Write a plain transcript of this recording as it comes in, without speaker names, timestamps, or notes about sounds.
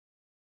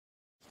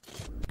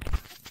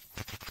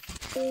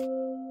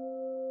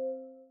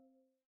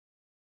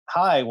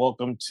Hi,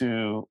 welcome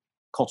to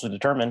Culture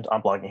Determined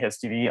on Blogging Heads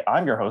TV.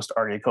 I'm your host,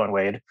 Arya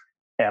Cohen-Wade,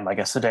 and my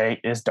guest today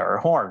is Dara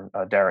Horn.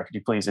 Dara, could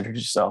you please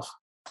introduce yourself?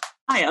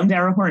 Hi, I'm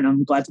Dara Horn.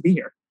 I'm glad to be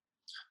here.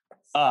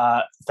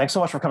 Thanks so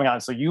much for coming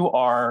on. So you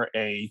are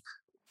a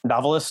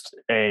novelist,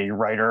 a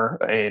writer,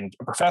 and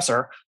a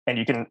professor, and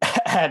you can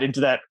add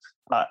into that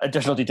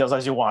additional details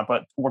as you want,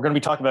 but we're going to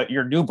be talking about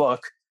your new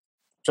book,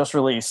 just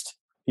released,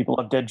 People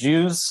of Dead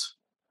Jews,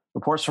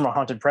 Reports from a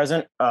Haunted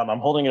Present. I'm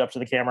holding it up to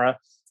the camera.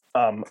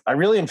 I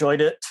really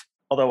enjoyed it,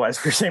 although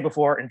as we were saying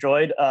before,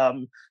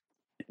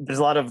 there's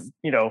a lot of,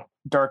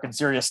 dark and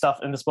serious stuff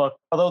in this book,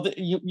 although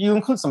you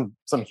include some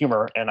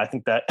humor, and I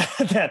think that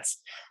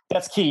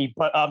that's key.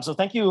 But so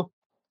thank you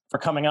for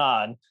coming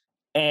on.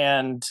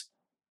 And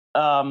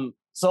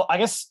so I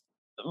guess,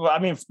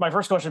 my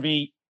first question would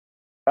be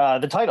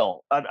the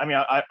title.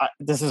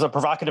 This is a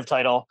provocative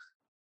title.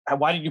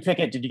 Why did you pick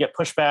it? Did you get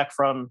pushback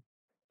from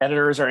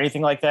editors or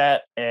anything like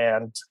that?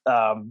 And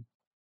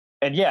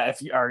yeah,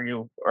 are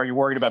you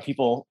worried about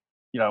people,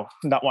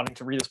 not wanting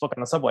to read this book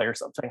on the subway or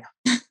something?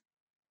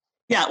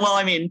 Yeah,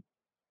 well,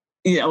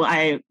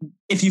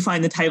 if you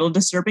find the title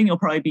disturbing, you'll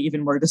probably be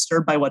even more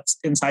disturbed by what's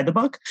inside the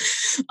book.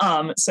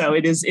 So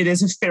it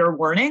is a fair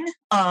warning.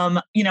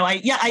 I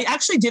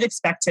actually did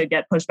expect to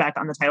get pushback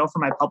on the title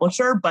from my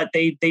publisher, but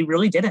they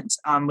really didn't,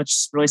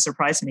 which really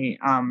surprised me.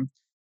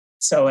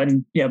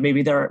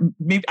 Maybe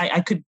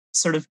I could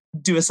sort of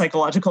do a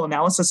psychological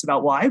analysis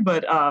about why,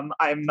 but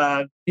I'm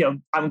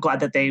glad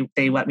that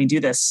they let me do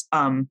this.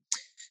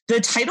 The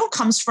title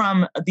comes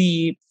from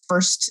the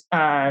first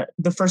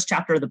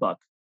chapter of the book,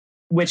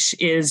 which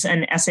is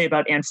an essay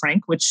about Anne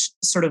Frank, which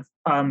sort of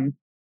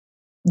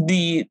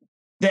the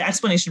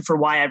explanation for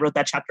why I wrote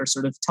that chapter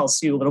sort of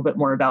tells you a little bit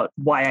more about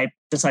why I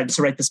decided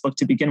to write this book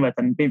to begin with.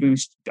 And maybe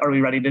are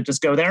we ready to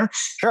just go there?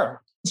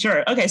 Sure.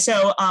 Okay.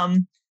 So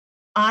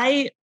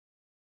I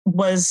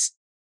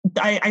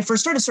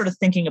first started sort of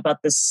thinking about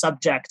this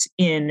subject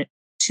in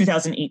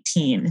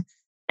 2018.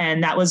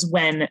 And that was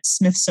when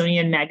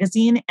Smithsonian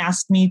Magazine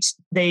asked me,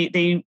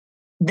 they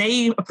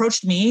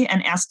approached me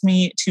and asked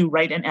me to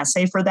write an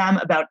essay for them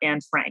about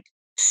Anne Frank.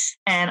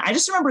 And I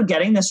just remember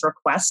getting this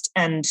request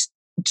and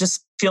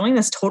just feeling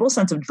this total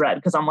sense of dread,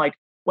 because I'm like,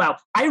 wow,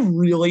 I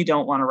really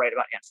don't want to write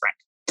about Anne Frank.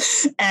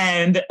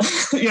 And,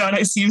 and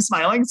I see you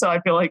smiling. So I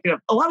feel like,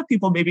 a lot of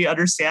people maybe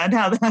understand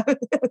how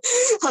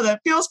that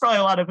feels. Probably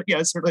a lot of,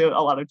 certainly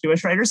a lot of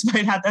Jewish writers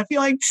might have that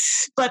feeling.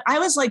 But I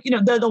was like,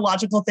 the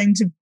logical thing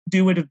to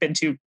do would have been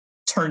to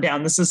turn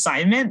down this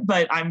assignment,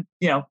 but I'm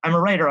a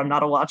writer. I'm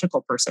not a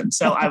logical person.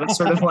 So I was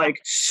sort of like,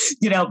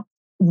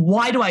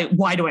 why do I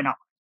not want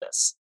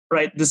this?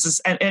 Right. This is,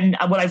 and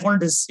what I've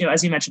learned is,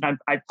 as you mentioned,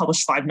 I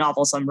published 5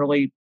 novels.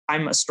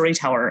 I'm a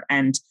storyteller.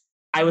 And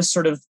I was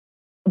sort of,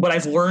 what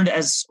I've learned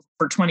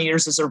for 20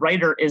 years as a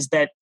writer is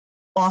that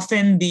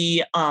often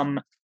the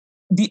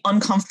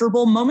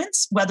uncomfortable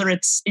moments, whether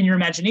it's in your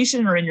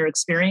imagination or in your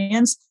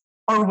experience,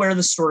 are where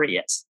the story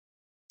is.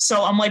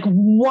 So I'm like,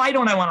 why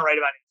don't I want to write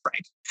about Anne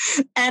Frank?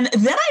 And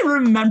then I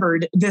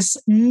remembered this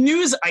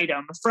news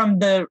item from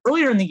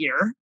earlier in the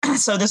year.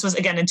 So this was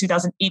again in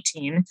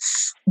 2018,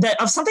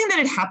 of something that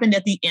had happened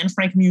at the Anne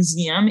Frank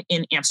Museum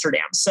in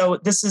Amsterdam. So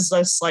this is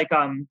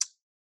Anne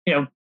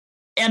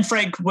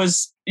Frank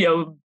was,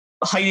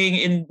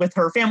 hiding with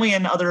her family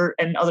and other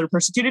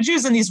persecuted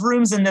Jews in these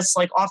rooms in this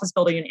office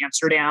building in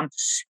Amsterdam.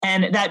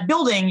 And that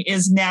building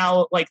is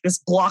now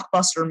this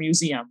blockbuster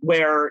museum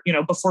where,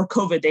 before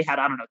COVID, they had,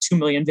 2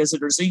 million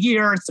visitors a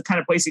year. It's the kind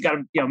of place you got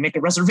to, make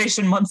a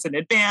reservation months in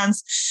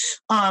advance.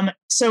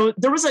 So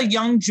there was a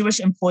young Jewish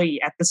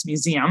employee at this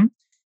museum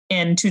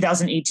in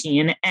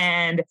 2018,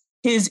 and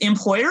his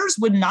employers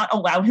would not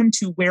allow him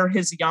to wear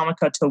his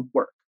yarmulke to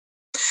work.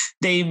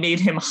 They made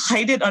him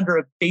hide it under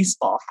a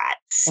baseball hat.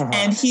 Uh-huh.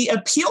 And he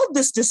appealed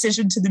this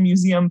decision to the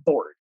museum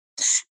board.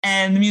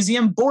 And the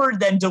museum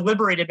board then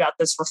deliberated about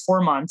this for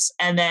 4 months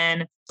and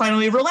then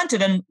finally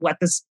relented and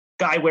let this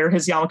guy wear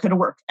his yarmulke to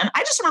work. And I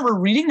just remember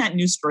reading that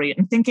news story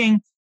and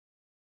thinking,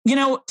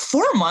 4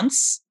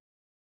 months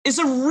is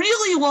a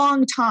really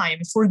long time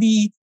for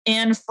the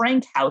Anne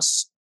Frank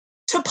house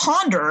to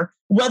ponder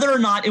whether or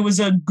not it was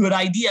a good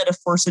idea to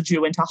force a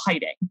Jew into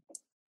hiding.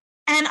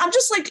 And I'm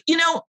just like,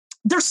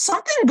 there's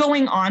something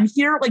going on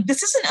here.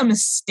 This isn't a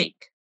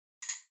mistake.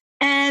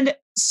 And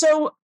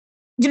so,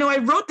 I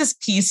wrote this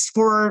piece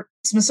for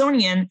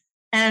Smithsonian,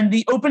 and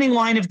the opening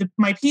line of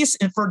my piece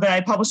that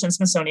I published in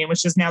Smithsonian,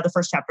 which is now the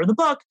first chapter of the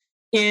book,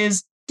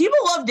 is people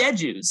love dead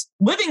Jews,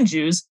 living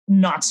Jews,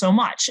 not so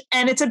much.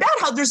 And it's about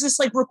how there's this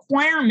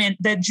requirement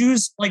that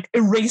Jews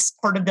erase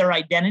part of their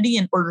identity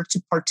in order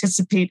to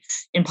participate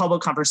in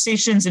public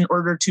conversations, in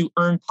order to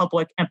earn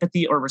public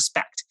empathy or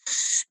respect.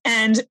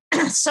 And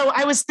so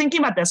I was thinking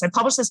about this. I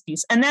published this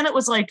piece, and then it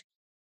was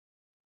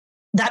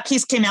that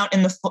piece came out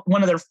in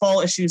one of their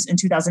fall issues in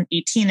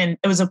 2018. And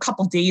it was a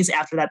couple days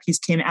after that piece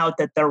came out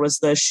that there was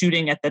the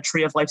shooting at the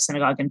Tree of Life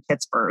Synagogue in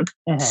Pittsburgh.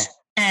 Uh-huh.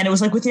 And it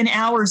was within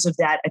hours of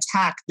that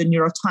attack, the New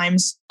York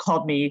Times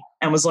called me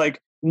and was like,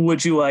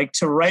 would you like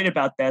to write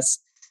about this?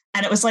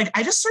 And it was like,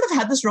 I just sort of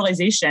had this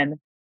realization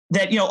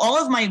that, all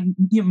of my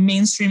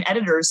mainstream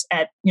editors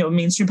at,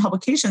 mainstream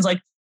publications,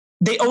 like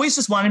they always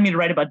just wanted me to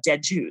write about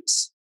dead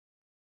Jews.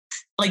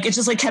 Like it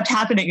just like kept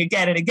happening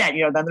again and again.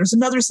 Then there's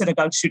another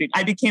synagogue shooting.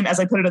 I became, as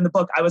I put it in the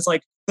book, I was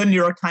like the New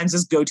York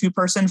Times' go-to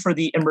person for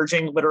the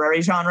emerging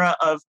literary genre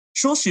of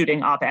shul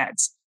shooting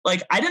op-eds.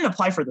 Like I didn't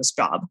apply for this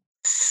job.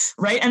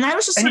 Right. And I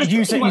was just sort of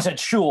you said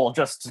shul,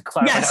 just to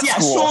clarify.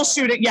 Yes, shul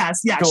shooting.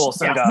 Yes. School,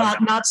 yes.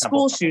 Not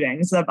school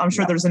shootings. I'm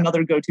sure there's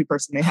another go-to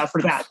person they have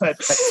for that. But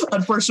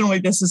unfortunately,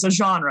 this is a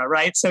genre,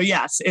 right? So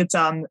yes, it's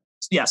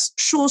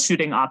shul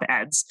shooting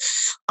op-eds.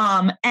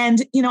 And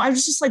I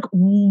was just like,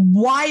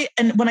 why?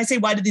 And when I say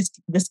why did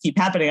this keep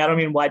happening, I don't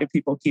mean why do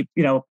people keep,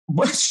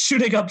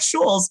 shooting up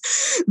shuls?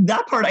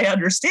 That part I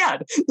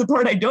understand. The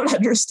part I don't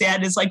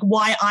understand is like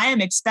why I am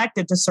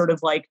expected to sort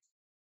of like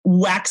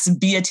wax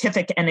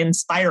beatific and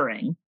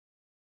inspiring,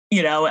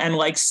 and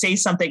like say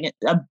something,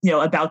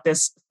 about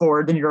this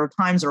for the New York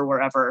Times or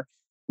wherever.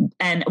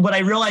 And what I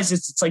realized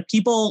is it's like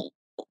people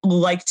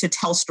like to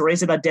tell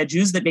stories about dead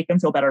Jews that make them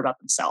feel better about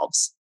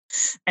themselves.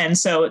 And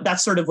so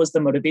that sort of was the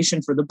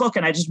motivation for the book.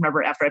 And I just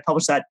remember after I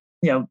published that,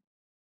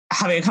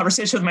 having a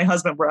conversation with my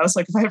husband where I was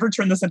like, if I ever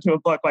turn this into a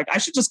book, like I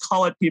should just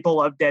call it People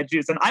Love Dead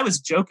Jews. And I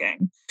was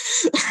joking,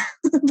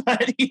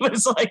 but he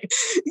was like,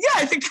 yeah,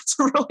 I think that's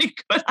a really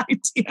good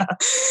idea.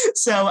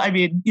 So, I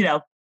mean,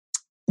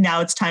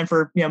 now it's time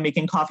for,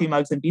 making coffee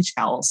mugs and beach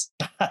towels.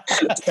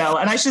 So,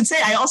 and I should say,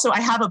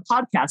 I have a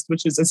podcast,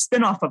 which is a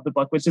spinoff of the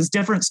book, which is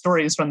different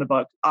stories from the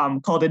book,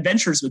 called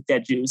Adventures with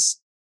Dead Jews.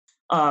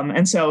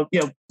 And so,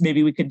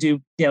 maybe we could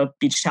do,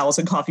 beach towels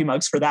and coffee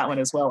mugs for that one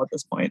as well at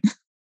this point.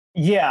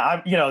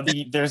 Yeah.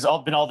 There's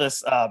been all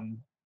this,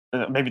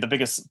 maybe the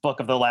biggest book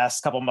of the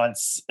last couple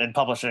months in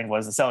publishing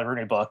was the Sally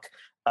Rooney book,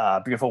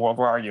 Beautiful World,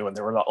 Where Are You? And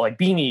there were like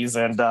beanies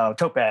and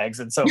tote bags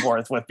and so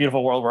forth with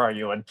Beautiful World, Where Are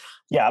You? And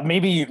yeah,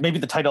 maybe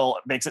the title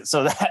makes it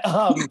so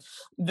that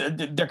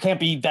there can't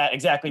be that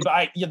exactly.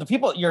 But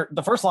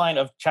the first line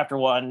of chapter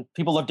 1,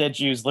 People Love Dead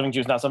Jews, Living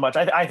Jews Not So Much.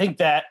 I think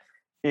that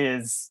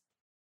is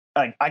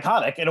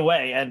iconic in a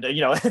way, and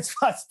it's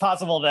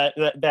possible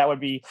that would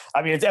be.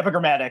 I mean, it's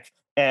epigrammatic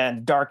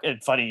and dark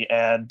and funny,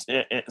 and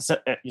it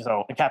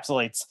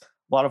encapsulates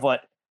a lot of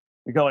what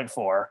you're going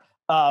for.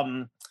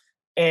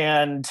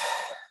 And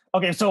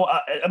okay, so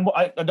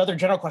another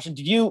general question: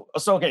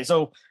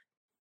 So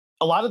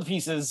a lot of the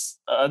pieces,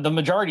 the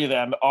majority of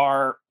them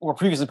were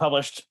previously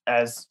published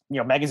as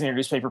magazine or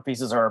newspaper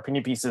pieces or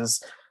opinion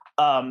pieces.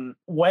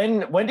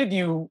 When did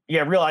you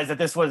realize that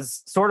this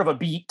was sort of a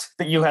beat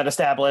that you had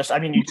established? I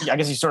mean, I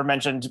guess you sort of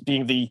mentioned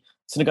being the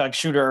synagogue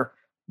shooter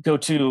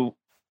go-to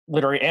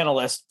literary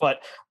analyst,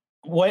 but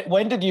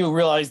when did you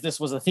realize this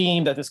was a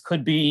theme, that this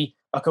could be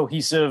a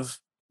cohesive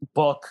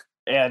book,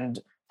 and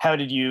how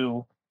did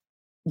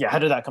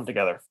that come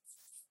together?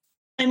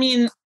 I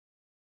mean,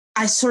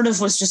 I sort of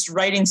was just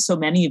writing so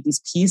many of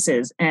these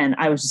pieces and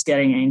I was just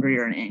getting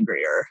angrier and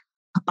angrier.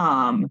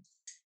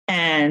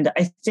 And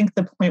I think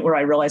the point where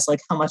I realized like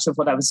how much of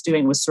what I was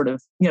doing was sort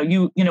of,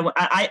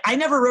 I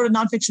never wrote a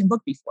nonfiction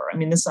book before. I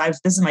mean, this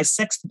is my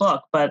 6th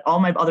book, but all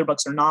my other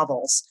books are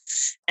novels.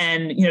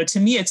 And, to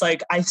me, it's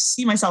like, I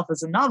see myself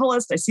as a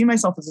novelist. I see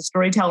myself as a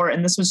storyteller.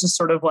 And this was just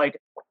sort of like,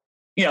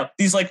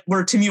 these like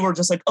were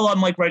just like, oh, I'm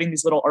like writing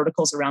these little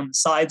articles around the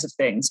sides of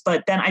things.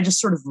 But then I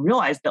just sort of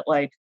realized that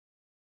like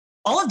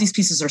all of these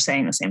pieces are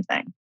saying the same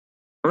thing,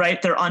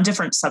 right? They're on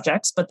different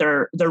subjects, but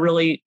they're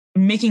really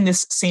making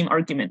this same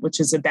argument, which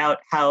is about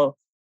how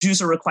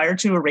Jews are required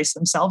to erase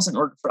themselves in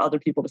order for other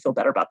people to feel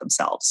better about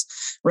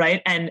themselves,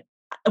 right? And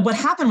what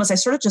happened was I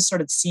sort of just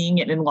started seeing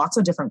it in lots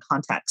of different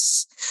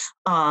contexts.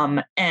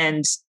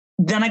 And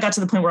then I got to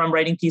the point where I'm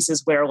writing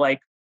pieces where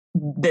like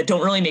that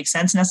don't really make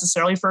sense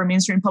necessarily for a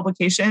mainstream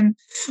publication,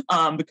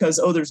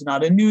 because there's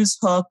not a news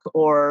hook,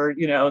 or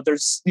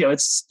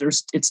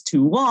it's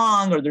too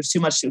long, or there's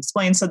too much to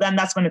explain. So then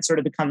that's when it sort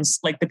of becomes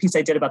like the piece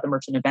I did about the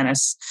Merchant of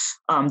Venice.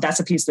 That's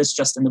a piece that's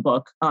just in the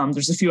book.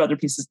 There's a few other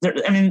pieces there.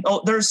 I mean,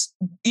 there's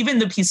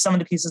even some of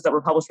the pieces that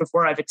were published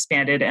before I've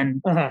expanded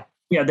and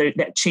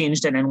that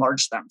changed and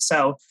enlarged them.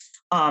 So,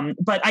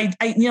 but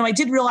I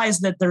did realize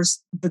that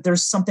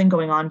there's something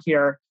going on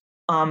here.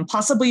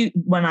 Possibly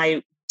when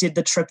I did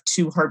the trip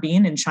to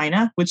Harbin in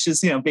China, which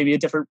is, maybe a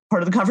different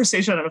part of the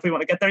conversation. I don't know if we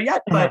want to get there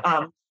yet,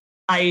 but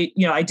I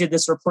did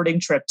this reporting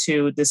trip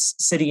to this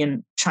city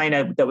in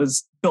China that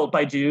was built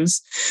by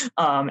Jews.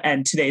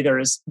 And today there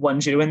is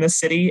one Jew in this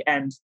city,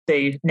 and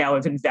they now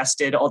have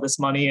invested all this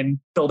money in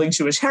building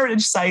Jewish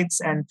heritage sites.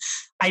 And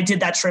I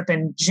did that trip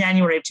in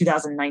January of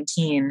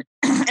 2019.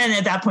 And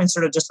at that point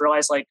sort of just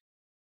realized like,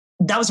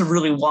 that was a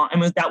really long,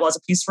 that was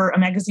a piece for a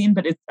magazine,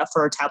 but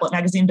for a tablet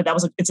magazine, but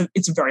it's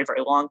a very,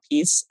 very long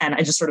piece. And I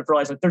just sort of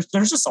realized like there's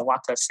just a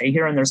lot to say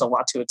here, and there's a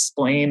lot to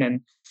explain.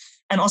 And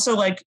also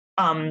like,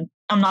 I'm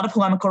not a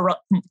polemical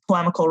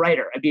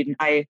writer. I mean,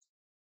 I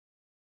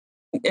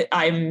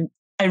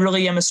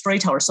really am a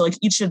storyteller. So like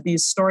each of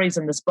these stories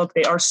in this book,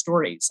 they are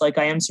stories. Like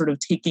I am sort of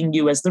taking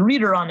you as the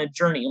reader on a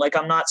journey. Like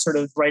I'm not sort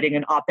of writing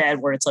an op-ed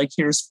where it's like,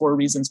 here's 4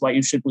 reasons why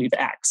you should believe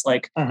X.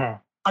 Like,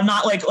 I'm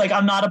not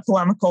I'm not a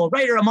polemical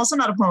writer. I'm also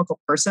not a polemical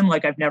person.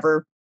 Like I've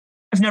never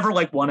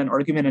like won an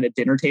argument at a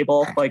dinner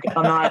table. Like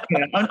I'm not,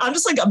 I'm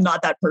just like, I'm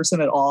not that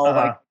person at all.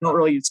 Like I don't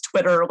really use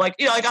Twitter. Like,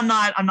 like I'm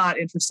not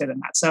interested in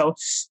that. So,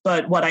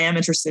 but what I am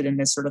interested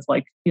in is sort of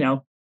like,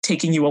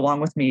 taking you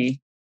along with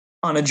me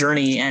on a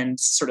journey and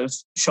sort of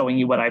showing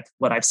you what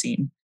I've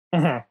seen.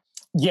 Mm-hmm.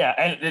 Yeah.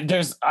 And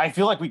I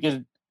feel like we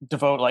could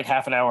devote like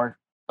half an hour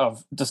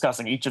of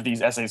discussing each of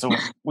these essays. So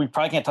we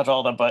probably can't touch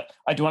all of them, but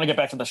I do want to get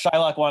back to the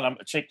Shylock one.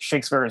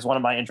 Shakespeare is one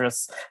of my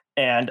interests.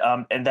 And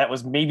that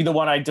was maybe the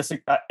one I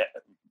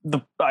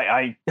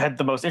had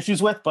the most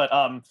issues with, but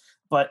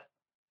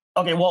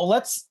okay, well,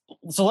 let's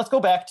go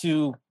back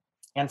to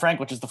Anne Frank,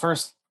 which is the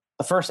first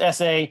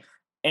essay.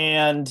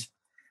 And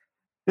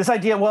this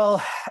idea,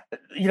 well,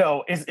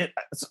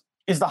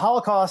 is the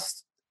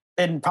Holocaust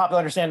in popular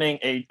understanding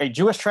a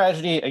Jewish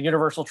tragedy, a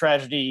universal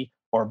tragedy,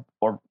 or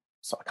a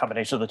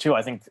combination of the two?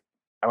 I think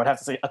I would have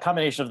to say a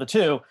combination of the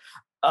two.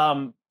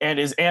 And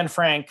is Anne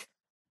Frank,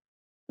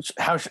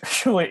 how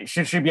should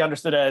she be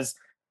understood as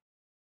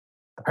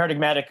a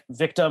paradigmatic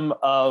victim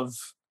of,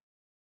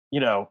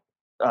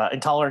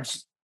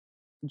 intolerance,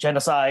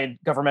 genocide,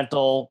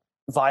 governmental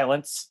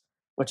violence,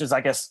 which is,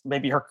 I guess,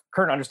 maybe her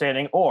current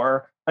understanding,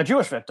 or a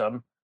Jewish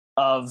victim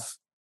of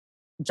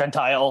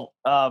Gentiles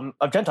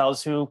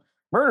who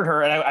murdered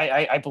her? And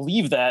I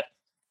believe that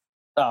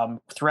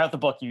throughout the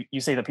book,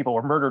 you say that people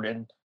were murdered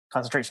in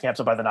concentration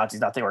camps by the Nazis,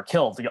 not they were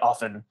killed.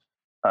 Often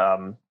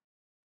the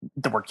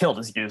word "killed"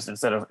 is used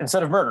instead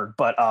of murdered,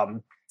 but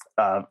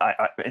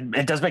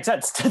it does make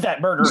sense that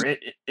murder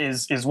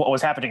is what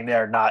was happening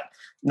there, not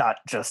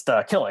just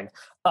killing.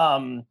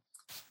 So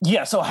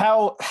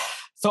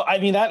I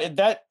mean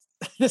that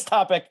this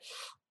topic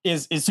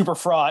is super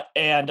fraught,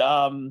 and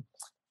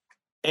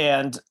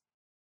but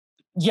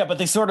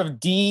they sort of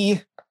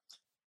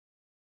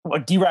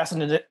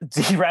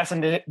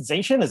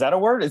deracinization, is that a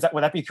word?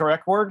 Would that be the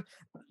correct word?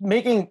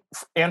 Making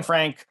Anne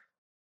Frank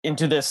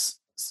into this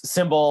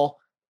symbol,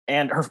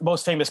 and her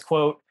most famous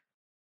quote,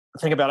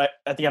 think about it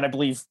at the end, I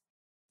believe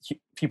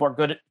people are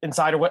good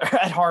inside or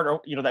at heart,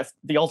 or that's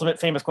the ultimate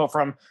famous quote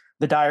from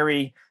the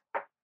diary.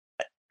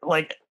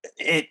 Like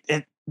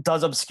it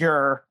does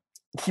obscure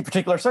the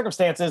particular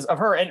circumstances of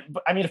her. And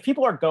I mean, if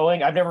people are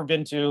going, I've never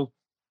been to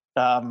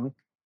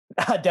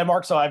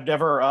Denmark, so I've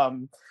never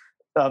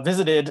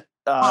visited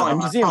a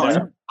museum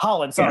there.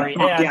 Holland, sorry.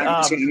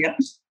 Yeah.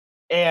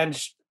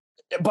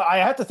 But I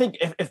have to think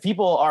if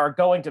people are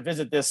going to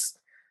visit this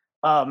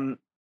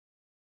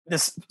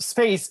this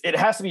space, it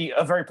has to be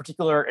a very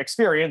particular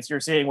experience. You're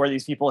seeing where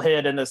these people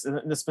hid in this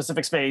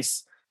specific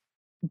space,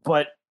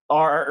 so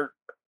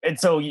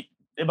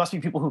it must be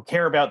people who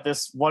care about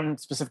this one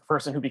specific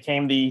person who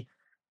became the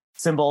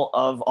symbol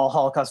of all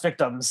Holocaust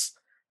victims.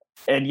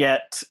 And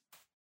yet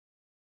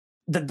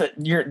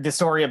the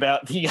story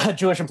about the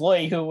Jewish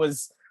employee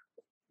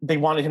they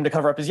wanted him to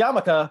cover up his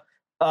yarmulke,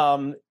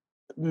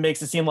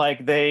 makes it seem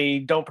like they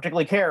don't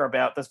particularly care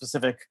about the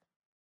specific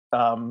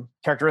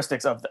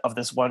characteristics of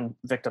this one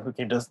victim who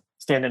came to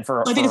stand in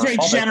for. I think it's very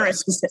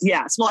generous.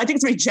 Yes, well, I think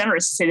it's very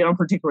generous to say they don't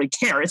particularly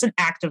care. It's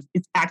active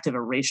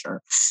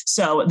erasure.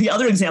 So the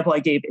other example I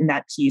gave in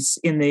that piece,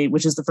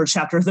 which is the first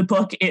chapter of the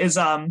book, is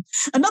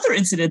another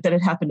incident that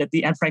had happened at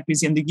the Anne Frank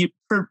Museum the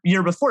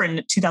year before,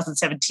 in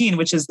 2017,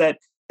 which is that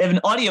they have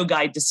an audio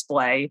guide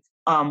display.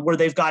 Where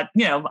they've got,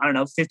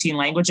 15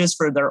 languages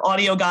for their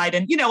audio guide.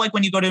 And, like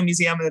when you go to a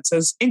museum and it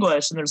says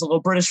English and there's a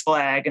little British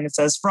flag and it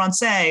says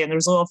Francais and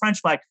there's a little French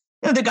flag,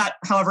 they've got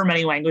however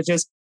many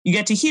languages. You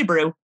get to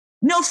Hebrew,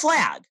 no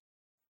flag.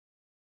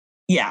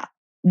 Yeah,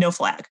 no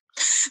flag.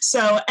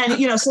 So, and,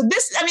 so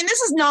this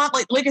is not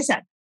like I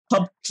said,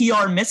 a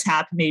PR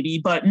mishap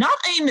maybe, but not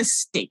a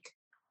mistake.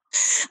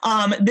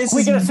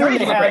 We can assume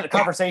they had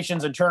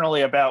conversations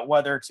internally about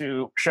whether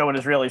to show an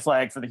Israeli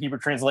flag for the Hebrew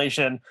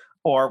translation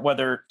or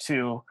whether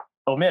to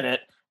omit it.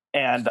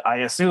 And I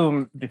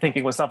assume the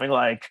thinking was something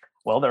like,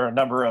 well, there are a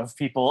number of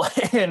people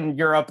in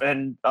Europe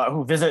and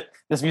who visit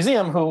this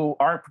museum who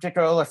aren't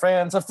particular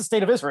fans of the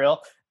state of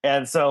Israel.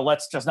 And so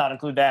let's just not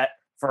include that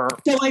for.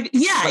 So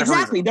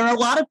exactly. Reason. There are a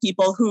lot of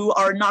people who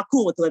are not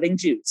cool with living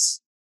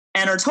Jews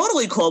and are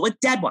totally cool with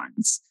dead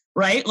ones,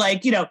 right?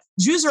 Like,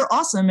 Jews are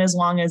awesome as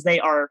long as they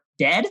are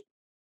dead.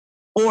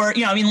 Or,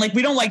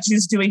 we don't like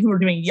Jews who are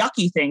doing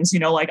yucky things,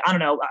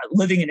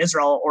 living in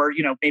Israel or,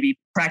 maybe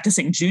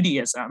practicing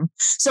Judaism.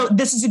 So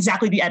this is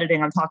exactly the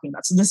editing I'm talking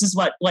about. So this is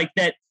what,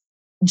 that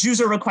Jews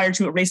are required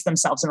to erase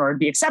themselves in order to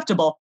be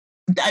acceptable.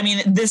 I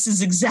mean, this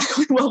is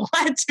exactly what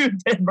led to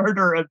the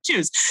murder of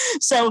Jews.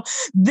 So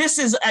this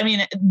is,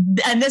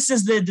 and this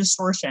is the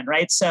distortion,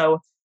 right?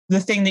 So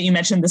the thing that you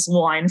mentioned, this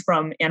line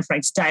from Anne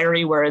Frank's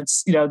diary, where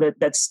it's,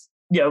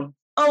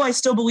 oh, I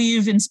still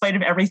believe in spite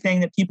of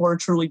everything that people are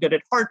truly good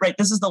at heart, right?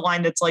 This is the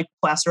line that's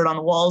plastered on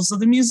the walls of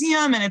the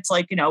museum. And it's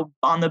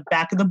on the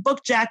back of the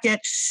book jacket.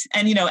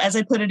 And, as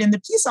I put it in the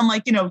piece, I'm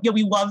like,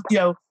 we love,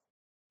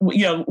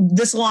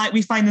 this line,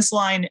 we find this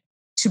line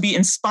to be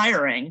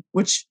inspiring,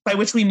 by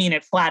which we mean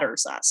it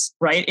flatters us,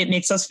 right? It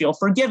makes us feel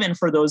forgiven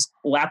for those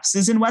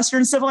lapses in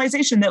Western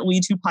civilization that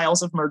lead to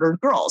piles of murdered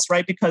girls,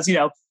 right? Because,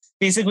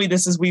 basically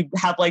we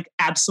have like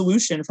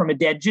absolution from a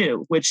dead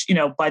Jew, which,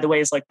 by the way,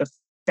 is like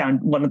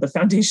one of the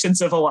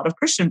foundations of a lot of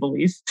Christian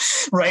belief,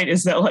 right?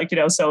 Is that like,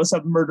 so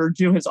some murdered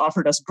Jew has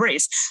offered us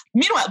grace.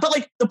 Meanwhile, but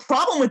like the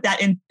problem with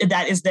that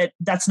is that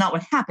that's not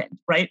what happened,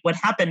 right? What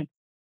happened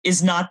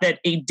is not that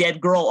a dead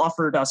girl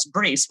offered us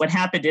grace. What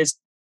happened is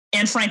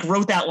Anne Frank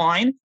wrote that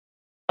line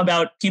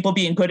about people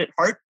being good at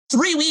heart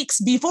 3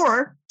 weeks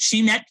before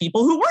she met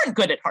people who weren't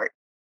good at heart.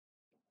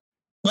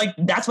 Like,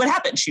 that's what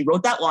happened. She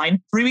wrote that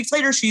line. 3 weeks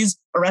later, she's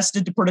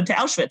arrested, deported to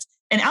Auschwitz.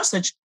 In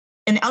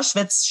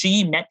Auschwitz,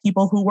 she met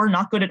people who were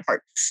not good at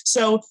heart.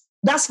 So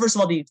that's, first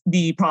of all,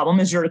 the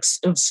problem is you're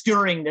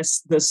obscuring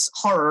this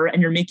horror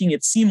and you're making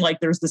it seem like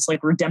there's this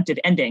like redemptive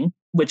ending,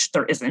 which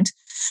there isn't.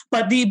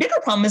 But the bigger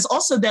problem is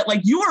also that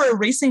like you are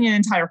erasing an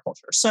entire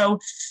culture. So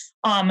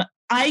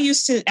I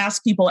used to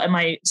ask people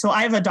so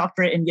I have a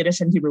doctorate in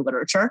Yiddish and Hebrew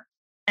literature,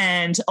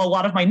 and a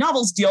lot of my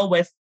novels deal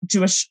with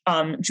Jewish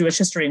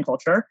history and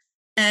culture.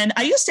 And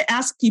I used to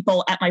ask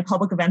people at my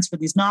public events for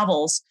these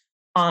novels,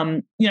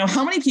 how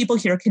many people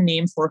here can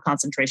name 4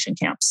 concentration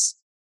camps?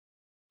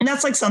 And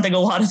that's like something a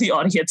lot of the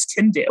audience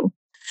can do.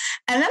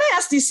 And then I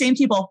asked these same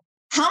people,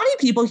 how many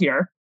people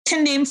here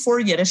can name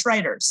 4 Yiddish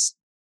writers?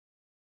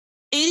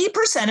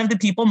 80% of the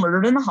people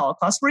murdered in the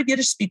Holocaust were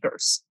Yiddish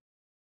speakers.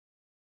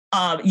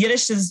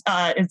 Yiddish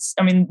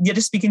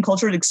Yiddish speaking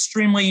culture is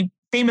extremely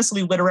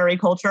famously literary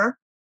culture.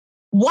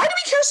 Why do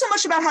we care so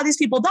much about how these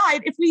people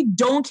died if we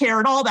don't care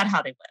at all about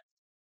how they lived?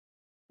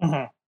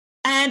 Mm-hmm.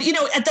 And,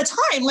 at the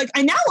time, like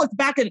I now look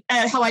back at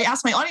how I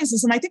asked my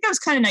audiences, and I think I was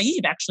kind of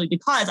naive actually,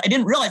 because I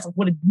didn't realize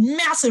what a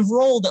massive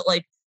role that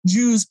like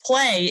Jews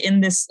play in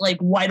this like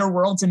wider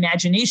world's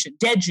imagination.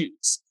 Dead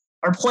Jews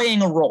are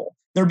playing a role.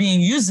 They're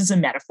being used as a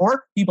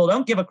metaphor. People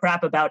don't give a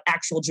crap about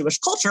actual Jewish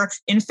culture.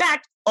 In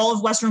fact, all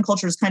of Western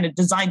culture is kind of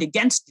designed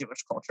against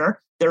Jewish culture.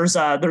 There's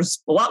a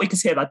lot we could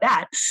say about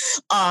that.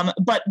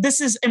 But this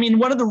is,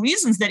 one of the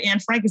reasons that Anne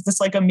Frank is this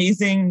like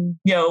amazing,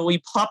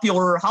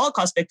 popular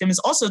Holocaust victim is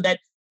also that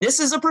this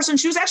is a person,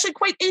 she was actually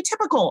quite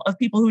atypical of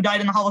people who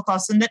died in the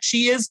Holocaust, and that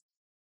she is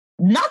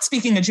not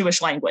speaking a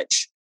Jewish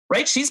language,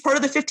 right? She's part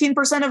of the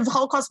 15% of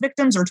Holocaust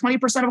victims or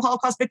 20% of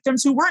Holocaust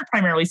victims who weren't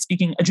primarily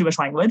speaking a Jewish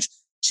language.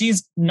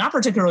 She's not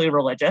particularly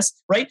religious,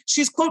 right?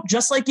 She's, quote,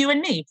 just like you and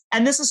me.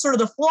 And this is sort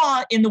of the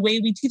flaw in the way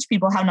we teach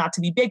people how not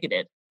to be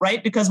bigoted,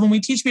 right? Because when we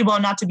teach people how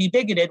not to be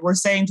bigoted, we're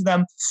saying to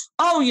them,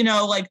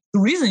 the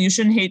reason you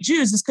shouldn't hate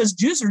Jews is because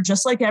Jews are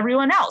just like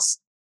everyone else.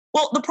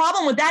 Well, the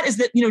problem with that is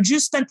that,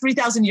 Jews spent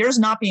 3,000 years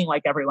not being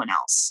like everyone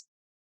else.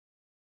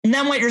 And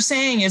then what you're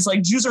saying is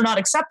like Jews are not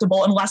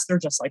acceptable unless they're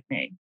just like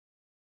me,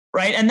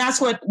 right? And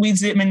that's what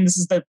this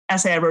is the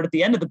essay I wrote at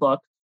the end of the book.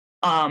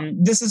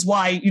 This is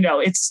why,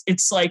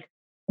 it's like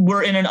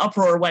we're in an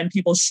uproar when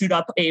people shoot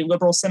up a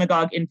liberal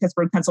synagogue in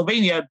Pittsburgh,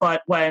 Pennsylvania,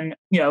 but when,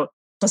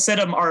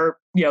 Hasidim are,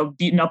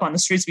 beaten up on the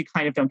streets, we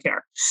kind of don't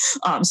care.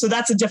 So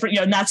that's a different,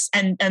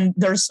 and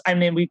there's,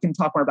 we can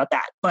talk more about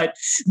that, but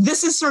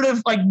this is sort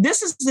of like,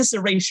 this is this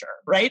erasure,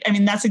 right?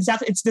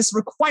 It's this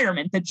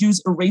requirement that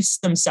Jews erase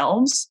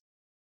themselves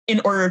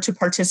in order to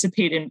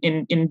participate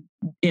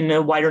in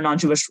a wider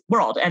non-Jewish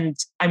world. And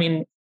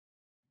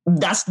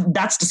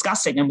that's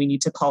disgusting, and we need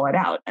to call it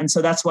out. And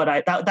so that's what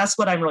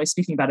I'm really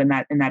speaking about in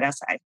that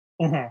essay.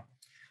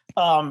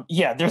 Mm-hmm.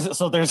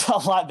 There's a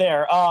lot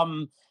there.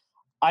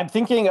 I'm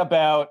thinking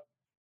about,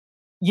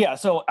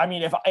 so,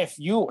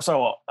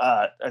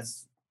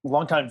 as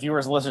longtime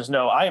viewers and listeners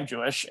know, I am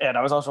Jewish, and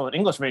I was also an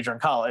English major in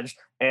college.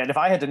 And if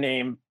I had to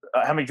name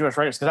how many Jewish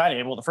writers could I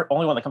name, well, the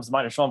only one that comes to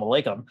mind is Shalom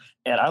Aleichem.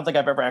 And I don't think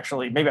I've ever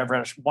maybe I've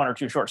read 1 or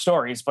 2 short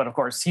stories, but of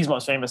course he's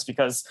most famous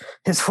because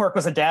his work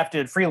was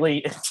adapted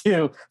freely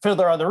into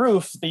Fiddler on the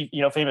Roof, the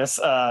famous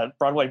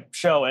Broadway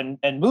show and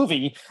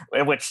movie,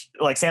 which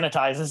like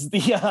sanitizes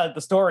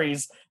the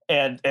stories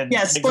and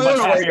spoiler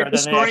alert, the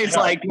story is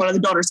like one of the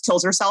daughters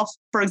kills herself,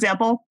 for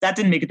example. That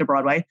didn't make it to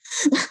Broadway,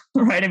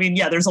 right?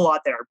 There's a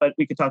lot there, but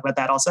we could talk about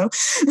that also.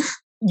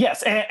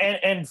 Yes,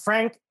 and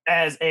Frank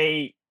as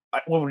a,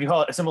 what would you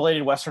call it,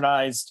 assimilated,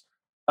 westernized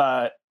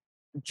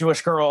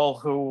Jewish girl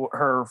who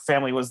her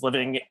family was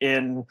living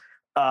in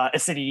a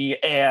city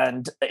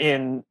and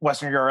in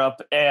Western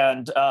Europe,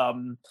 and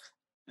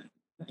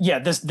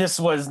this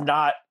was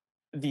not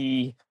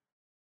the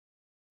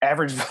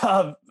average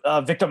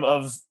victim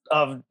of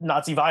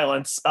Nazi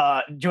violence,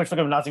 Jewish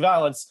victim of Nazi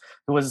violence,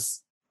 who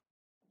was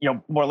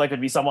more likely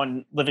to be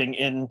someone living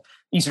in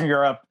Eastern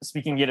Europe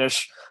speaking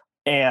Yiddish.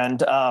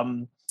 So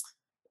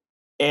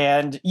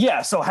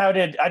how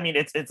did,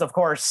 it's of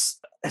course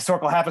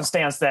historical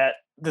happenstance that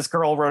this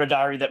girl wrote a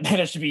diary that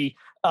managed to be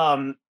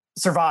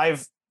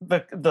survive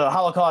the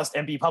Holocaust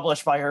and be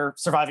published by her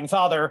surviving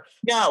father.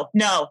 No,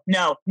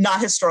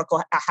 not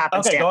historical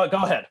happenstance. Okay,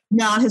 go ahead.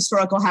 Not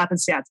historical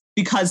happenstance,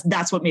 because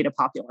that's what made it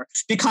popular.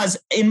 Because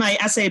in my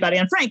essay about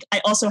Anne Frank, I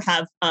also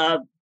have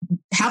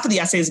half of the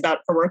essay is about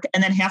her work,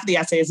 and then half of the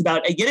essay is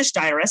about a Yiddish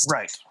diarist,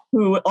 Right.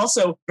 who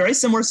also, very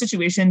similar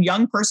situation,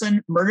 young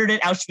person murdered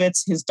at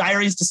Auschwitz, his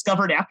diary is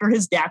discovered after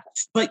his death,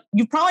 but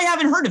you probably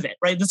haven't heard of it,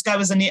 right? This guy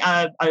was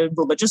a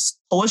religious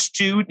Polish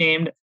Jew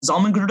named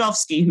Zalman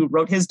Grudowski, who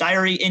wrote his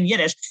diary in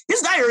Yiddish.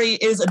 His diary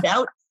is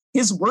about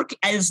his work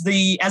as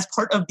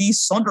part of the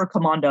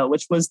Sonderkommando,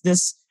 which was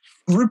this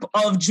group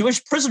of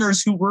Jewish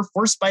prisoners who were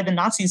forced by the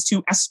Nazis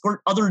to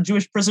escort other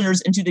Jewish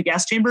prisoners into the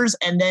gas chambers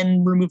and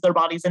then remove their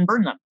bodies and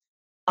burn them.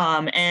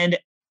 And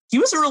he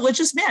was a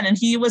religious man, and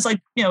he was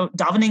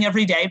davening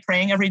every day,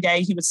 praying every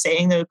day. He was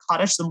saying the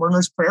Kaddish, the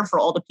mourner's prayer, for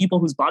all the people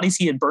whose bodies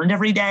he had burned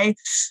every day.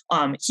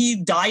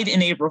 He died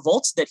in a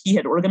revolt that he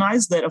had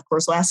organized that, of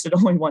course, lasted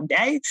only one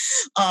day.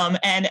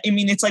 And I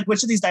mean, it's like,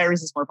 which of these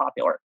diaries is more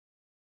popular?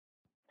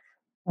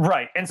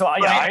 Right. And so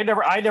I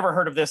never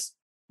heard of this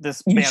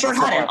you sure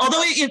hadn't.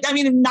 Although,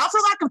 not for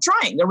lack of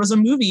trying. There was a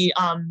movie,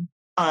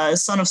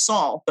 Son of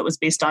Saul, that was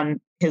based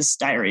on his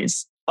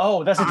diaries.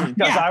 Oh, that's interesting.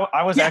 Because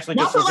I was actually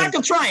not for lack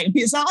of trying.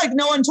 It's not like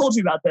no one told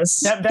you about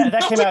this. That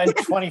came out in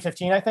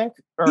 2015, I think.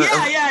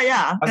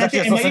 Yeah. I was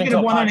actually listening to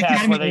a won an podcast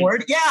Academy where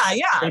Award.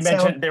 Yeah. They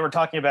mentioned they were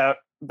talking about.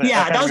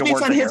 That was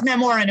based on his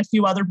memoir and a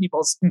few other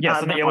people's.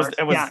 Yes,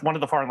 it was one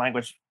of the foreign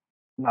language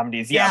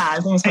nominees. Yeah. I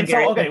think it was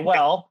Hungarian. And so, okay,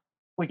 well,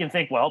 we can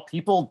think. Well,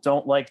 people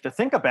don't like to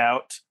think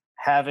about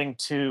having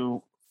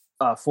to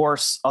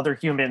force other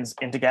humans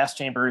into gas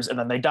chambers, and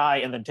then they die,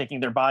 and then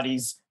taking their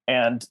bodies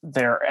and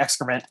their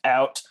excrement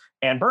out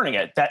and burning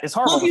it. That is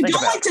horrible. Well, if you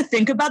don't like to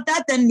think about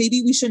that, then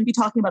maybe we shouldn't be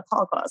talking about the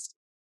Holocaust.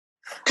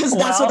 Because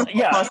that's what the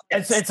Holocaust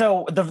is. And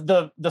so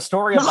the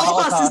story of the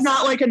Holocaust is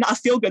not like a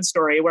feel-good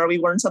story where we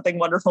learn something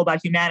wonderful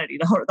about humanity.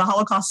 The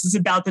Holocaust is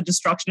about the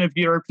destruction of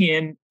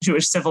European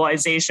Jewish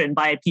civilization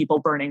by people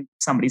burning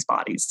somebody's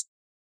bodies.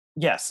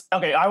 Yes.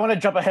 Okay. I want to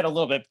jump ahead a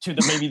little bit to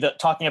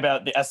talking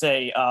about the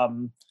essay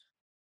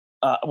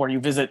where you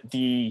visit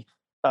the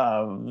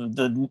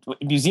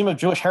Museum of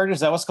Jewish Heritage. Is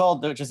that what's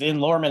called? Which is in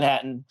Lower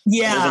Manhattan.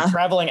 Yeah. There's a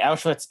traveling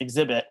Auschwitz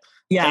exhibit.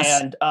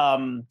 Yes.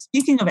 And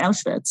speaking of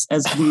Auschwitz,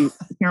 as we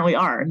apparently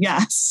are,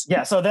 yes.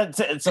 Yeah. So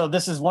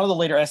this is one of the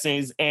later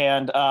essays,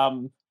 and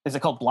is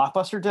it called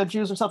Blockbuster Dead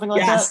Jews or something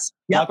like that?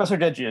 Yep. Blockbuster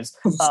Dead Jews.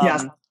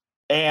 Yes.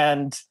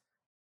 And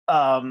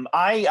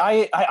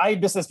I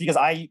missed this because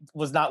I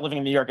was not living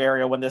in the New York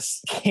area when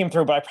this came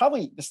through, but I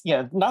probably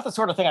not the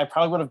sort of thing I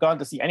probably would have gone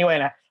to see anyway.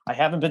 And I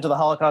haven't been to the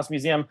Holocaust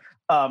Museum.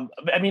 I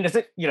mean, is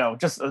it,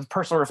 just a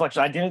personal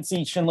reflection? I didn't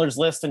see Schindler's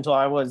List until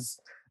I was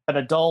an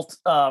adult.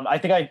 I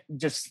think I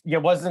just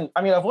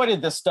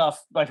avoided this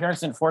stuff. My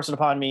parents didn't force it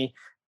upon me,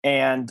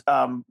 and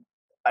I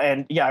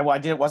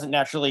wasn't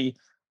naturally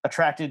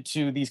attracted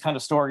to these kind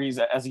of stories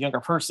as a younger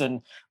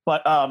person.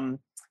 But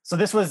so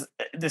this was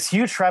this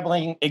huge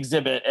traveling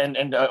exhibit,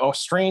 and a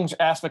strange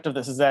aspect of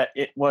this is that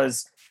it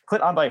was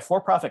put on by a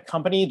for-profit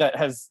company that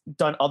has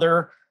done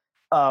other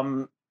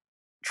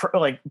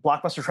like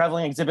blockbuster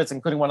traveling exhibits,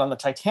 including one on the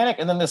Titanic,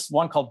 and then this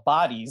one called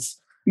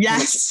Bodies.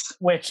 Yes,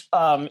 which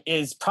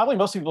is probably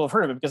most people have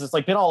heard of it because it's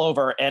like been all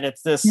over, and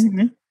it's this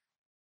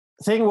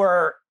thing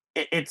where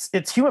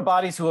it's human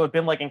bodies who have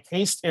been like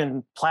encased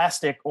in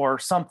plastic or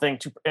something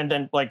and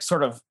then like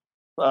sort of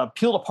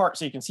peeled apart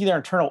so you can see their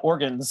internal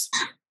organs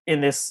in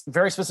this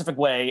very specific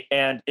way.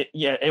 And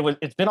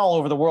it's been all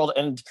over the world,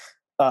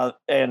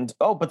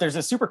 but there's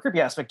a super creepy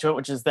aspect to it,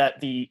 which is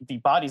that the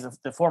bodies of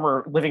the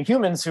former living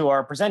humans who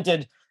are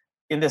presented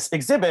in this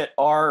exhibit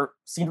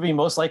seem to be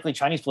most likely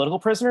Chinese political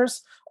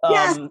prisoners.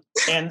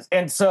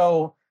 And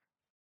so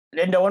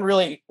no one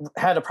really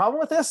had a problem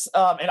with this.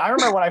 And I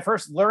remember when I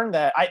first learned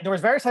that, there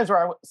was various times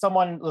where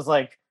someone was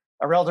like,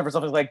 a relative or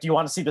something, like, do you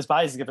want to see this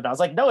bodies exhibit? And I was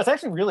like, no, it's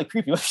actually really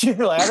creepy. Like, I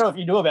don't know if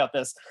you knew about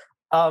this.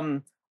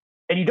 And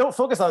you don't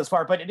focus on this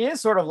part, but it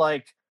is sort of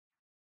like,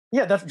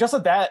 that's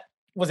just that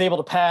was able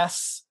to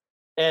pass.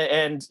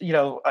 And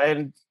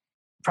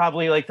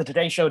probably like the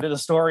Today Show did a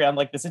story on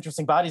like this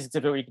interesting bodies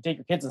exhibit where you can take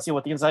your kids and see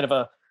what the inside of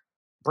a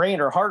brain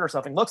or heart or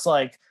something looks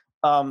like.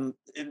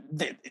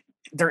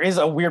 There is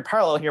a weird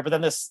parallel here, but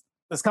then this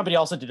company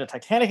also did a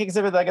Titanic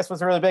exhibit that I guess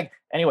was really big.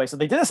 Anyway, so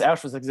they did this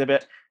Auschwitz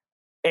exhibit,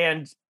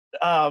 and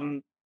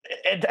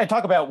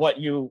talk about what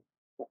your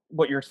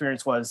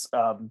experience was.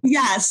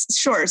 Yes,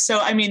 sure. So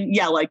I mean,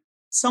 like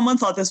someone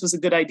thought this was a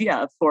good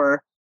idea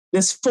for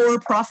this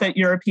for-profit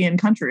European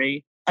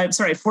country. I'm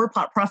sorry,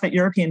 for-profit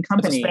European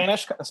company. A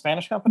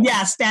Spanish company?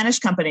 Yeah, Spanish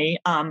company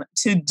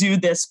to do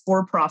this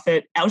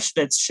for-profit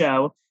Auschwitz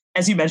show.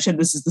 As you mentioned,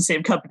 this is the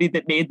same company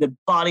that made the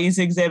Bodies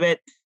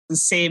exhibit, the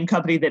same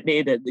company that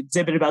made an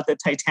exhibit about the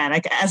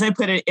Titanic. As I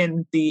put it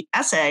in the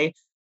essay,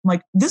 I'm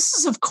like, this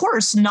is, of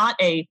course, not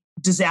a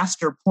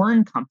disaster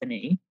porn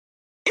company.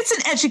 It's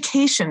an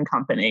education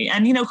company.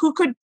 And, who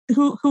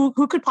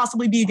could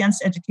possibly be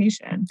against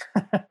education?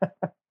 I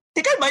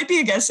think I might be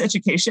against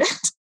education.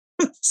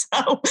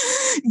 So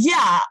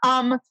yes,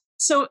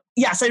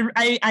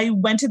 I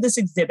went to this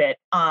exhibit.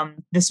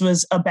 This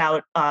was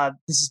about,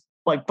 this is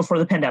like before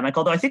the pandemic,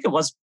 although I think it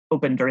was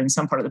open during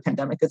some part of the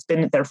pandemic. It's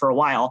been there for a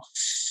while.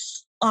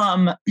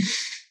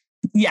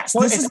 Yes.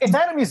 Well, it's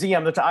at a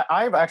museum that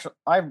I've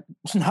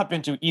not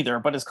been to either,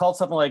 but it's called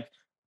something like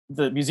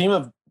the Museum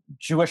of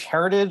Jewish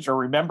Heritage or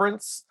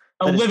Remembrance.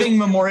 A living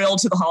memorial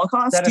to the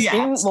Holocaust. That is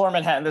in Lower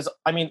Manhattan.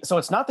 So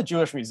it's not the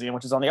Jewish Museum,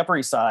 which is on the Upper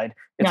East Side.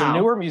 It's a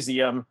newer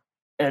museum,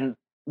 and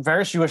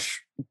various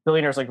Jewish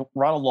billionaires like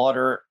Ronald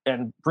Lauder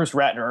and Bruce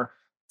Ratner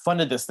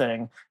funded this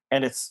thing.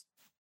 And it's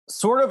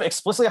sort of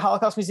explicitly a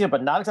Holocaust museum,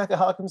 but not exactly a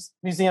Holocaust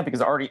museum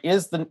because it already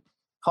is the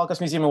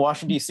Holocaust Museum in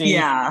Washington, D.C.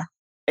 Yeah.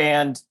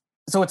 And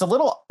so it's a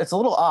little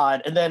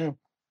odd. And then,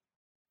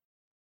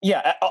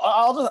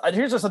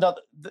 here's just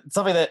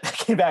something that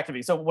came back to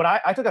me. So when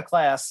I took a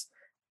class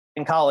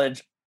in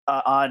college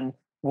on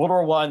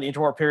World War I, the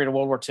interwar period of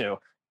World War II,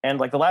 and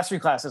like the last 3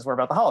 classes were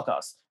about the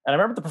Holocaust. And I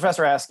remember the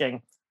professor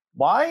asking,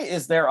 why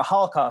is there a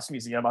Holocaust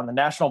museum on the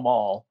National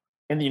Mall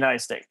in the United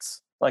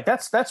States? Like,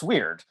 that's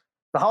weird.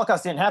 The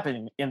Holocaust didn't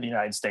happen in the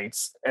United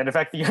States. And in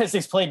fact, the United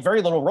States played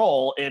very little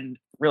role in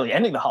really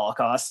ending the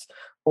Holocaust,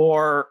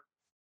 or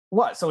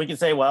what? So we can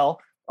say,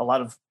 well, a lot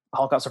of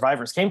Holocaust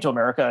survivors came to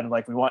America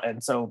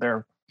and so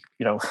their,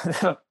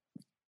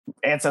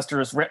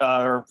 ancestors,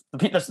 or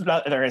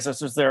not their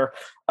ancestors, their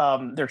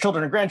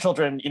children and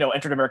grandchildren,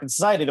 entered American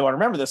society. They want to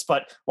remember this,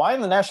 but why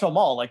in the National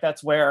Mall? Like,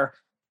 that's where,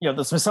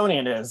 the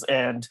Smithsonian is,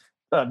 and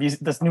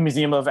this new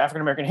Museum of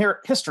African American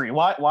History.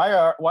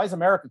 Why is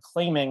America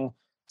claiming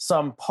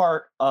some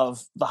part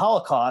of the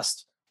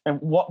Holocaust? And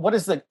what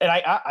is and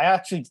I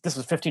actually, this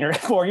was 15 or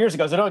 4 years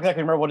ago, so I don't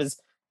exactly remember what his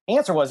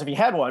answer was if he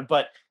had one,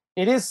 but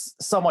it is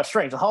somewhat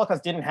strange. The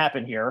Holocaust didn't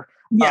happen here.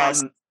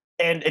 Yes.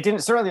 And it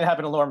certainly didn't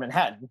happen in Lower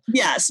Manhattan.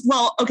 Yes.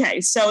 Well, okay.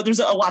 So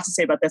there's a lot to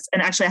say about this.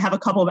 And actually, I have a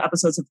couple of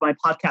episodes of my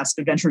podcast,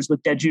 Adventures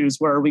with Dead Jews,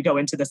 where we go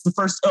into this. The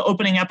first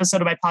opening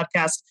episode of my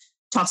podcast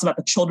talks about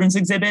the children's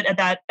exhibit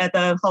at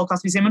the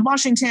Holocaust Museum in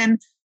Washington.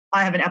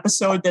 I have an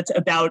episode that's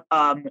about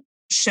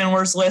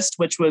Schindler's List,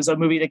 which was a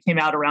movie that came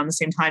out around the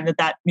same time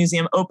that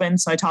museum opened.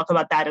 So I talk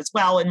about that as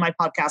well in my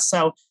podcast.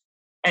 So,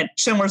 and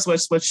Schindler's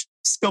List, which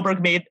Spielberg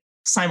made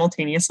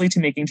simultaneously to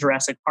making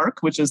Jurassic Park,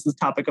 which is the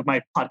topic of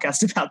my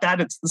podcast about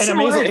that. It's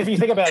amazing, if you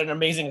think about it, an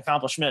amazing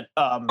accomplishment.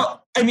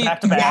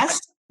 Back to back.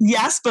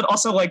 Yes, but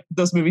also like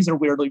those movies are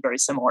weirdly very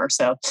similar.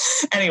 So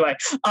anyway,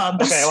 okay,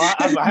 well,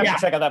 I have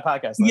to check out that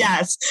podcast then.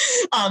 Yes,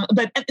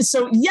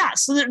 so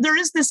there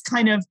is this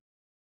kind of,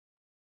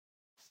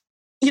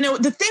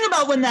 the thing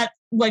about when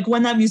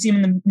that museum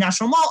in the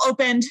National Mall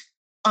opened,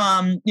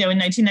 in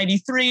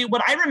 1993,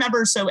 what I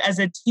remember, so as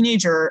a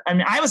teenager, I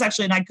mean, I was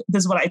actually,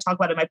 this is what I talk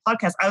about in my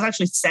podcast, I was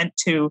actually sent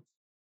to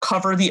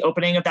cover the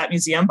opening of that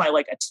museum by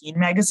like a teen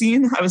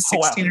magazine. I was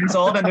 16 years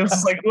old, and it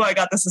was like, I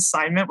got this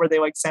assignment where they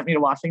like sent me to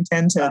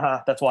Washington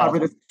to that's wild.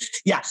 cover this.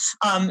 Yeah.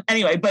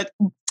 Anyway, but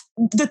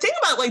the thing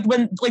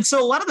about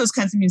so a lot of those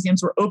kinds of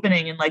museums were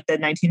opening in like the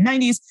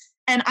 1990s.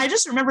 And I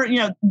just remember,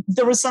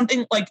 there was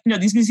something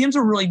these museums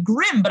were really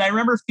grim, but I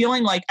remember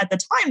feeling like at the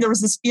time there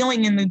was this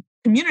feeling in the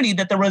community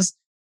that there was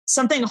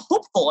something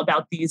hopeful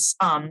about these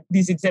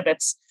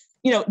exhibits.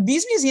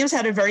 These museums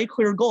had a very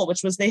clear goal,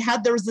 which was there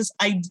was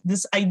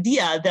this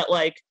idea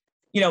that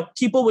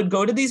people would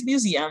go to these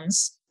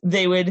museums,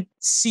 they would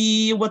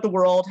see what the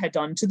world had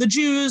done to the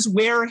Jews,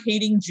 where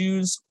hating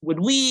Jews would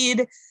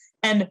lead,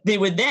 and they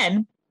would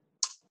then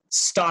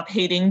stop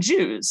hating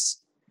Jews.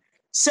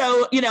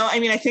 So,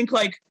 I think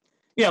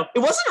it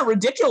wasn't a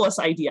ridiculous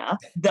idea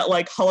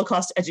that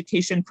Holocaust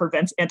education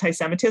prevents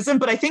anti-Semitism,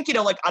 but I think,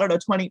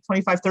 20,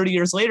 25, 30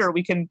 years later,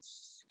 we can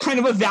kind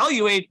of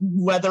evaluate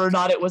whether or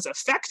not it was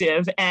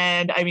effective.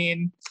 And I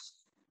mean,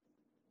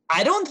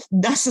 I don't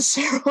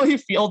necessarily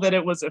feel that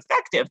it was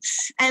effective.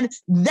 And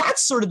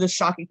that's sort of the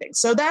shocking thing.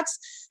 So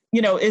that's,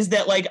 is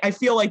that I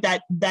feel like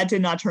that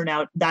did not turn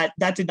out, that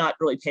did not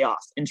really pay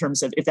off in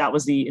terms of if that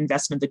was the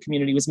investment the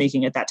community was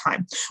making at that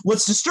time.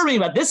 What's disturbing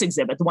about this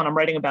exhibit, the one I'm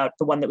writing about,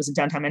 the one that was in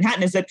downtown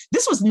Manhattan, is that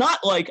this was not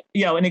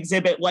an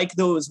exhibit like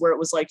those where it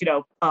was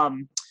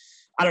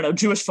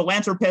Jewish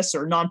philanthropists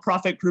or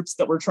nonprofit groups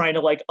that were trying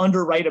to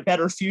underwrite a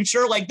better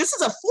future. This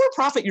is a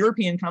for-profit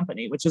European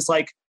company, which is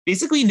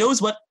basically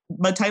knows what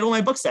the title of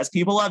my book says.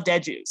 People love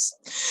dead Jews.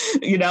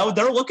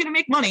 They're looking to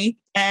make money,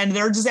 and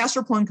they're a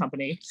disaster porn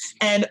company.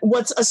 And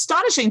what's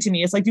astonishing to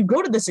me is you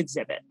go to this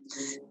exhibit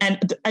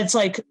and it's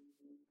and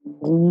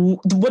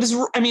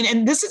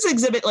this is an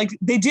exhibit,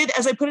 they did,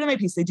 as I put it in my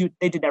piece, they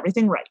did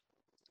everything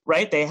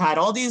right? They had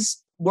all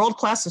these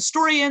world-class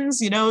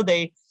historians,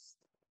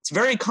 it's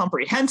very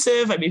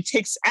comprehensive. I mean, it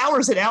takes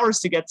hours and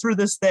hours to get through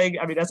this thing.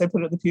 I mean, as I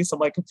put it in the piece, I'm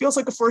like, it feels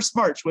like a forced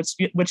march, which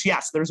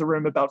yes, there's a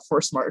room about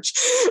forced march.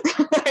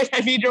 Right?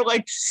 I mean, you're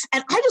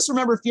and I just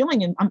remember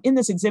feeling, and I'm in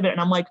this exhibit and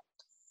I'm like,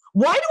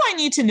 why do I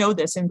need to know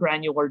this in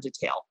granular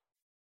detail?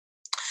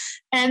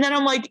 And then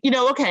I'm like,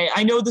 okay,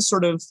 I know the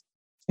sort of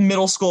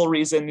middle school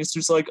reason is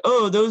just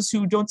those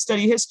who don't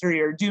study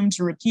history are doomed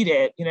to repeat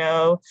it.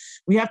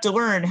 We have to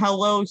learn how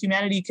low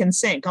humanity can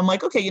sink. I'm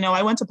like, okay,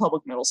 I went to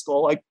public middle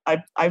school.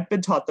 I've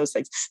been taught those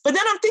things. But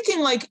then I'm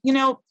thinking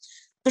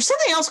there's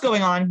something else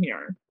going on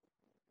here.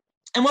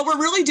 And what we're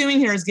really doing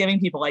here is giving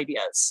people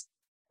ideas.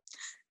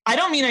 I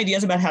don't mean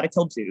ideas about how to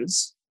kill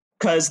Jews,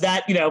 because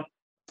that,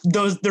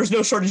 there's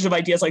no shortage of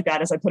ideas like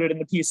that, as I put it in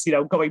the piece,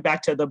 going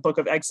back to the book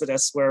of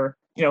Exodus, where,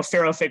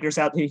 Pharaoh figures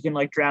out that he can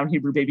like drown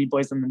Hebrew baby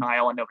boys in the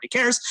Nile and nobody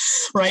cares.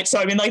 Right. So,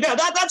 I mean, like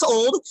that's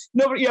old.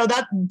 Nobody,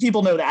 that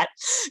people know that,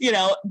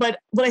 but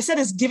what I said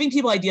is giving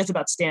people ideas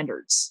about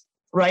standards.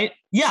 Right.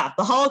 Yeah.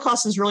 The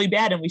Holocaust is really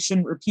bad and we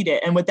shouldn't repeat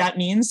it. And what that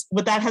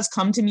has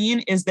come to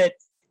mean is that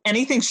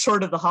anything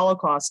short of the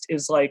Holocaust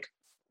is like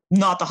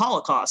not the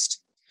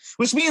Holocaust,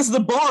 which means the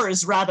bar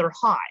is rather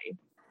high.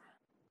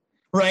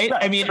 Right.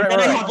 I mean,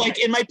 I have like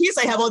in my piece,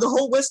 I have the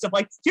whole list of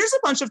like, here's a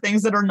bunch of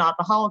things that are not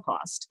the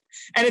Holocaust.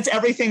 And it's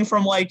everything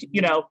from like,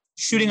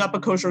 shooting up a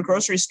kosher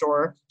grocery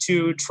store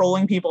to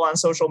trolling people on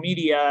social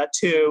media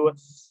to,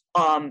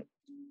 I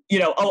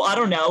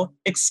don't know,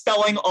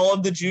 expelling all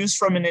of the Jews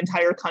from an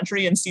entire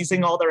country and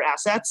seizing all their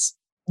assets.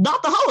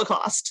 Not the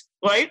Holocaust.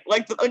 Right.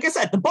 Like I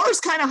said, the bar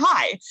is kind of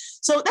high.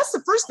 So that's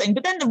the first thing.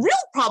 But then the real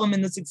problem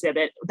in this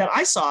exhibit that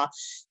I saw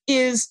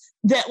is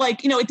that,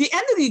 like, at the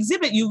end of the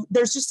exhibit,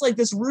 there's just like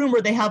this room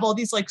where they have all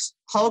these like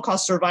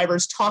Holocaust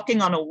survivors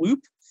talking on a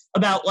loop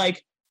about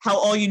like how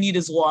all you need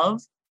is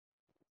love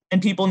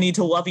and people need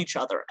to love each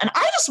other. And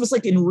I just was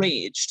like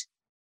enraged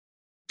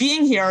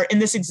being here in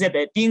this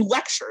exhibit, being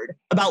lectured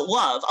about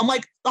love. I'm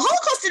like, the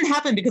Holocaust didn't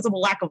happen because of a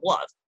lack of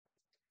love.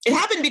 It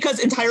happened because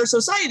entire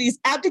societies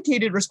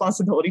abdicated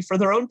responsibility for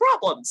their own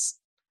problems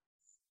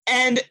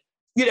and,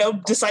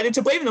 decided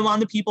to blame them on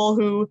the people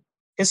who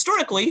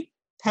historically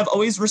have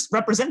always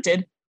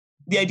represented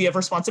the idea of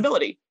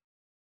responsibility,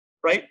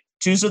 right?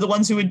 Jews are the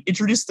ones who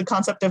introduced the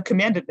concept of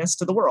commandedness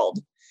to the world,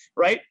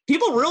 right?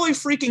 People really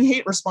freaking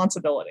hate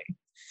responsibility.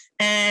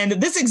 And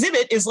this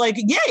exhibit is like,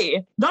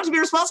 yay, not to be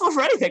responsible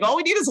for anything. All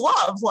we need is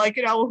love. Like,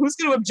 who's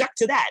going to object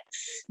to that?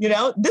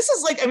 This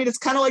is like, I mean, it's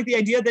kind of like the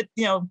idea that,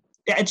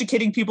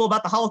 educating people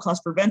about the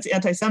Holocaust prevents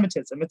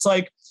anti-Semitism. It's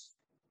like,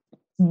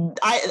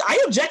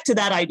 I object to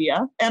that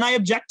idea, and I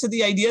object to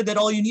the idea that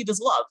all you need is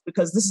love,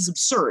 because this is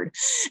absurd.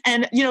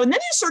 And, and then you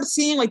start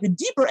seeing like the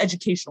deeper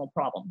educational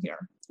problem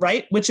here,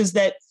 right? Which is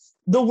that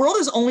the world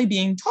is only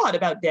being taught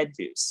about dead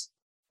Jews,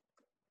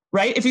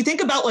 right? If you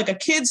think about like a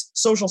kid's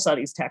social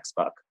studies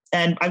textbook,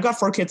 and I've got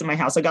 4 kids in my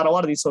house, I got a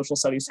lot of these social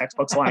studies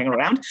textbooks lying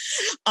around.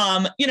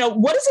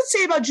 What does it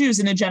say about Jews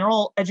in a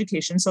general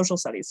education social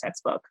studies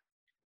textbook?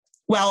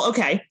 Well,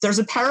 okay, there's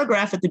a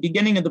paragraph at the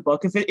beginning of the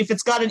book. If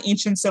it's got an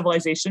ancient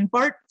civilization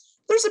part,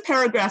 there's a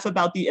paragraph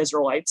about the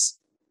Israelites.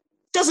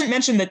 Doesn't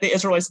mention that the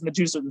Israelites and the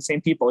Jews are the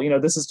same people.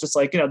 This is just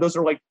like, those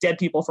are like dead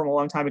people from a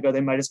long time ago.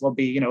 They might as well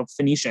be,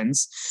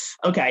 Phoenicians.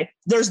 Okay,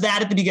 there's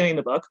that at the beginning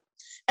of the book.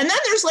 And then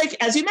there's like,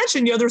 as you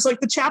mentioned, there's like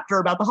the chapter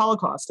about the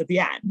Holocaust at the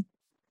end.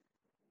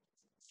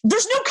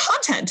 There's no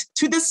content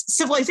to this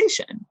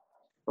civilization,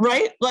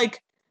 right?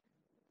 Like,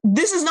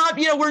 this is not,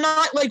 we're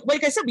not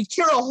like I said, we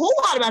care a whole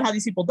lot about how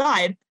these people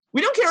died.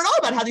 We don't care at all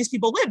about how these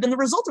people lived. And the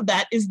result of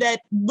that is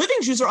that living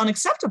Jews are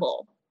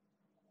unacceptable.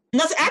 And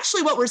that's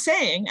actually what we're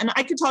saying. And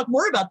I could talk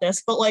more about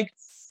this, but like,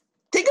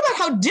 think about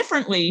how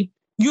differently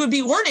you would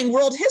be learning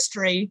world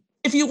history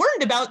if you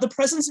learned about the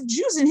presence of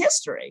Jews in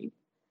history.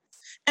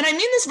 And I mean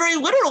this very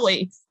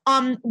literally.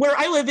 Where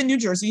I live in New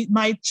Jersey,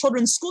 my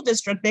children's school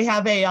district, they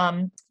have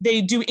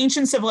they do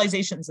ancient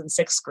civilizations in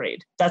 6th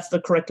grade. That's the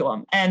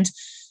curriculum. And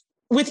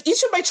with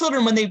each of my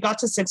children, when they've got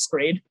to 6th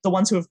grade, the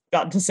ones who have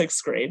gotten to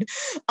 6th grade,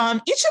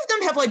 each of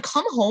them have like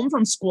come home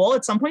from school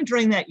at some point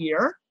during that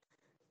year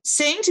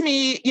saying to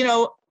me,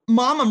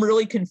 Mom, I'm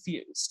really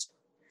confused.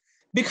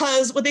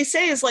 Because what they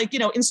say is like,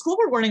 in school,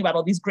 we're learning about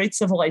all these great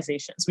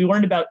civilizations. We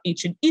learned about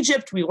ancient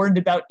Egypt. We learned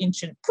about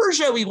ancient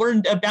Persia. We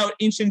learned about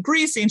ancient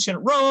Greece, ancient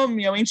Rome,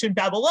 ancient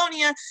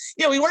Babylonia.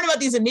 We learned about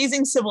these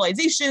amazing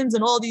civilizations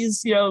and all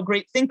these,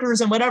 great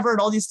thinkers and whatever,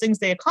 and all these things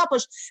they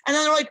accomplished. And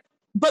then they're like,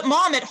 but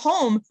Mom, at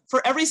home,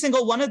 for every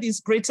single one of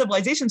these great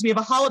civilizations, we have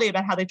a holiday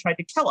about how they tried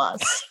to kill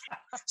us.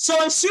 So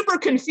I'm super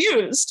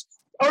confused.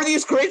 Are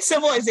these great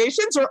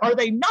civilizations or are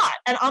they not?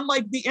 And I'm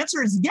like, the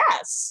answer is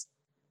yes.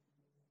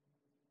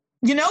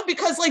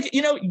 Because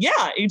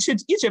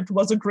ancient Egypt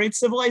was a great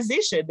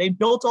civilization. They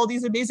built all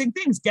these amazing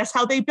things. Guess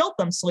how they built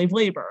them? Slave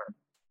labor.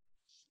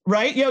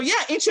 Right?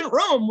 Ancient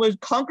Rome would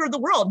conquer the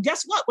world.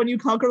 Guess what? When you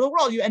conquer the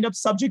world, you end up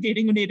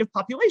subjugating native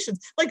populations.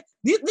 Like,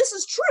 this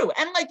is true.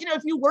 And like,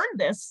 if you learn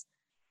this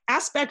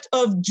aspect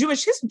of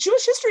Jewish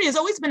history has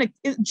always been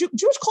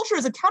Jewish culture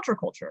is a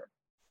counterculture,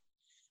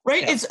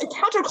 right? Yes. It's a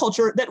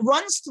counterculture that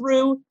runs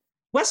through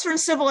Western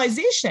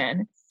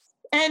civilization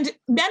and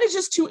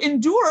manages to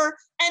endure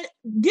and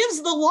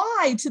gives the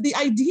lie to the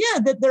idea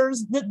that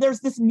there's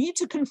this need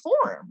to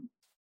conform,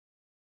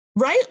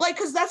 right? Like,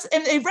 because that's,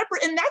 and in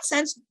that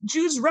sense,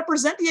 Jews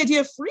represent the idea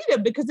of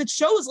freedom because it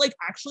shows like,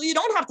 actually, you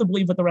don't have to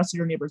believe what the rest of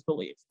your neighbors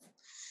believe.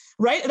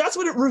 Right? That's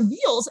what it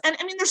reveals. And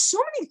I mean, there's so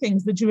many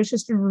things that Jewish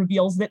history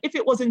reveals that if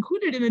it was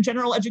included in a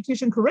general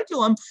education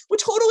curriculum would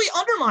totally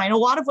undermine a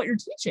lot of what you're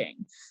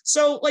teaching.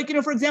 So like,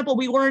 for example,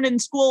 we learn in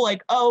school,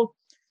 like,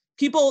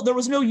 there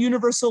was no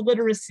universal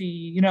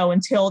literacy,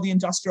 until the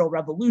Industrial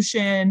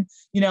Revolution.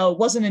 It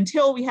wasn't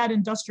until we had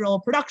industrial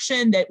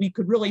production that we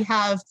could really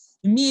have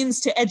the means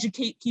to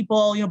educate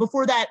people.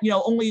 Before that,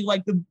 only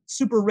like the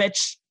super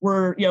rich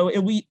were,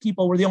 elite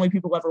people were the only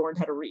people who ever learned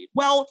how to read.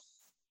 Well,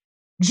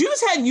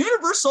 Jews had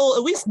universal,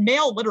 at least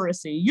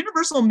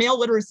universal male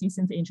literacy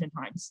since ancient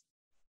times.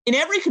 In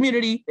every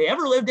community they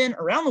ever lived in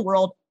around the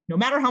world, no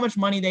matter how much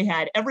money they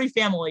had, every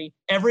family,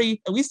 at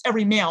least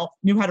every male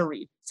knew how to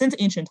read since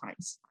ancient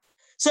times.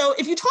 So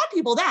if you taught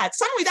people that,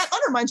 suddenly that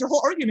undermines your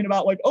whole argument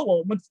about like, oh,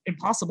 well, it's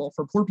impossible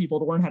for poor people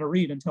to learn how to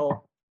read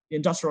until the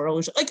Industrial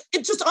Revolution. Like,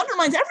 it just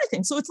undermines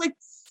everything. So it's like,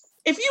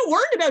 if you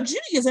learned about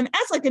Judaism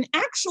as like an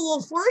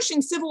actual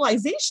flourishing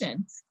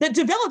civilization that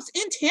develops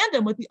in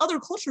tandem with the other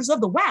cultures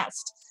of the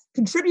West,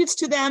 contributes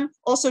to them,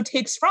 also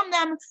takes from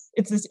them,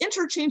 it's this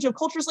interchange of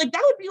cultures, like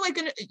that would be like,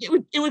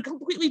 it would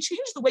completely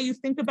change the way you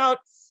think about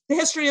the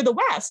history of the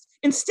West.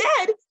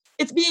 Instead,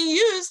 it's being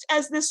used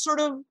as this sort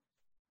of,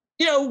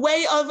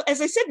 way of, as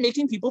I said,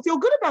 making people feel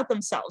good about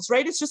themselves,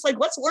 right? It's just like,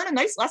 let's learn a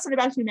nice lesson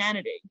about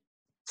humanity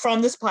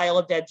from this pile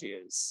of dead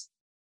Jews.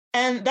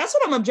 And that's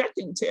what I'm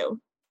objecting to.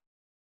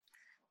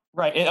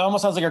 Right. It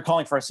almost sounds like you're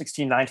calling for a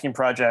 1619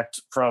 project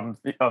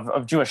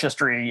of Jewish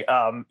history.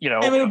 And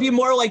it would be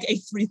more like a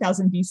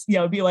 3000 BC.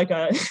 It'd be like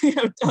a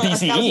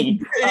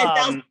BCE,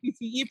 1000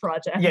 BCE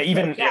project. Yeah,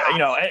 even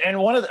and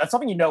one of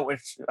something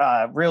which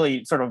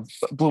really sort of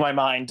blew my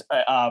mind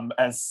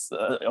as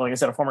like I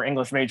said, a former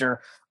English major,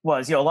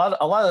 was a lot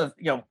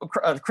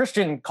of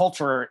Christian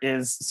culture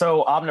is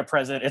so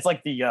omnipresent. It's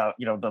like the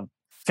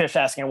fish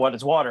asking what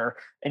is water,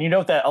 and you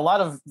note that a lot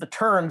of the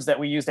terms that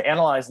we use to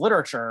analyze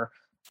literature,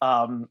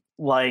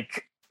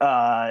 like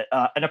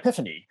an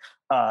epiphany,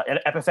 an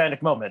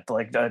epiphanic moment,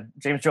 like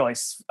James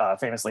Joyce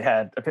famously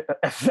had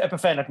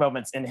epiphanic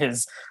moments in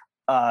his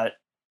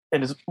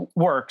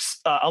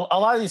works. A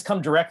lot of these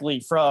come directly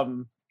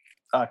from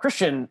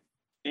Christian,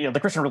 the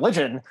Christian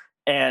religion,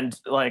 and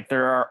like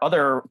there are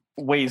other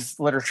ways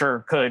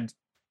literature could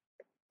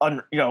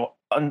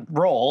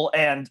unroll,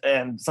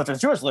 and such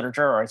as Jewish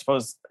literature, or I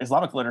suppose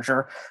Islamic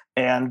literature,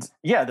 and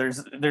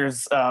there's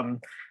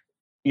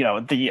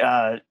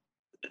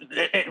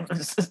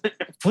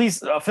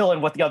please fill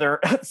in what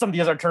some of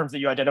the other terms that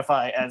you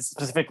identify as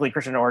specifically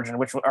Christian origin,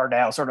 which are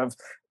now sort of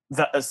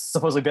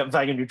supposedly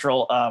value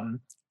neutral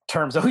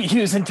terms that we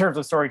use in terms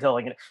of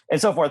storytelling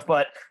and so forth.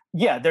 But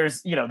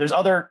there's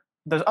other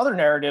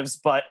narratives,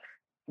 but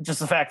just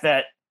the fact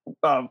that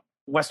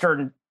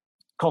Western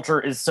culture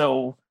is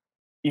so,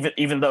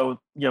 even though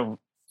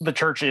the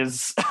church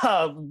is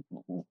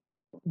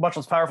much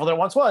less powerful than it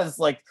once was,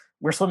 like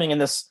we're swimming in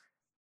this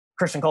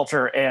Christian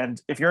culture, and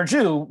if you're a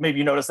Jew, maybe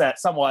you notice that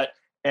somewhat,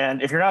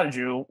 and if you're not a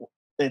Jew,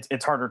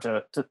 it's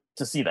harder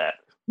to see that.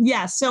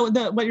 Yeah. So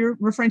what you're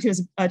referring to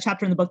is a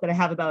chapter in the book that I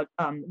have about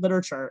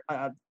literature,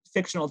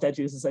 fictional dead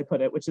Jews, as I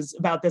put it, which is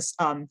about this.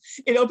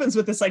 It opens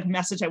with this like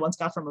message I once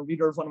got from a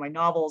reader of one of my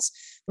novels.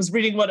 Was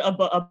reading a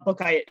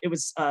book it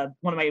was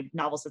one of my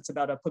novels that's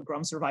about a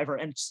pogrom survivor,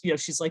 and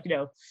she's like,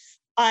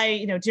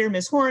 dear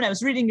Miss Horn, I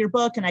was reading your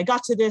book and I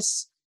got to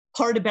this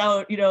part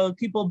about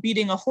people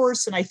beating a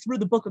horse, and I threw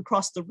the book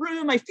across the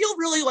room. I feel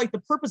really like the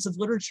purpose of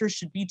literature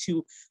should be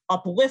to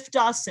uplift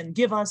us and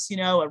give us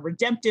a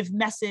redemptive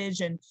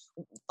message and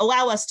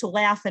allow us to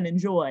laugh and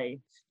enjoy.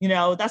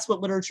 That's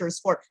what literature is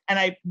for. And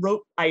I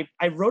wrote a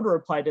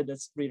reply to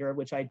this reader,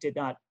 which I did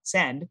not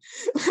send,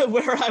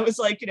 where I was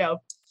like,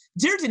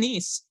 dear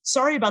Denise,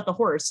 sorry about the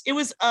horse. It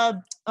was a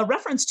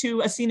reference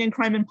to A Scene in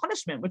Crime and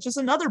Punishment, which is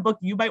another book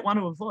you might want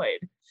to avoid,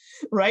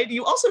 right?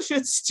 You also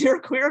should steer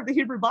clear of the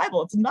Hebrew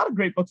Bible. It's not a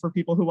great book for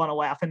people who want to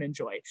laugh and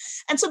enjoy.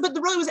 And so, but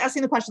the really was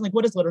asking the question, like,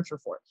 what is literature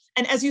for?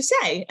 And as you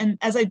say, and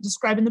as I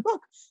describe in the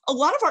book, a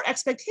lot of our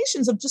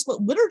expectations of just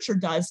what literature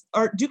does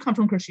do come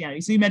from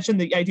Christianity. So you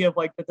mentioned the idea of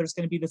like that there's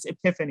going to be this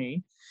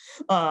epiphany,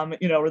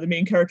 where the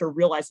main character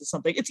realizes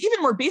something. It's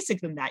even more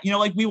basic than that.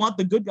 Like we want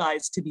the good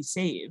guys to be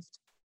saved.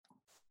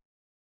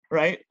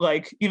 Right?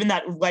 Like even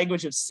that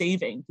language of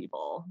saving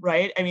people,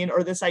 right? I mean,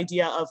 or this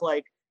idea of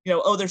like,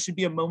 there should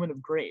be a moment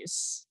of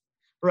grace,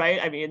 right?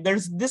 I mean,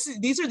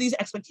 these are these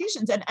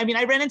expectations. And I mean,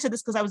 I ran into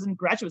this because I was in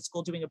graduate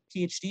school doing a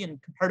PhD in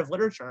comparative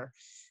literature.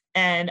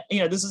 And,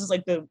 this is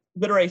like the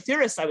literary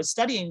theorists I was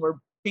studying were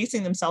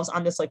basing themselves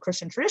on this like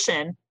Christian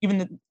tradition,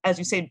 even as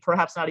you say,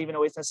 perhaps not even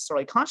always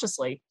necessarily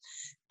consciously.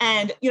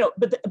 And,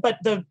 but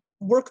the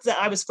work that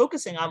I was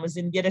focusing on was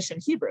in Yiddish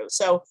and Hebrew.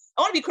 So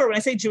I want to be clear, when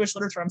I say Jewish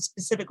literature, I'm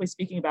specifically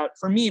speaking about,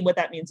 for me, what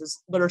that means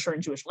is literature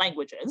in Jewish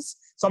languages.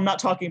 So I'm not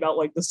talking about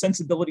like the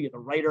sensibility of the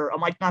writer. I'm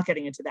like not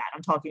getting into that.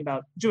 I'm talking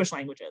about Jewish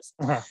languages.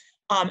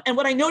 Uh-huh. And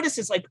what I noticed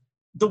is like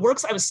the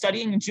works I was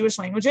studying in Jewish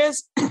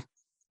languages, they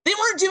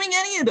weren't doing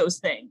any of those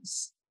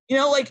things.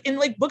 Like in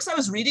like books I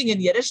was reading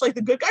in Yiddish, like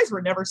the good guys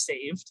were never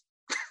saved.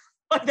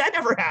 Like that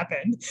never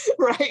happened,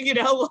 right? You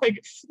know,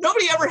 like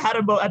nobody ever had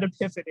an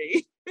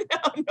epiphany. You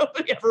know,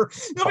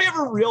 nobody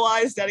ever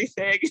realized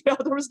anything. You know,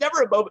 there was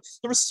never a moment.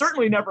 There was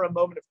certainly never a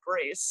moment of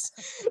grace,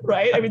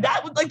 right? I mean,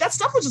 that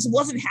stuff just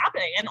wasn't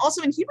happening. And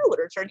also in Hebrew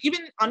literature, and even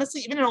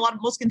honestly, even in a lot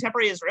of most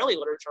contemporary Israeli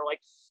literature, like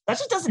that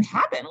just doesn't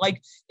happen.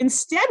 Like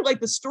instead,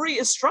 like the story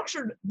is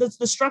structured.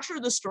 The structure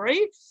of the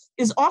story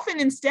is often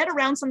instead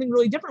around something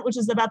really different, which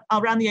is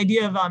around the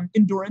idea of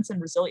endurance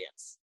and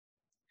resilience.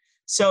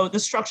 So the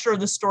structure of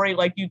the story,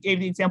 like you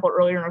gave the example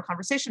earlier in our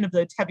conversation of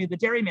the Tevye the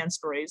Dairyman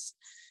stories,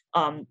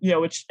 you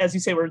know, which, as you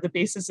say, were the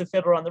basis of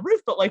Fiddler on the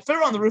Roof, but like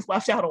Fiddler on the Roof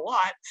left out a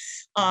lot.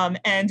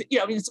 And, you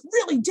know, I mean, it's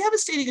really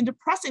devastating and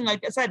depressing.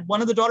 Like I said,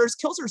 one of the daughters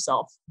kills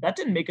herself. That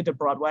didn't make it to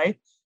Broadway.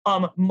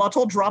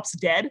 Muttle drops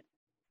dead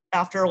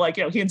after, like,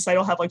 you know, he and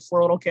Seidel have like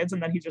 4 little kids,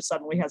 and then he just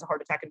suddenly has a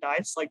heart attack and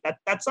dies. Like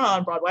that's not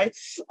on Broadway.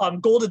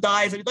 Golda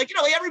dies. I mean, like, you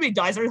know, like everybody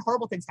dies. Very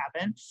horrible things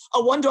happen.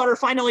 One daughter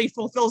finally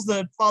fulfills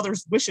the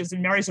father's wishes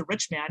and marries a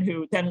rich man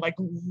who then like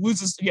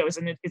loses, you know,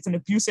 it's an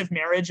abusive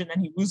marriage, and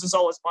then he loses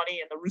all his money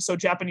in the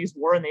Russo-Japanese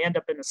War, and they end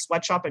up in a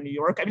sweatshop in New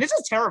York. I mean, it's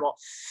just terrible.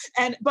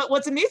 But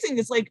what's amazing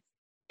is like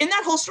in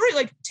that whole story,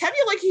 like Tevye,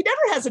 like he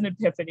never has an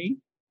epiphany.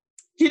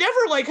 He never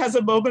like has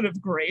a moment of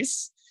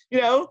grace,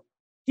 you know.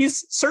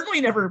 He's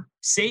certainly never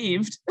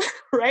saved,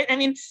 right? I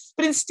mean,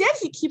 but instead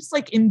he keeps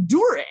like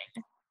enduring,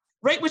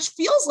 right? Which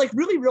feels like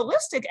really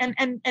realistic and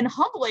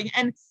humbling.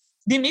 And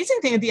the amazing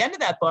thing at the end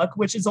of that book,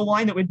 which is a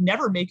line that would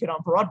never make it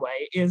on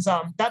Broadway, is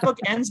that book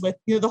ends with,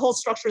 you know, the whole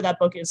structure of that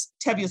book is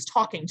Tevye is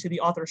talking to the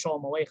author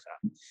Sholem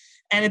Aleichem.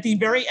 And at the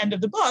very end of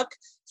the book,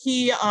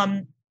 the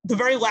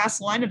very last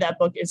line of that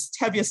book is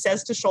Tevye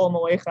says to Sholem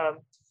Aleichem,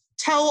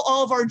 "Tell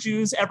all of our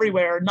Jews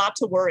everywhere not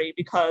to worry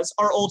because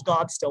our old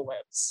God still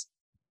lives."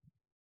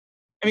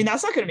 I mean,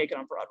 that's not going to make it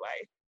on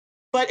Broadway.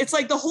 But it's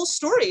like the whole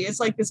story is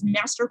like this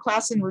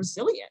masterclass in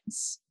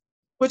resilience,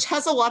 which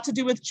has a lot to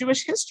do with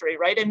Jewish history,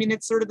 right? I mean,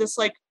 it's sort of this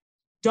like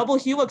double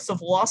helix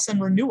of loss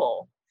and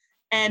renewal.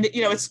 And,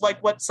 you know, it's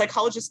like what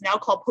psychologists now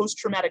call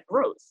post-traumatic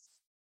growth.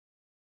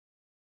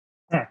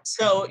 Yeah.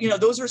 So, you know,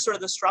 those are sort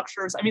of the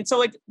structures. I mean, so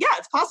like, yeah,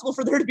 it's possible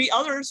for there to be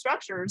other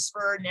structures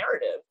for a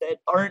narrative that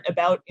aren't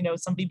about, you know,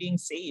 somebody being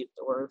saved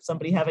or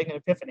somebody having an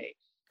epiphany.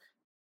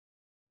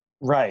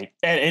 Right.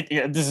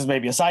 And this is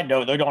maybe a side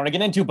note that I don't want to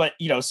get into, but,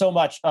 you know, so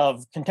much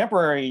of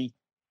contemporary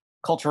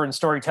culture and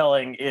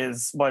storytelling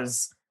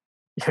was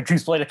you know,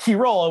 Jews played a key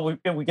role.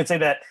 And we could say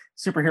that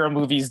superhero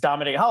movies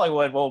dominate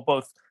Hollywood. Well,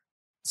 both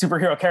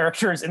superhero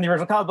characters in the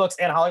original comic books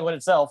and Hollywood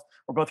itself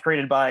were both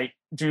created by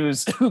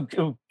Jews who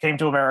came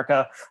to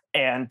America.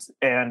 And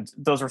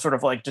those were sort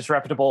of like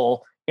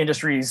disreputable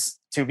industries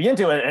to be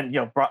into it. And,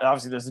 you know,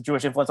 obviously there's a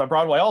Jewish influence on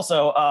Broadway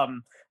also.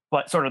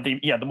 But sort of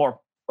the more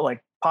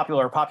like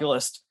popular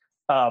populist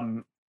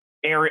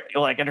area,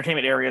 like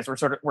entertainment areas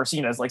were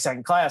seen as like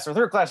second class or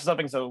third class or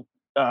something. So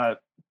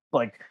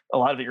like a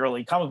lot of the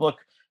early comic book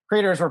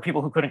creators were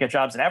people who couldn't get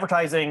jobs in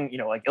advertising, you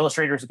know, like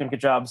illustrators who couldn't get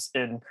jobs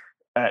on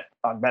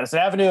Madison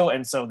Avenue.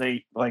 And so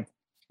they like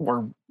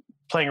were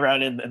playing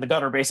around in the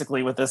gutter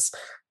basically with this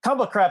comic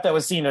book crap that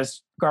was seen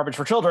as garbage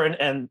for children.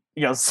 And,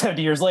 you know,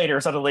 70 years later,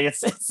 suddenly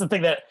it's the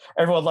thing that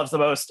everyone loves the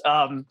most.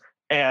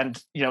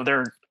 And, you know,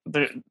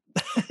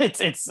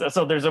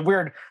 so there's a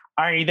weird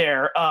irony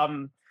there.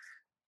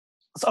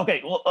 So,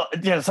 okay, well,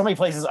 yeah, so many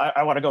places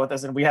I want to go with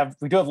this, and we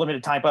do have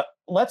limited time, but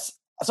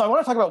so I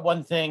want to talk about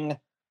one thing,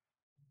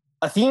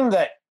 a theme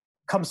that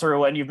comes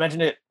through, and you've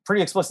mentioned it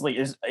pretty explicitly,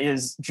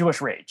 is Jewish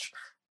rage.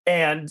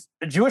 And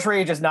Jewish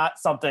rage is not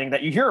something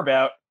that you hear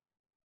about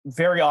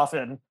very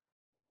often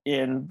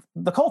in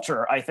the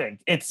culture, I think.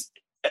 I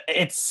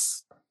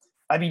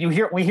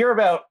mean, we hear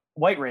about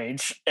white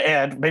rage,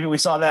 and maybe we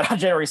saw that on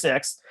January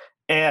 6th,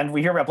 and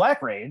we hear about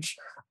black rage,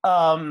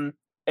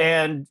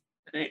 and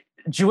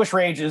Jewish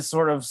rage is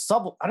sort of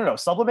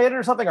sublimated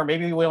or something, or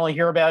maybe we only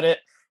hear about it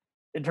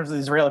in terms of the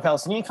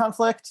Israeli-Palestinian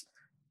conflict.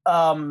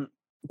 But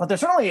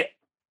there's certainly,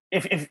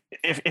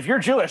 if you're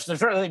Jewish, there's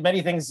certainly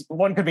many things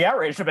one could be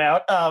outraged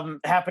about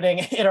happening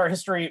in our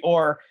history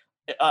or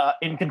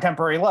in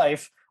contemporary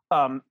life,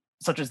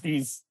 such as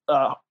these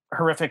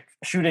horrific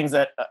shootings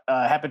that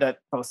happened at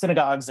both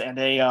synagogues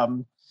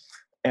and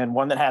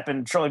one that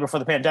happened shortly before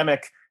the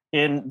pandemic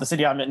in the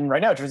city I'm in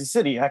right now, Jersey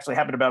City. It actually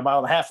happened about a mile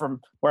and a half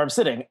from where I'm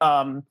sitting.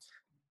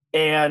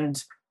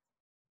 And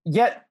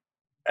yet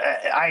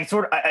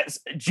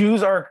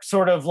Jews are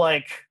sort of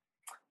like,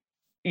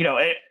 you know,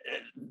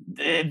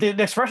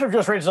 the expression of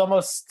Jewish rage is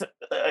almost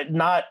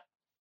not,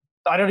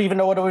 I don't even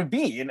know what it would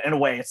be in a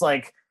way. It's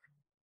like,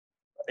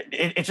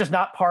 it's just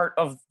not part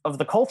of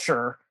the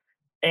culture.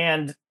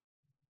 And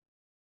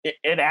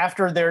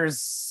after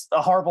there's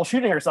a horrible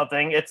shooting or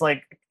something, it's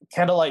like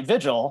candlelight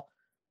vigil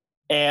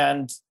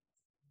and,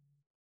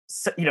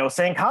 you know,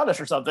 saying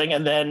Kaddish or something,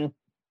 and then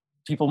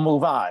people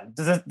move on.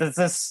 Does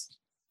this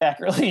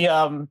accurately,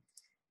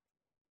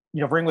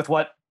 bring with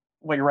what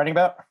you're writing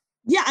about?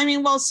 Yeah, I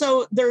mean, well,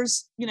 so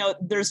there's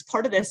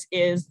part of this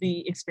is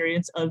the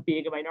experience of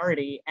being a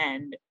minority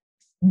and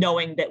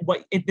knowing that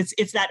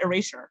it's that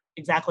erasure,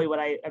 exactly what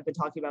I've been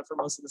talking about for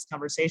most of this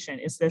conversation,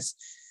 is this,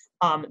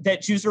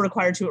 that Jews are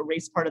required to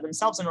erase part of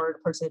themselves in order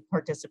to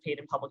participate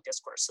in public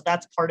discourse. So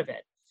that's part of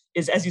it,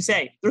 is, as you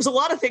say, there's a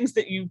lot of things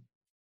that you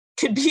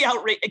can be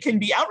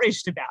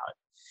outraged about,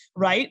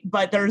 right?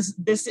 But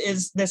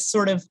this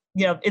sort of,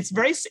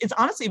 it's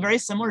honestly very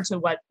similar to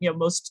what,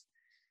 most,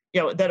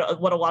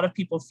 what a lot of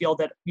people feel,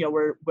 that,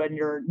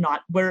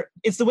 where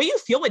it's the way you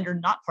feel when you're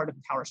not part of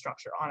the power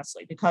structure,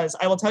 honestly, because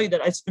I will tell you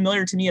that it's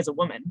familiar to me as a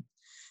woman.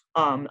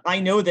 I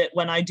know that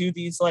when I do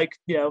these,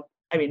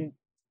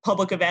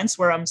 public events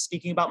where I'm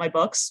speaking about my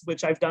books,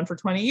 which I've done for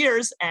 20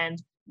 years,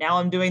 and now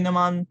I'm doing them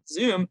on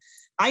Zoom,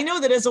 I know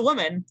that as a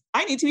woman,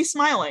 I need to be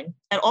smiling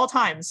at all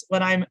times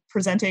when I'm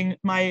presenting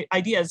my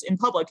ideas in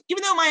public,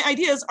 even though my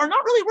ideas are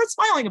not really worth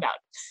smiling about.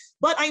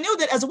 But I know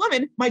that as a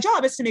woman, my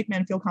job is to make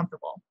men feel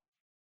comfortable,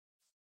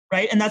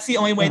 right? And that's the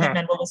only way that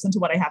men will listen to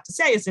what I have to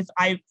say, is if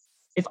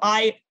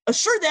I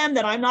assure them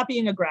that I'm not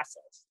being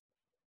aggressive,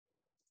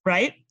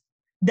 right?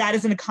 That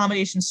is an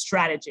accommodation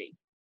strategy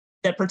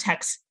that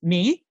protects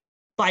me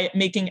by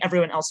making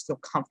everyone else feel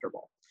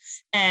comfortable.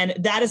 And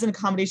that is an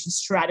accommodation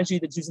strategy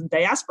that Jews in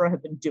diaspora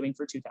have been doing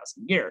for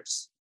 2,000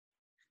 years,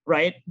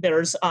 right?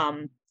 That's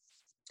what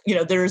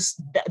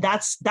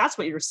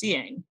you're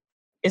seeing,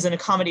 is an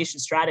accommodation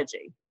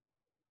strategy,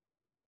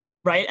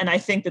 right? And I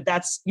think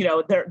that's,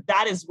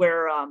 that is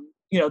where,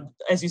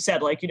 as you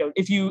said,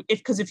 if you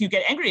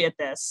get angry at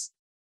this,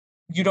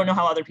 you don't know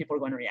how other people are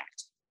going to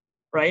react,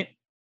 right?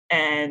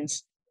 And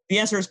the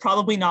answer is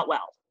probably not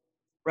well,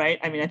 right?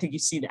 I mean, I think you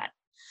see that.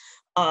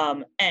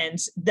 And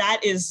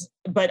that is,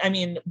 but I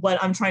mean,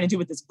 what I'm trying to do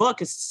with this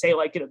book is to say,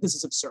 this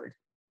is absurd,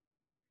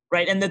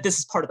 right? And that this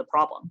is part of the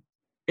problem,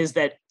 is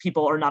that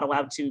people are not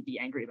allowed to be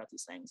angry about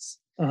these things,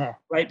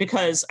 right?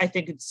 Because I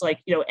think it's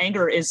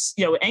anger is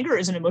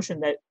an emotion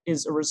that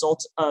is a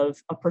result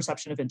of a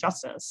perception of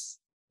injustice,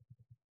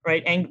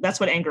 right? And that's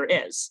what anger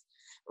is,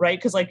 right?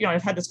 Because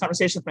I've had this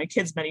conversation with my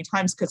kids many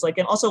times, because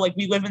and also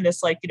we live in this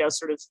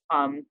sort of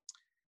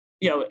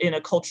in a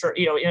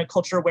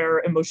culture where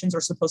emotions are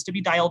supposed to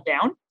be dialed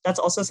down. That's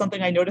also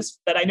something I noticed,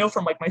 that I know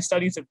from my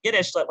studies of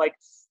Yiddish, that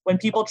when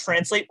people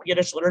translate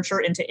Yiddish literature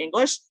into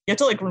English, you have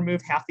to remove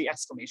half the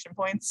exclamation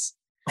points,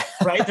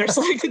 right? There's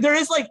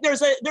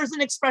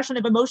an expression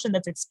of emotion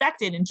that's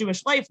expected in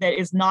Jewish life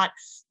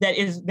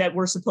that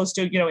we're supposed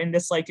to, in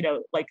this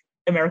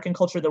American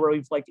culture that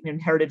we've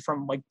inherited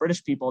from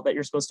British people, that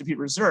you're supposed to be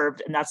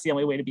reserved, and that's the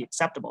only way to be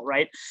acceptable,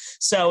 right?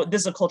 So this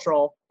is a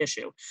cultural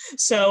issue.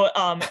 So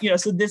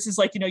so this is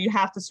you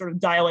have to sort of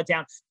dial it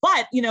down.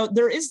 But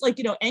there is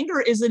anger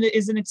is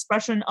an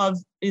expression of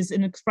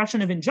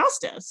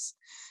injustice,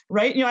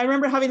 right? I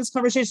remember having this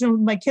conversation with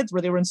my kids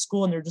where they were in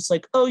school, and they're just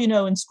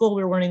in school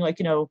we were learning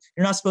you're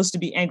not supposed to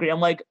be angry. I'm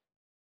like,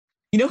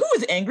 who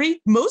was angry?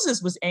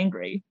 Moses was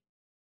angry.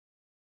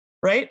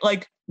 Right?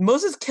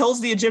 Moses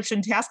kills the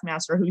Egyptian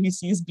taskmaster who he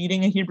sees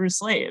beating a Hebrew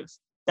slave.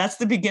 That's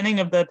the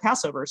beginning of the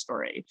Passover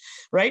story,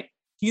 right?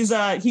 He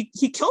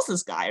kills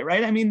this guy,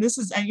 right? I mean, this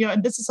is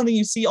something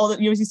you see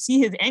you see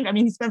his anger. I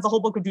mean, he spends the whole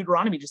book of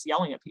Deuteronomy just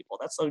yelling at people.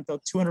 That's the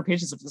 200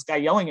 pages of this guy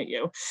yelling at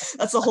you.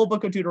 That's the whole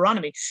book of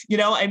Deuteronomy.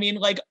 I mean,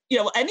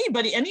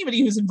 anybody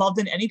who's involved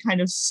in any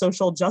kind of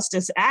social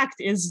justice act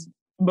is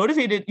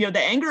motivated.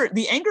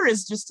 The anger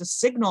is just a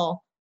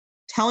signal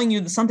telling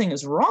you that something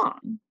is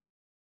wrong.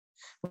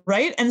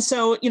 Right. And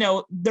so,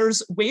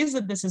 there's ways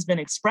that this has been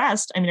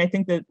expressed. I mean, I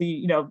think that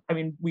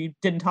we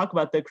didn't talk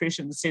about the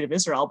creation of the state of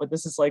Israel, but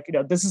this is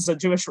this is a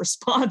Jewish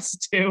response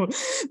to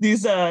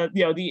these,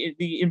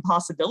 the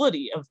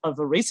impossibility of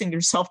erasing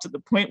yourself to the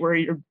point where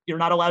you're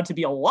not allowed to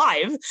be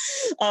alive.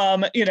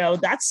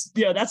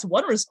 That's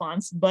one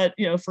response. But,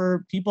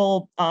 for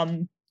people,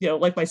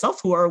 like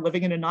myself, who are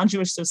living in a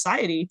non-Jewish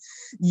society,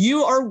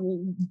 you are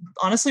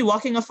honestly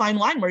walking a fine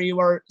line where you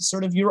are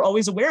you're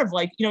always aware of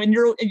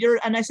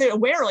and I say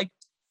aware,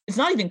 it's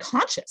not even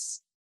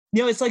conscious.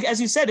 It's as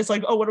you said, it's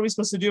oh, what are we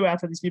supposed to do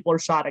after these people are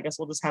shot? I guess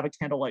we'll just have a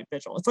candlelight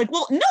vigil. It's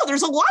well, no,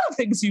 there's a lot of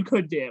things you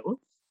could do,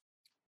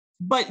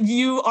 but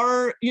you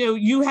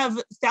have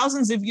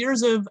thousands of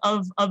years of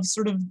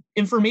sort of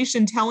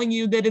information telling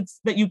you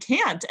that you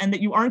can't, and that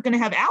you aren't going to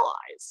have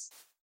allies.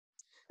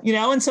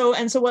 And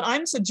so what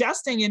I'm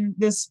suggesting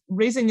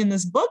raising in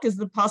this book is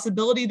the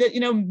possibility that,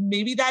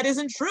 maybe that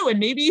isn't true, and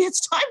maybe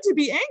it's time to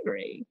be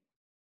angry.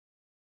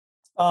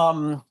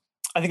 I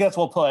think that's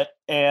well put.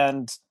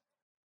 And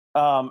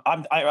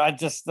I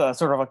just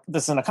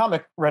this in a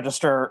comic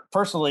register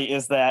personally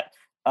is that,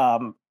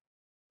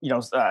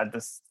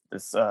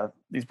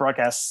 these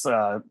broadcasts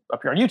up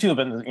here on YouTube,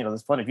 and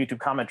there's plenty of YouTube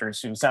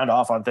commenters who sound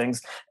off on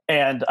things.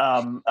 And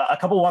a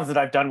couple of ones that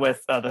I've done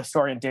with the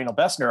historian Daniel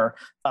Bessner,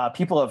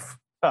 people have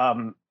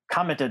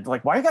commented why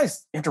are you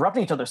guys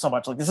interrupting each other so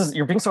much?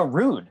 You're being so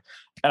rude.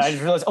 And I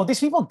just realized, these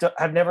people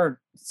have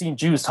never seen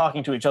Jews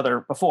talking to each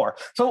other before.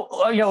 So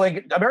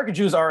American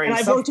Jews are and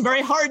I've worked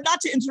very hard not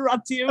to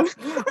interrupt you.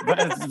 But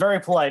it's very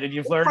polite, and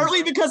you've learned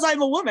partly because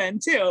I'm a woman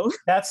too.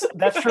 That's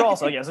true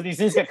also. Yeah. So these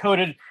things get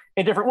coded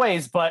in different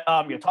ways, but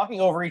you're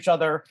talking over each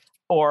other,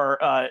 or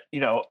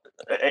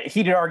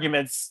heated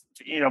arguments.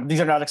 These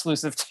are not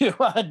exclusive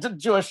to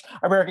Jewish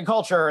American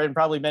culture, and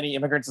probably many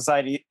immigrant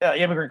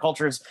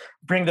cultures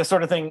bring this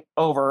sort of thing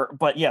over.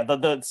 But yeah,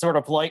 the sort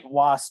of light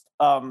wasp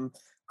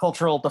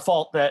cultural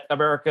default that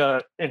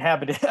America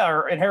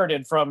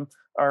inherited from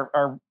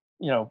our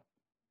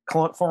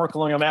former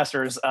colonial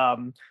masters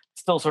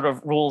still sort of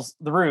rules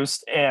the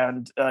roost.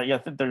 And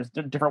there's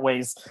different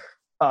ways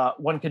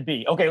one could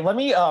be. Okay, let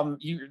me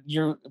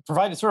you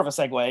provided sort of a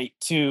segue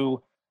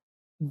to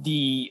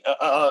the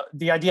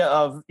idea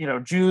of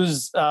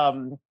Jews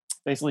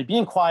basically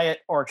being quiet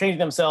or changing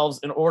themselves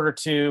in order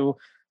to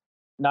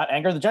not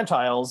anger the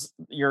Gentiles.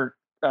 Your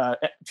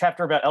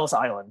chapter about Ellis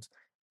Island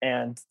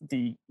and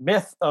the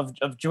myth of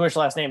Jewish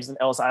last names in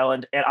Ellis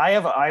Island. And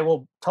I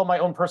will tell my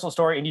own personal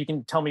story, and you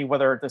can tell me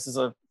whether this is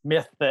a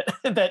myth that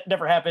that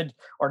never happened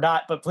or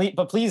not. But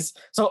please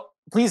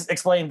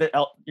explain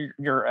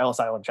your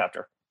Ellis Island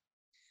chapter.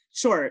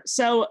 Sure.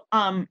 So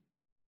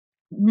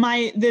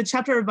the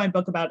chapter of my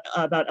book about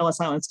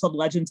Ellis Island is called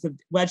Legends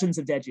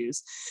of Dead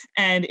Jews,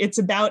 and it's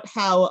about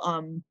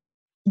how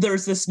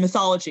there's this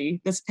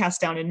mythology that's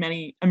passed down in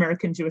many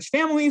American Jewish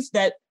families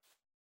that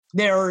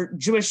their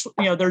Jewish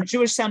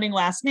sounding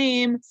last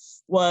name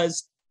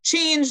was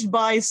changed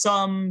by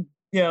some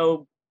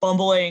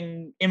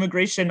bumbling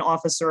immigration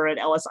officer at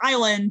Ellis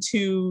Island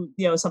to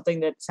something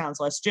that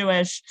sounds less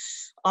Jewish.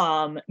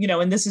 And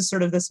this is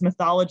sort of this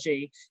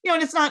mythology,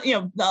 and it's not,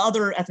 the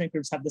other ethnic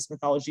groups have this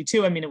mythology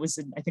too. I mean, it was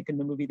I think in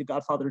the movie The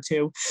Godfather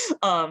 2,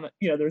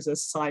 there's a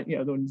sign,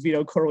 when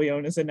Vito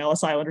Corleone is in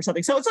Ellis Island or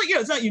something. So it's like,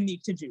 it's not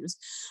unique to Jews.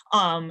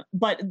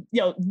 But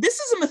this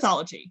is a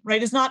mythology,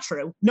 right? It's not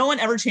true. No one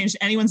ever changed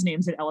anyone's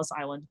names at Ellis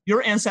Island.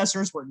 Your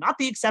ancestors were not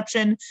the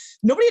exception.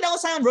 Nobody at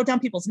Ellis Island wrote down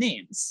people's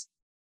names.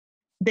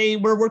 They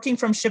were working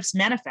from ships'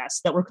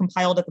 manifests that were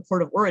compiled at the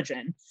port of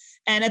origin.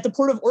 And at the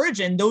port of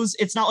origin,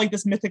 it's not like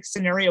this mythic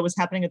scenario was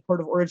happening at port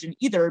of origin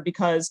either,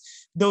 because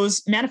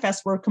those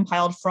manifests were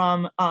compiled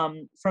from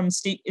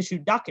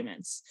state-issued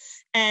documents.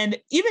 And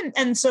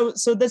so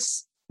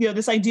this,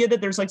 this idea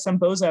that there's like some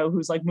bozo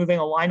who's like moving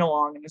a line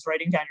along and is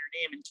writing down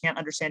your name and can't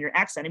understand your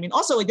accent. I mean,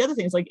 also like the other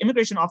thing is like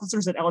immigration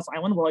officers at Ellis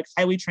Island were like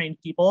highly trained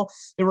people.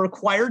 They were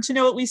required to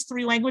know at least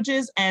 3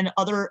 languages, and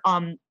other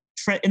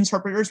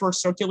interpreters were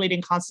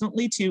circulating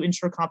constantly to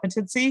ensure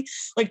competency.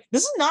 Like,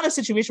 this is not a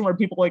situation where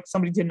people like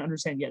somebody didn't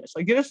understand Yiddish.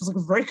 Like, Yiddish was like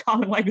a very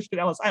common language at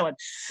Ellis Island.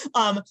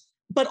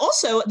 But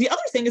also the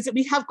other thing is that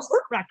we have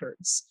court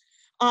records.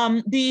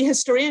 The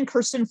historian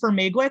Kirsten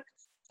Vermegwick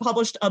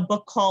published a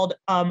book called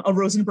A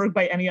Rosenberg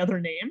by Any Other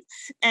Name,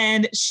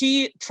 and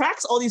she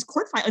tracks all these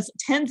court files,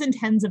 tens and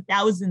tens of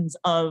thousands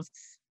of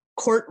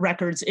court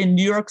records in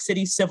New York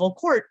City civil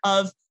court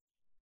of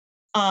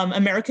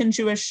American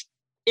Jewish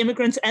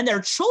immigrants and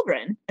their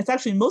children. It's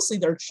actually mostly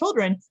their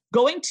children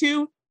going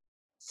to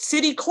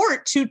city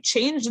court to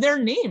change their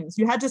names.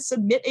 You had to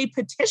submit a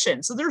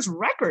petition. So there's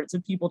records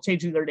of people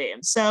changing their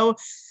names. So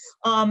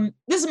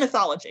this is a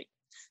mythology.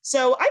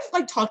 So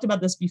I've talked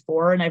about this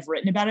before, and I've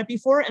written about it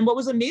before. And what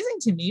was amazing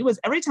to me was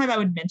every time I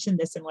would mention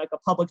this in like a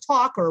public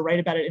talk or write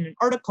about it in an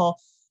article,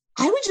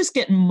 I would just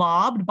get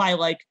mobbed by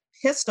like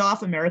pissed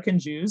off American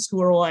Jews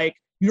who are like,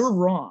 "You're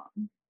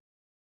wrong.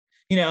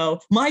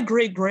 My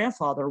great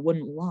grandfather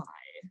wouldn't lie."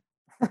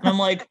 And I'm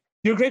like,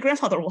 your great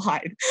grandfather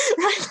lied,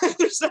 right?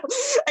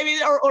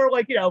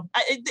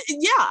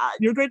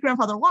 Your great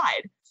grandfather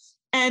lied.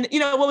 And,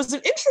 what was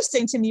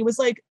interesting to me was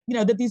like,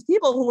 that these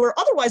people who were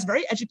otherwise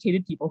very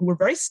educated people who were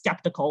very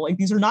skeptical, like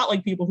these are not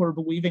like people who are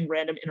believing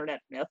random internet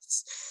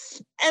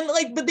myths. And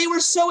like, but they were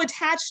so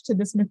attached to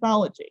this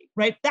mythology,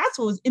 right? That's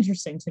what was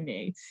interesting to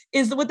me,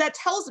 is that what that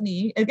tells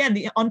me, again,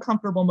 the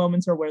uncomfortable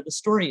moments are where the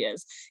story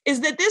is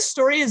that this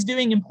story is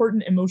doing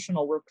important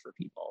emotional work for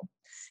people.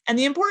 And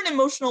the important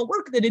emotional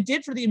work that it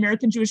did for the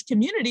American Jewish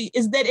community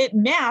is that it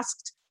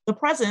masked the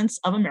presence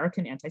of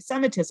American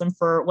anti-Semitism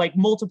for like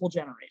multiple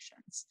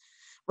generations,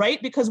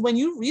 right? Because when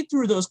you read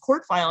through those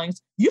court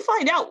filings, you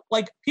find out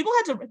like people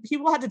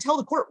had to tell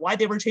the court why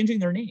they were changing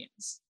their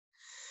names.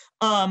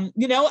 And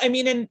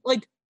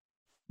like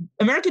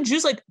American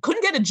Jews like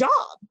couldn't get a job,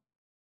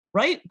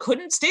 right?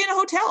 Couldn't stay in a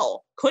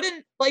hotel,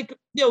 couldn't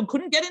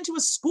get into a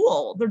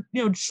school.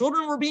 Their,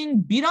 children were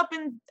being beat up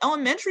in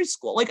elementary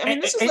school. Like, I mean,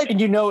 this is like, and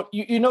you note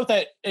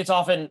that it's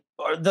often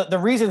the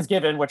reasons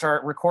given, which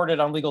are recorded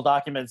on legal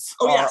documents,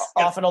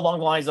 often along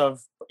the lines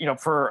of,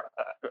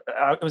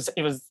 it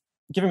was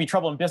giving me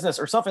trouble in business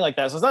or something like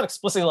that. So it's not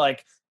explicitly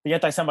like the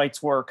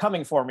anti-Semites were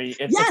coming for me.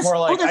 It's more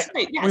like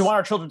we want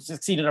our children to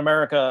succeed in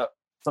America.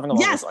 Something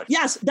along those lines.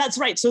 Yes, that's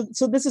right. So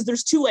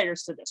there's 2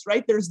 layers to this,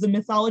 right? There's the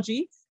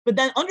mythology, but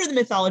then under the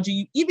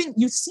mythology,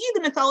 you see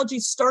the mythology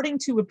starting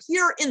to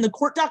appear in the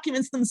court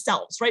documents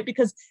themselves, right?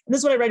 Because, and this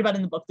is what I write about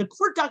in the book, the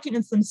court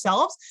documents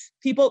themselves,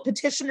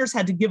 petitioners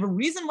had to give a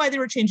reason why they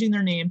were changing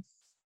their name.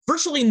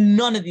 Virtually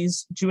none of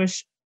these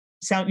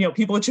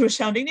people with Jewish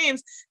sounding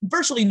names,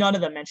 virtually none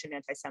of them mention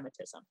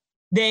anti-Semitism.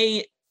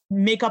 They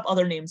make up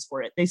other names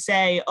for it. They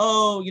say,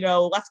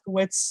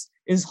 Lefkowitz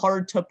is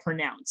hard to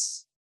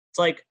pronounce. It's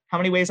like, how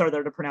many ways are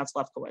there to pronounce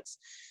Lefkowitz?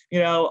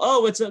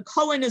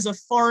 Cohen is a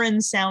foreign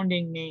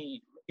sounding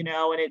name,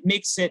 and it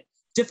makes it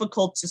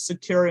difficult to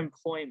secure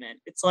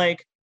employment. It's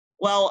like,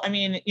 well, I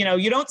mean,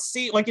 you don't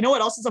see, like,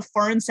 what else is a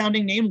foreign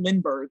sounding name?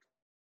 Lindbergh.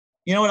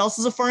 You know what else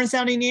is a foreign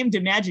sounding name?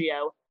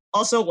 DiMaggio.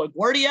 Also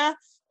LaGuardia.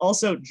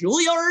 Also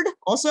Juilliard.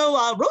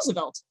 Also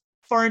Roosevelt.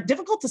 Foreign,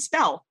 difficult to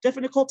spell,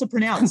 difficult to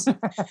pronounce,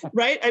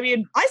 right? I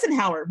mean,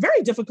 Eisenhower,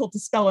 very difficult to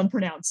spell and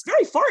pronounce,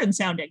 very foreign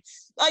sounding.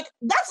 That's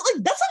not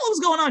what was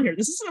going on here.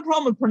 This isn't a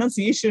problem with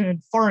pronunciation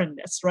and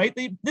foreignness, right?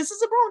 This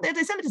is a problem with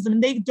anti-Semitism,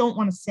 and they don't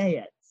want to say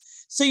it.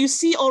 So you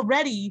see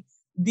already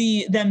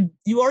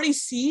you already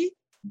see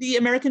the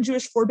American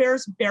Jewish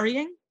forebears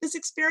burying this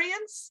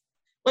experience.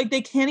 Like,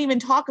 they can't even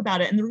talk about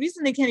it. And the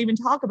reason they can't even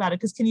talk about it,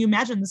 because can you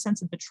imagine the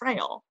sense of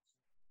betrayal?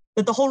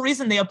 That the whole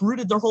reason they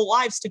uprooted their whole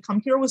lives to come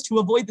here was to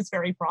avoid this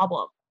very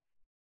problem.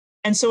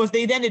 And so if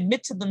they then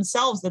admit to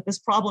themselves that this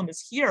problem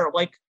is here,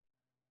 like,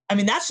 I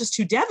mean, that's just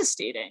too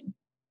devastating.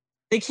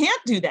 They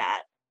can't do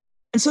that.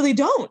 And so they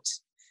don't.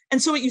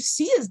 And so what you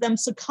see is them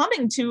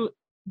succumbing to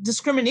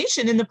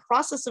discrimination in the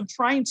process of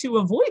trying to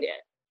avoid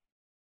it.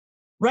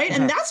 Right.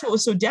 Mm-hmm. And that's what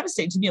was so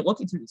devastating to me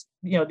looking through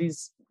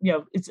these,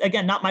 it's,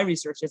 again, not my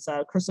research. It's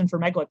Kristen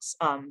Vermeglick's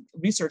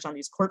research on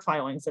these court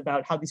filings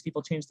about how these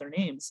people changed their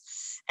names.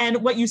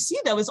 And what you see,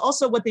 though, is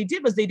also what they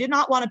did was they did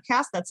not want to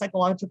pass that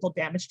psychological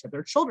damage to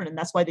their children. And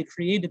that's why they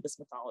created this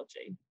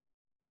mythology.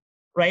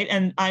 Right.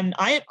 And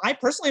I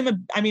personally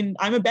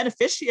I'm a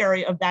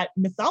beneficiary of that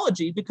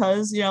mythology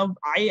because,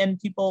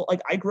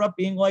 I grew up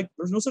being like,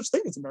 there's no such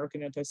thing as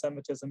American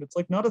anti-Semitism. It's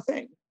like not a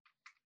thing,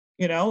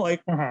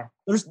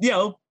 there's,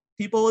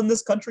 people in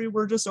this country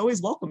were just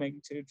always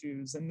welcoming to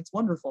Jews, and it's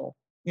wonderful,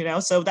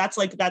 so that's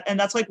like that. And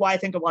that's like why I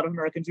think a lot of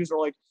American Jews are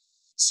like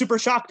super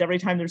shocked every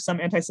time there's some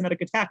anti-Semitic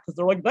attack, because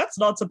they're like, that's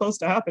not supposed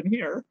to happen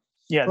here.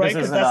 Yeah, right?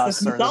 Because that's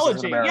this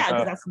mythology.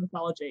 Yeah, that's the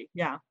mythology.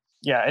 Yeah.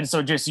 Yeah, and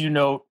so just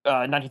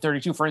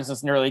 1932, for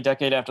instance, nearly a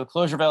decade after the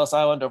closure of Ellis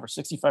Island, over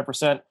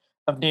 65%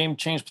 of name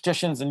change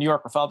petitions in New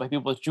York were filed by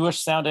people with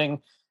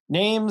Jewish-sounding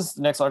names.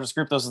 The next largest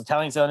group, those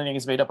Italian-sounding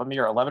names, made up a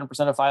mere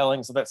 11% of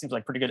filings. So that seems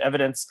like pretty good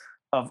evidence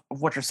of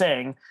what you're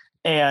saying.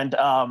 And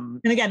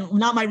again,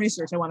 not my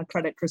research. I want to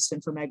credit Kristen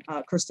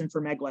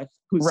Vermeglick,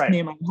 whose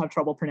name I have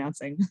trouble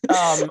pronouncing.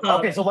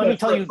 Okay, so let me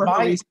tell you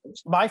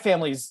my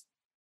family's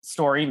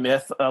story,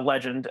 myth,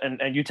 legend,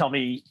 and you tell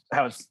me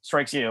how it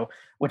strikes you,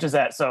 which is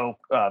that, so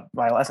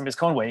my last name is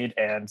Cohen Wade,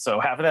 and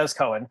so half of that is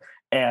Cohen,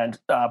 and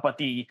but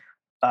the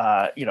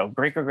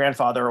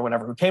great-grandfather or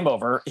whatever who came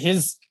over,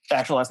 his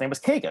actual last name was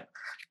Kagan.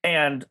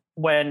 And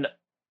when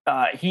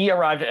he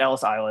arrived at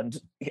Ellis Island,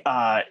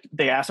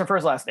 they asked him for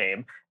his last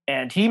name,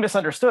 and he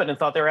misunderstood and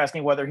thought they were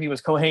asking whether he was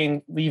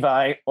Kohen,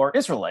 Levi, or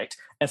Israelite.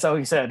 And so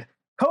he said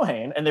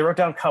Kohen, and they wrote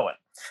down Cohen.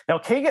 Now,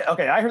 Kagan,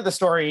 okay, I heard the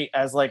story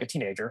as like a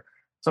teenager.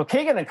 So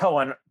Kagan and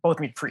Cohen both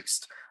mean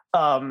priest.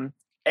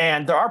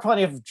 And there are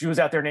plenty of Jews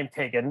out there named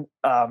Kagan.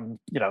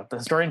 The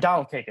historian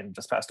Donald Kagan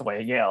just passed away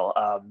at Yale.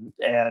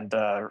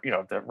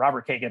 The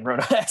Robert Kagan wrote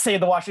an essay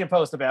in the Washington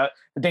Post about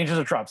the dangers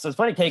of Trump. So there's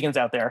plenty of Kagans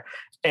out there.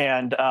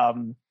 And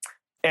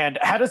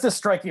how does this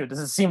strike you? Does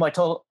it seem like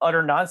total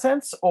utter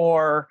nonsense,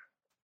 or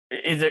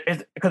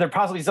could there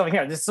possibly be something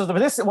here? This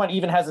one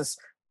even has this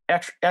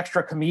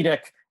extra comedic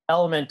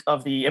element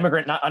of the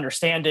immigrant not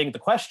understanding the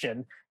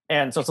question.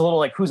 And so it's a little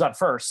like, who's on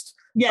first?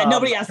 Yeah,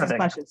 nobody asks these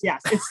questions.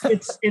 Yes,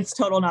 it's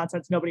total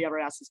nonsense. Nobody ever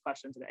asks these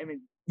questions. I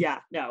mean, yeah,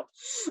 no,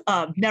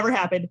 never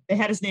happened. They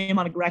had his name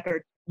on a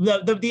record.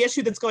 The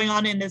issue that's going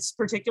on in this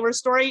particular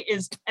story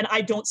is, and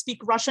I don't speak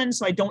Russian,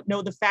 so I don't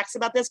know the facts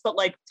about this, but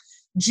like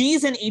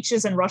G's and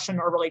H's in Russian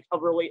are really,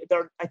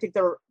 I think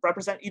they're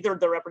represented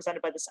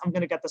by this. I'm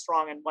going to get this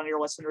wrong, and one of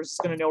your listeners is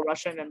going to know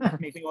Russian and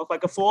make me look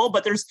like a fool.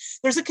 But there's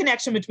a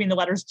connection between the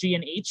letters G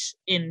and H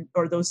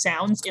or those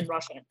sounds in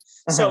Russian.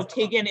 Uh-huh. So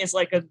Kagan is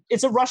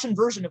it's a Russian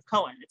version of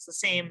Cohen. It's the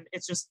same.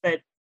 It's just that,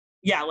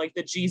 yeah, like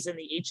the G's and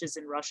the H's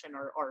in Russian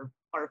are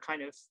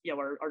kind of,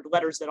 are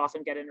letters that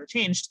often get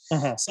interchanged.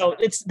 Uh-huh. So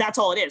that's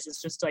all it is.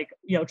 It's just like,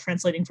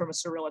 translating from a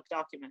Cyrillic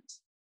document.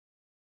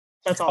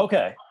 That's all.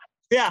 Okay.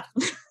 Yeah,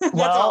 that's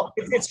all.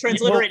 It's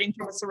transliterating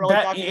from a Cyrillic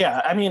document. Yeah,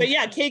 I mean, but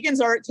yeah,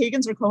 Kagans are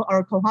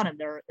Kohanim.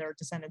 They're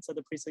descendants of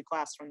the priestly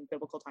class from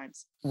biblical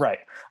times. Right.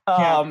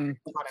 Okay.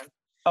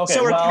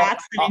 So are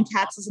Katz. I mean,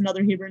 Katz is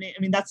another Hebrew name.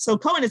 I mean, so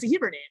Cohen is a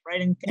Hebrew name,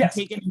 right? And yes.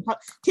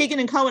 Kagan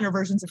and Cohen are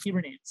versions of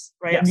Hebrew names,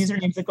 right? Yes. And these are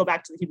names that go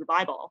back to the Hebrew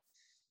Bible.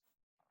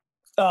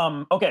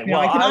 Okay.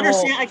 Well,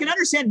 I can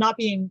understand not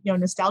being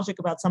nostalgic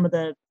about some of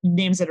the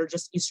names that are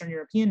just Eastern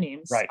European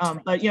names, right?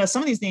 But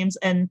some of these names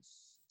and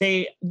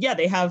they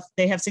have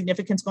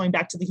significance going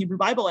back to the Hebrew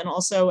Bible,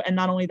 and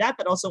not only that,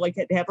 but also like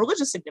they have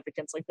religious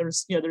significance. Like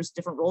there's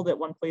different role that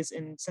one plays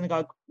in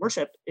synagogue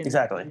worship.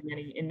 Exactly.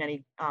 In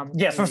many.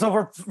 So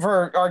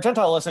for our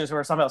Gentile listeners who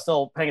are somehow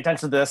still paying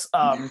attention to this,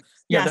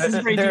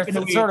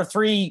 there's sort of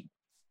three.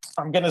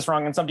 I'm getting this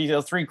wrong in some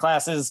details. 3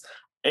 classes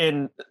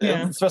in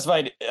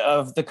specified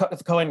of the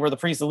Cohen were the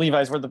priests, the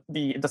Levites were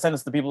the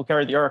descendants of the people who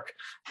carried the ark,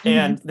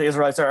 and the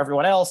Israelites are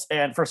everyone else.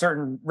 And for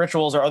certain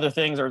rituals or other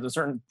things, or there's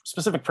certain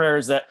specific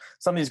prayers that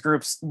some of these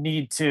groups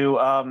need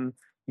to,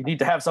 you need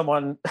to have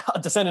someone a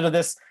descendant of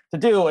this to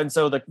do. And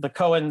so the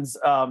Cohens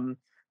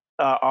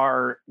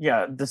are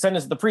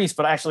descendants of the priests,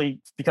 but actually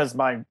because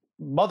my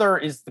mother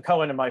is the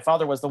Cohen and my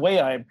father was the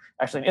way, I'm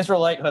actually an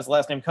Israelite who has the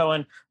last name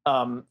Cohen,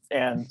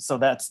 and so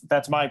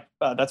that's my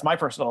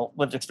personal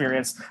lived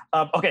experience.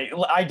 Okay,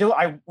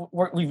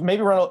 we've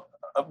maybe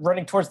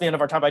running towards the end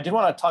of our time, but I did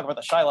want to talk about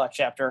the Shylock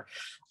chapter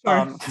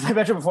because I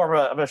mentioned before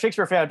I'm a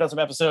Shakespeare fan. I've done some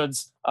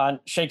episodes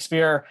on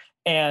Shakespeare,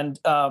 and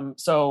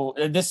so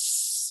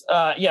this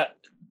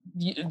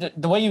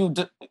the way you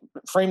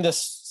frame this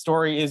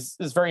story is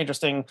very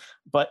interesting,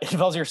 but it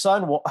involves your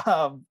son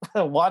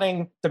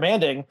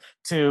demanding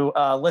to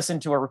listen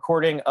to a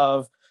recording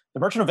of The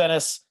Merchant of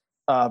Venice,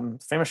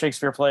 famous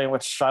Shakespeare play in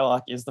which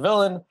Shylock is the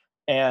villain,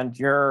 and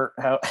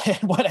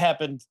what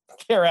happened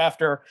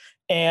thereafter.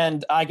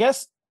 And I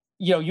guess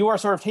you are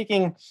sort of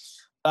taking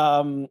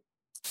an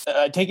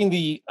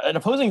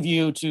opposing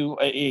view to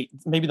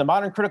maybe the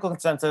modern critical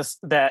consensus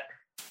that,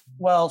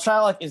 well,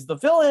 Shylock is the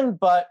villain,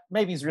 but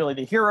maybe he's really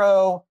the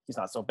hero. He's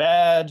not so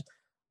bad.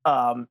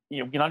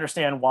 You can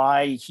understand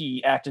why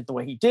he acted the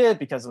way he did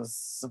because it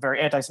was a very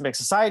anti-Semitic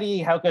society.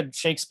 How could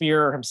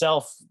Shakespeare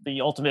himself,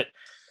 the ultimate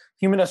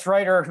humanist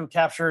writer who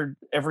captured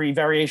every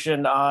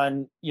variation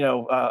on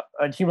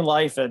on human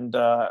life, and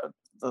the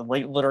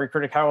late literary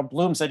critic Harold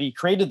Bloom said he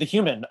created the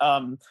human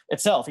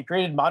itself. He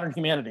created modern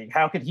humanity.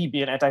 How could he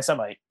be an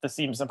anti-Semite? This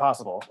seems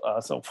impossible.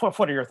 So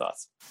what are your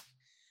thoughts?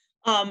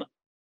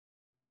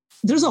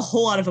 There's a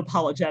whole lot of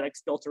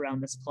apologetics built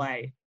around this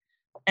play.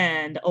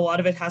 And a lot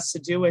of it has to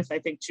do with, I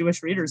think,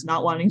 Jewish readers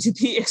not wanting to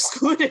be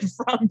excluded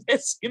from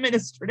this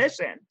humanist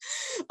tradition.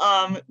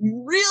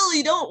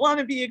 Really don't want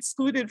to be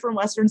excluded from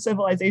Western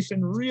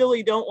civilization,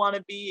 really don't want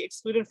to be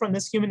excluded from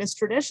this humanist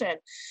tradition.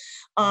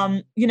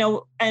 And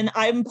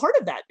I'm part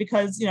of that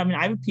because, I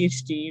have a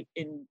PhD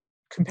in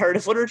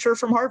comparative literature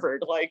from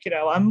Harvard.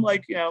 I'm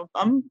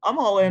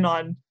all in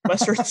on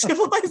Western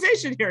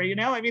civilization here,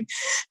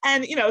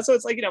 so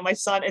it's my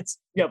son, it's,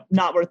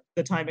 not worth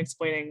the time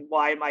explaining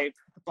why my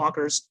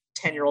bonkers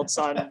 10-year-old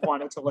son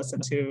wanted to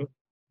listen to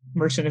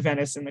Merchant of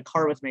Venice in the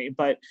car with me,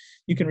 but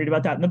you can read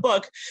about that in the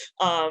book.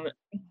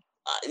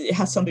 It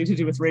has something to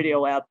do with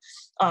Radiolab.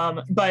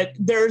 But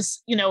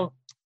there's,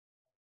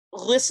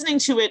 listening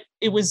to it,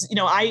 it was,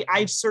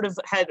 I sort of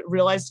had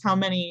realized how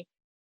many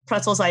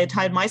pretzels I had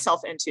tied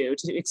myself into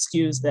to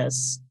excuse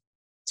this.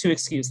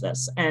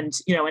 And,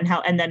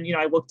 and then,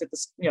 I looked at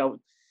this,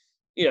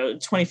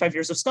 25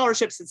 years of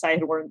scholarship since I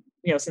had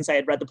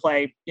read the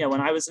play,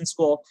 when I was in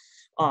school,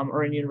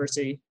 or in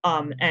university,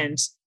 and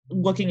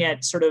looking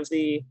at sort of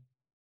the,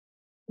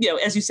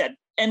 as you said,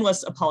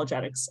 endless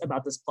apologetics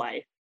about this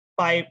play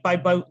by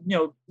both,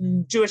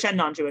 Jewish and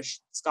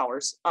non-Jewish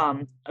scholars,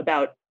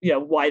 about,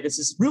 why this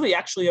is really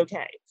actually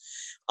okay.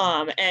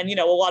 And,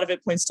 a lot of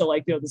it points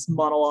to this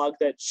monologue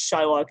that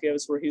Shylock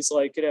gives where he's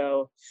like,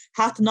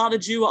 hath not a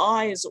Jew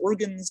eyes,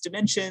 organs,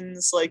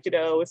 dimensions,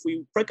 if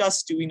we prick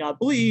us, do we not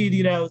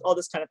bleed, all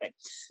this kind of thing.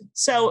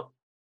 So,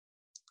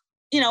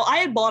 I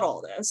had bought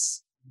all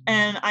this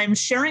and I'm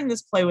sharing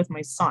this play with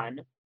my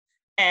son.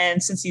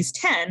 And since he's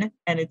 10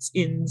 and it's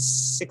in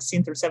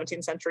 16th or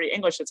 17th century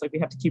English, it's we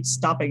have to keep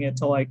stopping it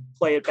to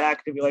play it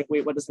back to be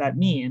wait, what does that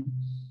mean?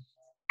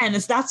 And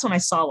that's when I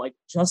saw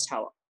just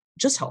how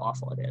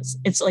awful it is.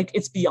 It's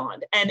it's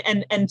beyond.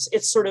 And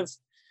it's sort of,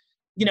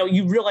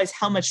 you realize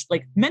how much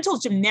mental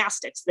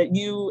gymnastics that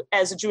you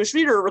as a Jewish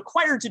reader are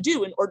required to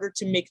do in order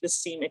to make this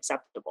seem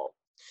acceptable.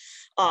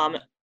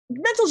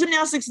 Mental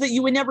gymnastics that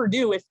you would never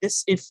do if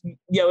this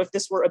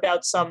were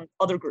about some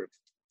other group.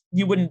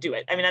 You wouldn't do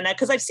it. I mean, and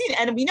because I've seen it,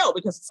 and we know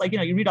because it's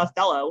you read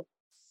Othello.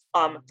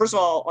 First of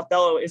all,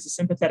 Othello is a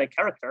sympathetic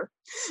character.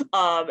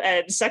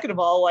 And second of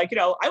all, I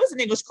was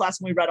in English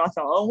class when we read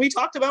Othello and we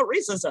talked about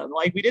racism.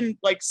 We didn't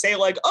say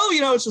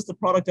it's just the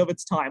product of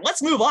its time.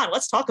 Let's move on.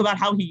 Let's talk about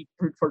how he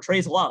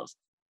portrays love.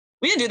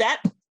 We didn't do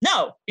that.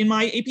 No, in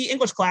my AP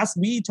English class,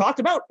 we talked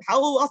about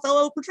how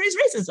Othello portrays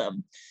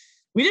racism.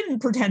 We didn't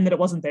pretend that it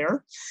wasn't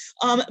there.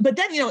 But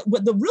then,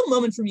 what the real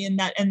moment for me in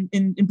that, and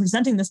in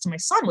presenting this to my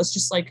son was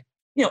just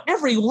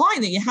every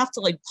line that you have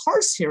to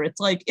parse here, it's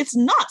it's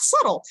not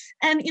subtle.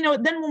 And,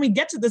 then when we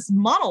get to this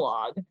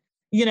monologue,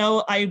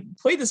 I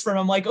played this for him.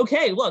 I'm like,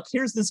 okay, look,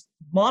 here's this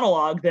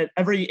monologue that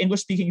every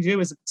English speaking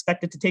Jew is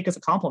expected to take as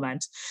a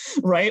compliment,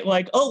 right?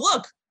 Oh,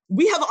 look,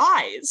 we have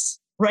eyes,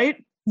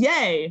 right?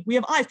 Yay, we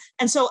have eyes.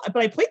 And so,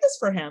 but I played this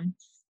for him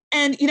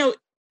and,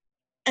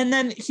 and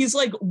then he's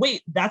like,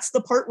 wait, that's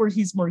the part where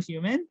he's more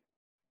human?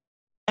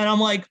 And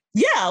I'm like,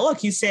 yeah, look,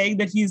 he's saying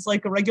that he's a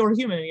regular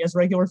human. And he has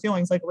regular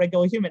feelings like a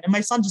regular human. And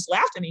my son just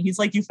laughed at me. He's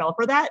like, you fell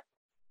for that?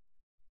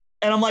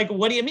 And I'm like,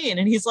 what do you mean?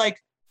 And he's like,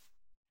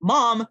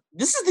 Mom,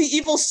 this is the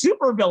evil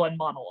supervillain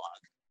monologue.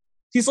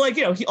 He's like,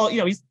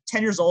 he's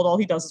 10 years old. All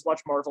he does is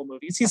watch Marvel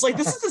movies. He's like,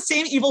 this is the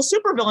same evil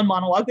supervillain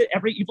monologue that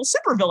every evil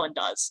supervillain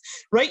does,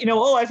 right?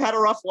 I've had a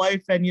rough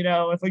life, and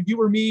if like you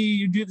were me,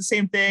 you do the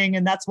same thing,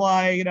 and that's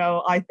why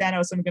I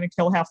Thanos am going to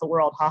kill half the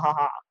world. Ha ha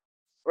ha.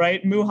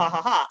 Right? Moo ha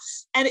ha ha.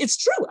 And it's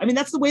true. I mean,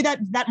 that's the way that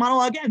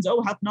monologue ends.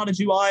 Oh, hath not a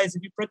Jew eyes?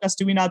 If you prick us,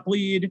 do we not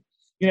bleed?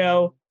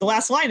 The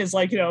last line is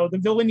like, the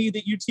villainy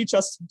that you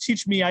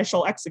teach me, I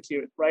shall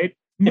execute. Right?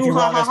 If you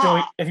wrong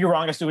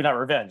us, do we not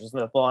revenge? Isn't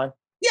that the line?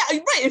 Yeah,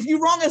 right. If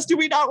you wrong us, do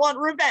we not want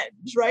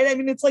revenge? Right? I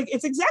mean,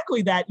 it's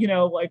exactly that.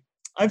 Like,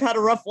 I've had a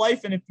rough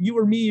life, and if you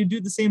were me, you'd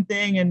do the same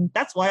thing, and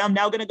that's why I'm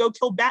now going to go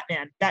kill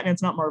Batman.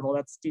 Batman's not Marvel,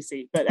 that's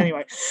DC. But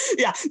anyway,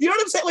 yeah, you know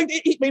what I'm saying?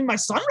 Like, my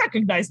son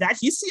recognized that.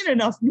 He's seen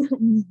enough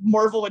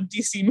Marvel and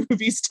DC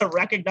movies to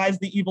recognize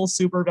the evil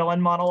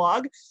supervillain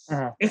monologue.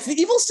 Uh-huh. It's the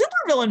evil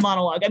supervillain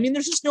monologue. I mean,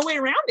 there's just no way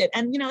around it.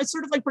 And it's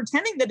sort of like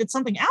pretending that it's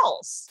something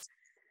else.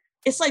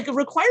 It's like it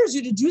requires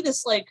you to do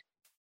this, like.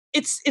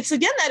 It's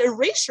again that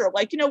erasure.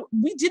 Like,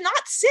 we did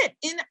not sit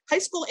in high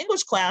school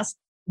English class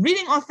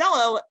reading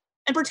Othello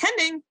and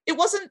pretending it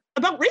wasn't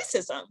about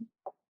racism.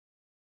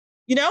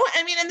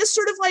 I mean, and this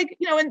sort of like,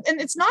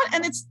 and it's not,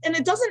 and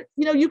it doesn't,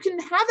 you can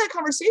have that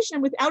conversation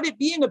without it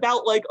being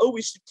about like, oh,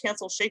 we should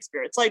cancel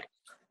Shakespeare. It's like,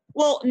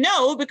 well,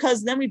 no,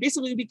 because then we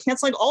basically would be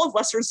canceling all of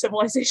Western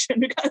civilization,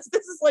 because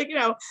this is like,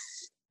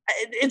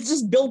 it's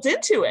just built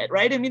into it,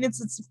 right? I mean,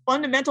 it's a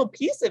fundamental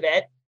piece of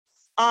it.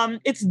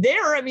 It's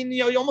there. I mean,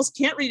 you almost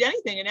can't read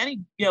anything in any,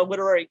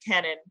 literary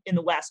canon in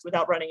the West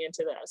without running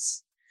into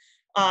this.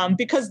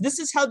 Because this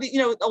is how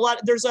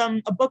there's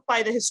a book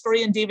by the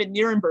historian David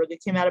Nierenberg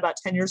that came out about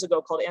 10 years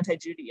ago called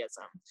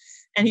Anti-Judaism.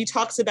 And he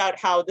talks about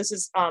how this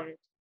is,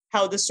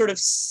 how this sort of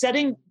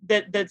setting,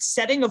 the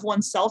setting of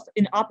oneself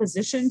in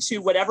opposition to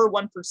whatever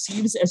one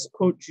perceives as,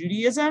 quote,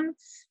 Judaism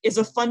is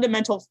a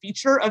fundamental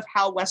feature of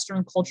how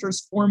Western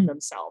cultures form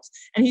themselves.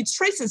 And he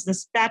traces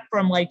this back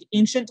from like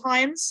ancient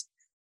times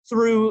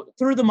through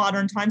the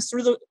modern times,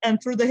 through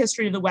the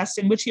history of the West,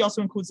 in which he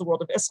also includes the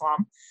world of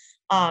Islam,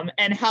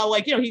 and how,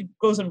 like, he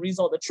goes and reads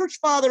all the church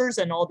fathers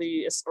and all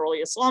the early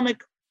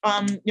Islamic,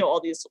 all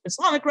these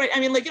Islamic, right? I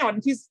mean, like,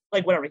 and he's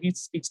like, whatever, he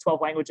speaks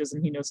 12 languages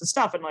and he knows his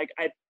stuff, and like,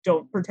 I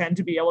don't pretend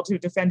to be able to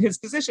defend his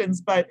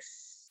positions, but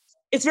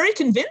it's very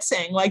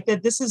convincing, like,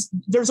 that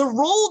there's a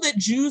role that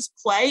Jews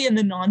play in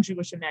the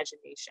non-Jewish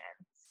imagination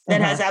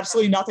that has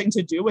absolutely nothing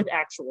to do with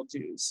actual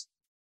Jews.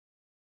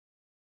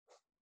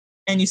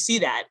 And you see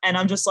that, and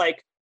I'm just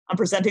like, I'm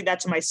presenting that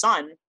to my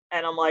son,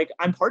 and I'm like,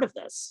 I'm part of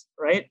this,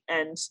 right?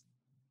 And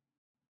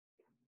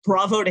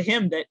bravo to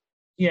him that,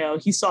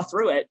 he saw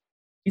through it.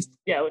 He's,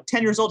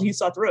 10 years old, he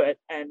saw through it,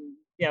 and,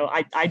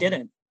 I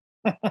didn't.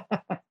 I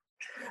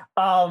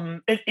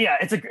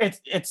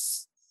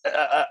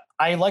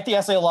like the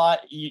essay a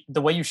lot.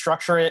 The way you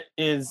structure it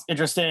is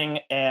interesting,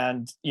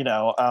 and,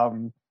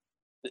 the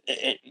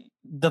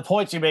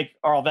points you make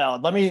are all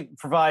valid. Let me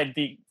provide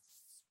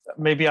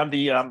maybe I'm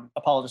the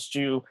apologist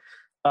Jew,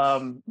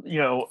 pushback.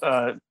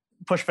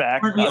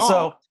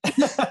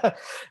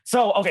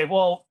 So okay,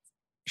 well,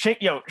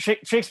 Shakespeare,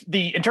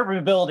 the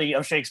interpretability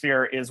of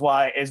Shakespeare is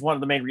one of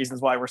the main reasons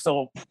why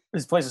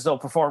his plays are still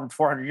performed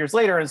 400 years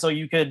later, and so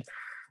you could,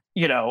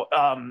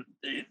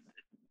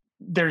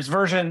 there's a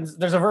version,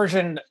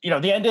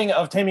 the ending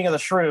of Taming of the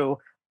Shrew,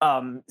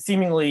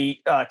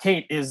 seemingly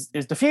Kate is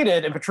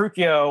defeated, and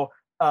Petruchio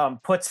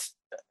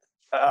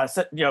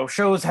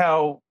shows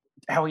how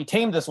he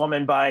tamed this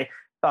woman by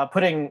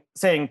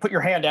saying, put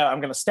your hand out,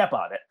 I'm going to step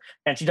on it.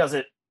 And she does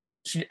it.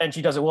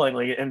 She does it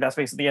willingly. And that's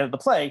basically the end of the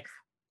play.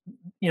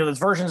 There's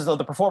versions of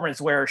the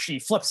performance where she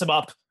flips him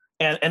up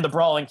and the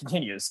brawling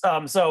continues.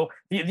 So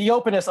the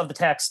openness of the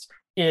text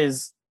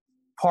is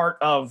part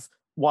of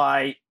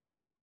why,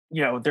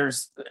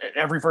 there's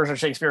every version of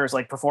Shakespeare is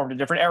like performed in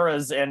different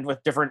eras and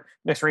with different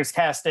mixed race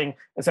casting,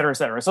 et cetera, et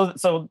cetera.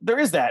 So there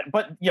is that,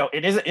 but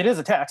it is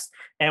a text,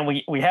 and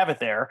we have it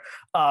there.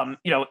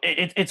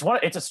 It's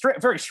a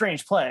very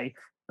strange play.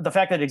 The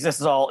fact that it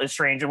exists is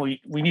strange, and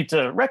we need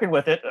to reckon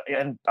with it.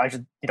 And I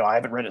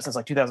haven't read it since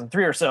like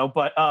 2003 or so,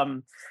 but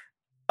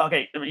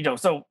okay,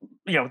 so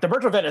the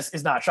Merchant of Venice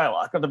is not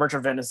Shylock, or the Merchant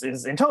of Venice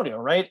is Antonio,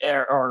 right?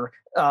 Shylock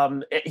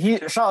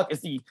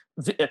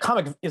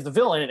is the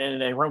villain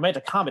in a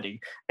romantic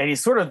comedy, and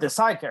he's sort of the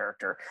side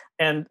character.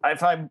 And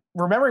if I'm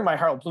remembering my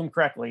Harold Bloom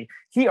correctly,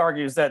 he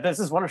argues that this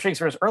is one of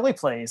Shakespeare's early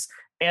plays,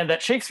 and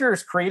that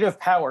Shakespeare's creative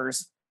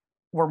powers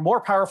were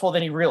more powerful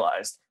than he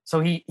realized. So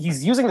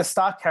he's using the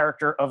stock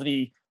character of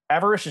the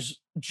avaricious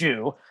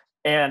Jew,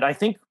 and I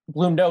think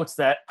Bloom notes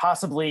that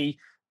possibly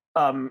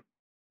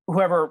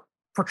whoever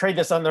portrayed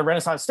this on the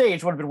Renaissance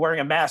stage would have been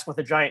wearing a mask with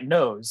a giant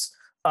nose.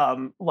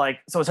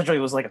 So essentially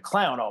it was like a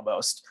clown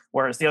almost,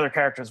 whereas the other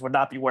characters would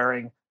not be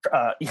wearing,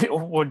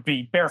 would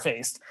be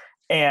barefaced.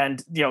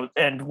 And,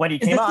 and when he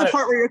came on— Is this the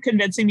part where you're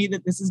convincing me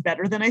that this is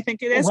better than I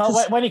think it is?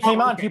 Well, when he came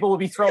on, people would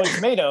be throwing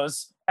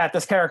tomatoes at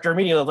this character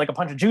immediately, like a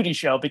Punch and Judy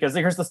show, because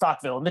here's the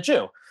stock villain, the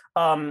Jew.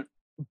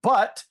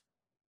 But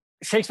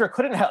Shakespeare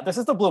couldn't help— this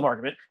is the Bloom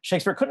argument—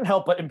 Shakespeare couldn't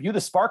help but imbue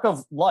the spark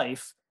of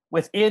life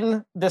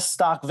within this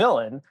stock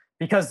villain,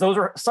 because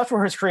such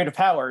were his creative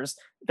powers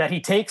that he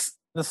takes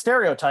the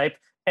stereotype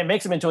and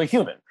makes him into a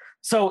human.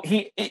 So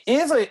he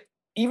is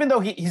even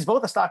though he's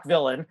both a stock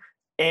villain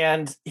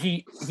and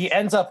he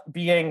ends up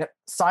being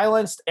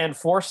silenced and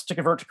forced to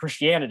convert to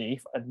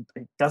Christianity, and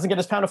he doesn't get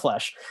his pound of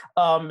flesh.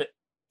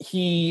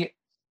 He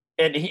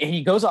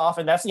goes off,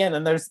 and that's the end.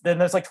 And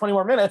there's like 20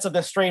 more minutes of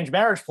this strange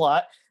marriage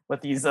plot with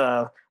these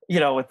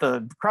with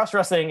the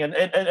cross-dressing and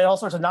all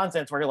sorts of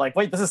nonsense where you're like,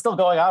 wait, this is still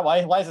going on.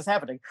 Why is this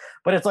happening?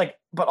 But it's like,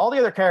 but all the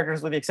other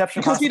characters, with the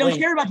exception because we don't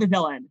care about the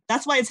villain.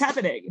 That's why it's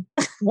happening.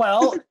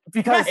 Well,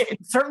 because Right.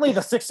 certainly in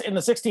the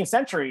 16th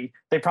century,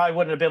 they probably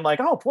wouldn't have been like,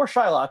 oh, poor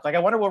Shylock. Like, I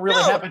wonder what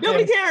really happened to him.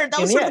 Nobody cared.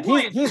 That was sort of the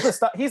point.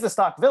 He's the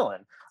stock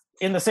villain,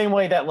 in the same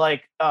way that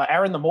like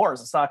Aaron the Moor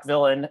is a stock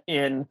villain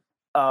in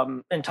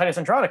Titus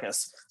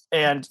Andronicus.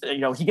 And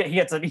he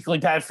gets an equally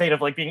bad fate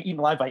of like being eaten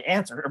alive by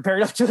ants or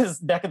buried up to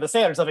his neck in the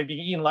sand or something,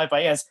 being eaten alive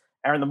by ants.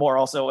 Aaron the Moor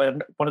also,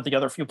 and one of the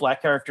other few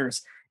black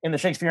characters in the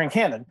Shakespearean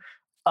canon.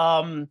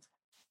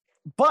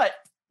 But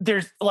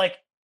there's like,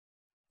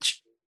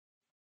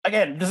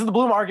 again, this is the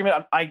Bloom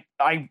argument.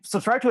 I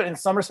subscribe to it in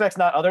some respects,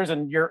 not others,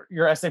 and your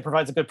essay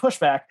provides a good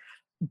pushback.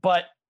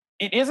 But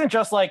it isn't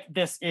just like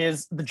this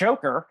is the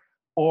Joker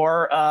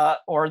or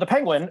the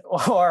Penguin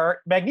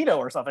or Magneto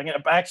or something.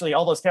 Actually,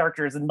 all those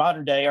characters in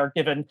modern day are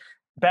given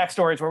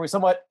backstories where we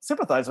somewhat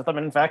sympathize with them.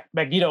 And in fact,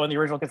 Magneto in the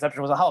original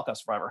conception was a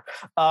Holocaust survivor,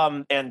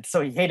 and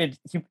so he hated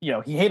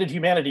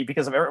humanity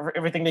because of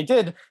everything they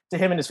did to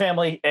him and his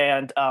family,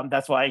 and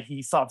that's why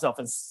he saw himself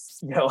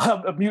as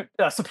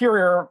a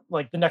superior,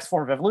 like the next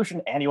form of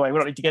evolution. Anyway, we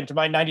don't need to get into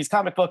my 90s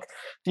comic book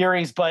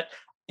theories, but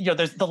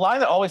there's the line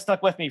that always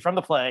stuck with me from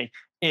the play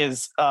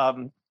is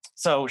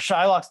so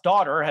Shylock's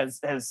daughter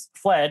has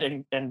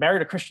fled and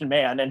married a Christian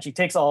man, and she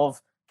takes all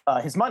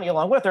of his money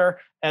along with her,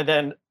 and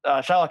then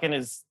Shylock and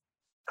his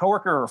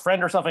coworker or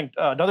friend or something,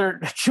 another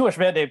Jewish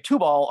man named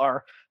Tubal,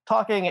 are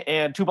talking,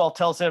 and Tubal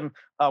tells him,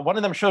 one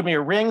of them showed me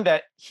a ring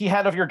that he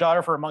had of your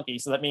daughter for a monkey.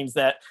 So that means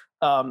that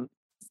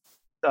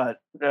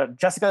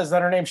Jessica, is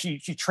that her name? She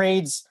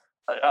trades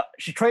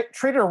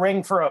traded a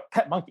ring for a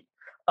pet monkey.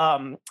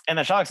 And then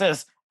Shylock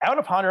says, out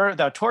upon her,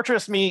 thou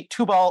torturest me,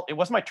 Tubal. It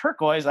was my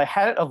turquoise. I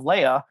had it of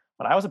Leia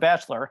when I was a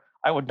bachelor.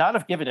 I would not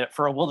have given it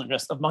for a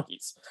wilderness of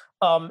monkeys.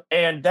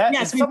 And that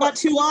yes, we've got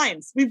 2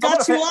 lines. We've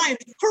got 2 lines.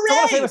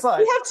 Hooray! We have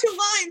 2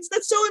 lines.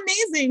 That's so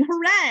amazing.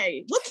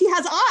 Hooray! Look, he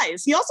has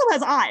eyes. He also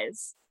has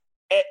eyes.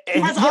 He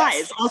has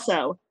eyes.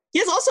 Also, he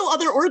has also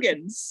other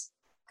organs.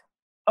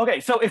 Okay,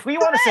 so if we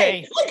want to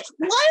say, like,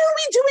 why are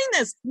we doing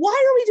this? Why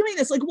are we doing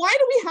this? Like, why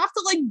do we have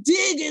to like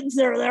dig into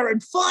there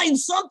and find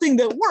something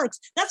that works?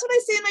 That's what I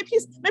say in my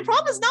piece. My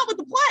problem is not with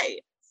the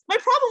play. My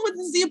problem with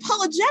is the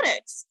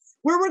apologetics,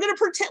 where we're going to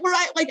pretend. Where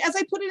I like, as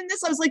I put it in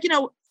this, I was like,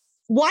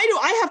 why do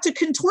I have to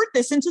contort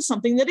this into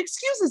something that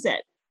excuses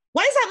it?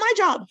 Why is that my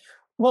job?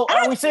 Well,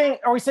 are we saying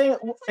excuses?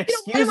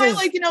 Why am I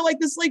like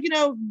this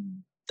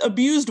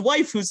abused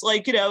wife who's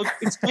like,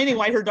 explaining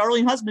why her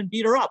darling husband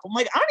beat her up? I'm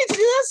like, I don't need to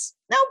do this.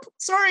 Nope,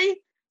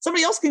 sorry.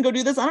 Somebody else can go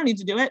do this. I don't need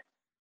to do it.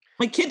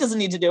 My kid doesn't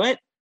need to do it.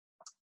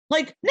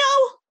 Like, no,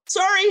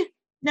 sorry,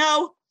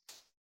 no.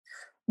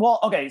 Well,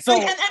 okay, so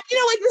and this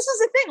is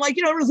the thing. Like,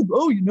 everyone's like,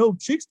 oh,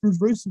 Shakespeare's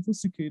very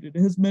sophisticated.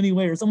 It has many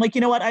layers. I'm like,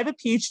 you know what? I have a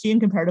PhD in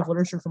comparative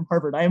literature from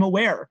Harvard. I am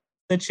aware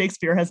that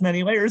Shakespeare has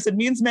many layers. It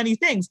means many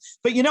things.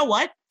 But you know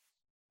what?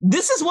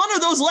 This is one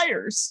of those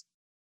layers.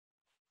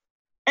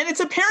 And it's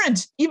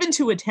apparent even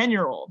to a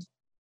 10-year-old.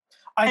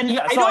 I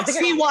don't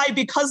see why,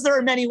 because there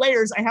are many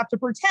layers, I have to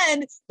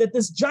pretend that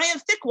this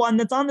giant thick one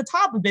that's on the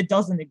top of it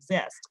doesn't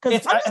exist.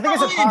 Because I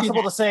think it's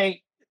impossible to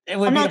say. It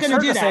would be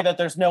absurd to say that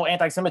there's no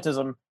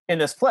anti-Semitism in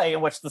this play,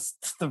 in which the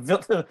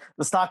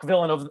stock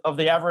villain of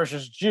the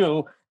avaricious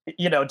Jew,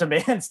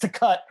 demands to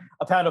cut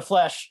a pound of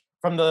flesh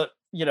from the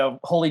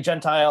holy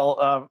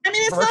Gentile.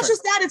 It's not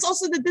just that; it's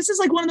also that this is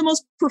like one of the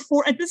most this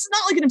is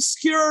not like an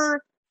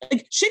obscure.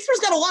 Like, Shakespeare's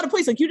got a lot of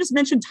plays. Like, you just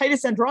mentioned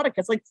Titus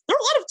Andronicus. Like, there are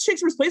a lot of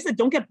Shakespeare's plays that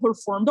don't get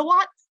performed a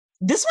lot.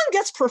 This one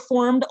gets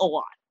performed a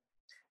lot.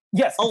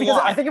 Yes, because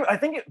I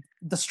think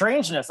the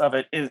strangeness of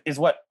it is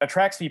what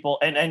attracts people,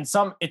 and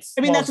some it's.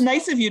 That's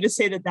nice of you to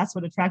say that that's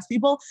what attracts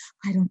people.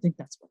 I don't think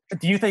that's what.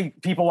 Do you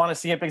think people want to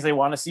see it because they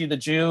want to see the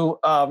Jew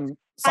silenced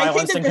I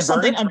think that and there's converted?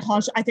 something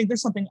unconscious. I think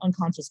there's something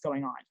unconscious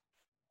going on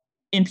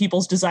in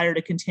people's desire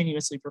to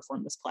continuously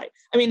perform this play.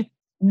 I mean,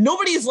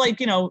 nobody's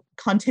like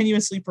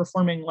continuously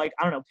performing like,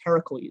 I don't know,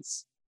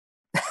 Pericles.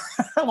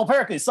 Well,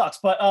 Pericles sucks,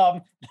 but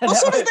well,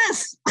 so does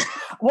this.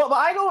 Well,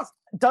 I don't.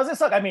 Does it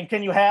suck? I mean,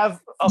 can you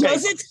have? Okay.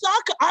 Does it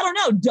suck? I don't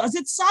know. Does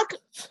it suck?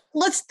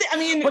 My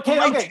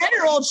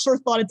 10-year-old sure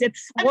thought it did.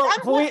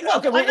 If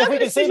we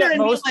can say that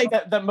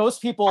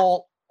most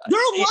people. There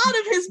are a lot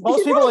of his.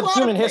 Most people in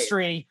human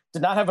history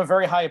did not have a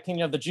very high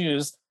opinion of the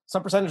Jews.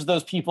 Some percentage of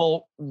those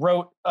people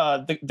wrote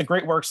the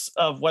great works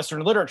of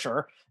Western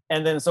literature,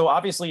 and then so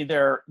obviously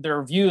their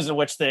views in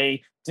which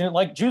they didn't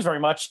like Jews very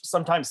much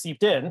sometimes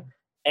seeped in,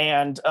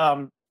 and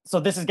so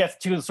this gets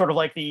to sort of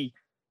like the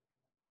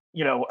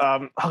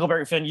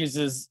Huckleberry Finn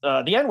uses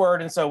the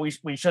N-word, and so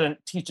we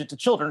shouldn't teach it to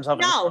children.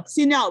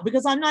 No,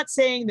 because I'm not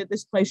saying that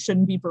this play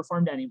shouldn't be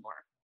performed anymore.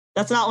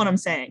 That's not what I'm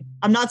saying.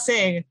 I'm not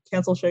saying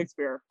cancel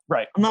Shakespeare.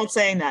 Right. I'm not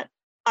saying that.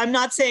 I'm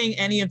not saying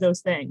any of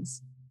those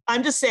things.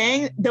 I'm just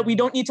saying that we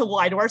don't need to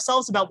lie to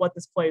ourselves about what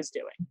this play is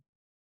doing.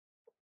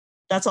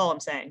 That's all I'm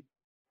saying.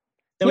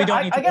 That we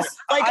don't need to. We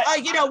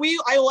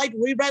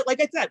read,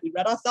 like I said, we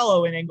read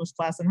Othello in English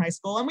class in high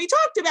school, and we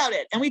talked about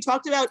it, and we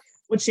talked about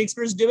what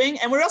Shakespeare's doing,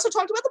 and we also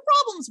talked about the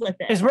problems with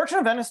it. Is Merchant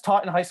of Venice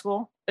taught in high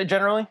school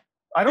generally?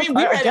 We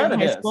read it in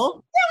high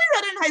school. Yeah, we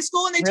read it in high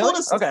school, and they told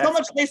us so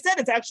much. They said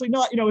it's actually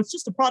not, it's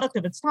just a product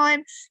of its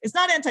time. It's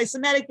not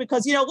anti-Semitic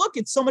because, look,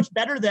 it's so much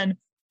better than,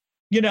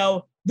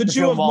 the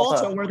Jew of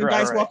Malta where the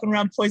guy's walking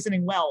around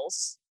poisoning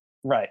wells.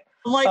 Right.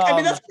 I'm like,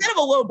 that's kind of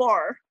a low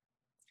bar.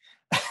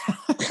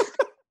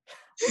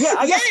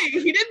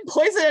 He didn't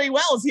poison any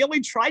wells. He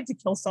only tried to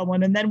kill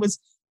someone and then was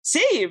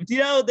saved.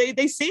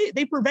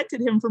 They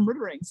prevented him from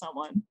murdering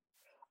someone.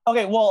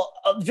 Okay, well,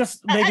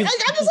 just maybe I'm just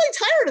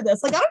tired of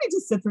this. I don't need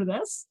to sit through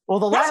this. Well,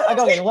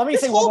 let me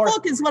say one more.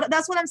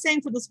 That's what I'm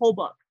saying for this whole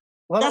book.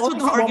 That's what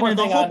the argument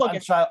of the whole book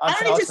is. I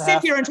don't need to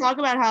sit here and talk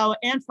about how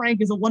Anne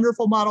Frank is a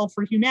wonderful model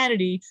for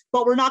humanity,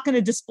 but we're not going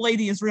to display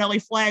the Israeli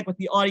flag with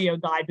the audio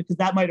guide because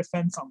that might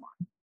offend someone.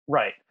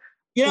 Right.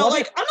 I'm not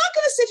going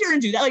to sit here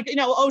and do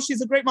that.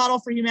 She's a great model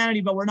for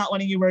humanity, but we're not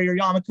letting you wear your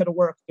yarmulke to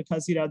work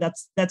because,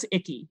 that's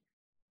icky.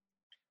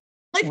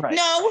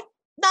 No,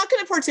 not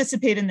going to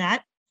participate in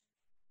that.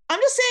 I'm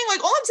just saying,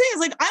 all I'm saying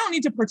is, I don't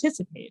need to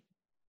participate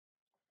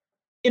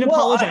in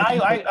apologizing.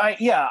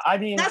 I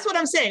mean, that's what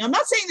I'm saying. I'm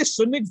not saying this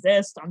shouldn't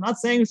exist. I'm not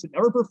saying we should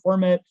never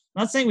perform it.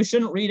 I'm not saying we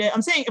shouldn't read it.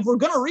 I'm saying if we're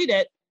going to read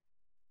it,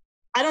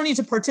 I don't need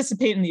to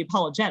participate in the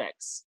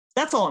apologetics.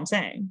 That's all I'm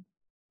saying.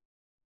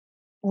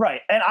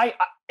 Right. And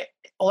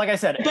like I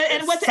said,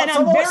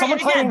 someone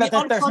claiming that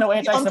there's no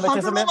anti-Semitism. The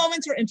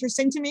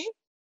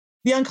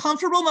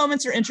uncomfortable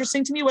moments are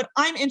interesting to me. What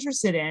I'm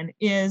interested in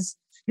is,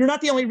 you're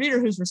not the only reader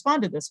who's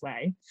responded this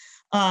way.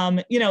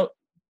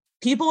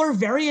 People are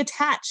very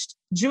attached.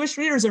 Jewish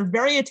readers are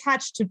very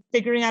attached to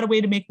figuring out a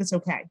way to make this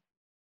okay.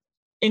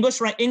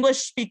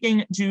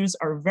 English-speaking Jews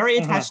are very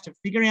attached to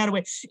figuring out a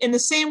way, in the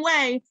same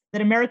way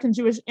that American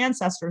Jewish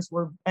ancestors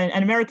were,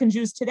 and American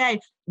Jews today,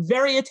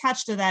 very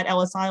attached to that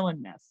Ellis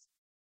Island myth.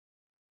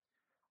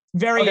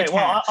 Very attached.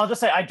 Well, I'll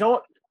just say,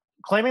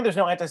 claiming there's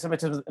no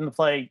anti-Semitism in the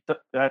play,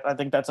 I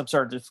think that's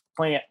absurd. It's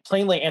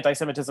plainly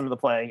anti-Semitism in the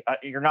play.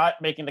 You're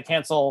not making the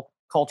cancel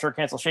culture,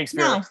 cancel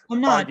Shakespeare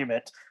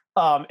argument.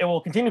 It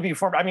will continue to be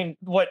formed. I mean,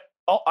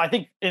 I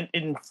think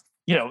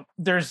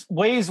there's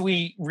ways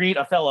we read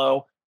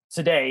Othello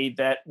today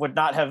that would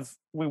not have,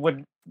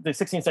 the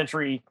 16th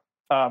century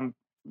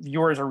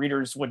viewers or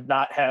readers would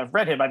not have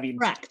read him. I mean,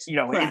 Correct.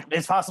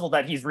 It's possible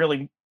that he's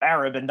really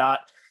Arab and not,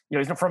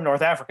 he's from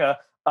North Africa.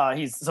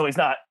 He's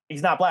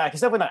not Black.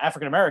 He's definitely not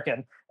African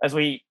American, as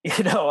we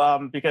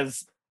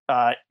because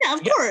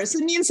of course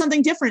it means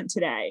something different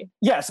today.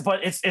 Yes, but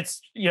it's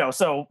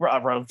so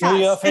Raul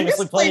Julia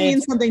famously played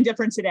means something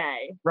different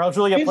today. Raul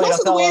Julia played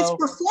also Othello. The way it's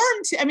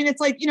performed. I mean,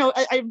 it's like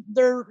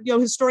there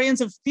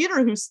historians of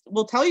theater who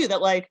will tell you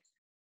that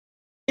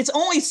it's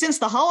only since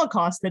the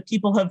Holocaust that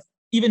people have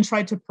even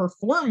tried to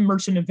perform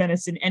Merchant of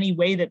Venice in any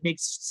way that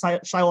makes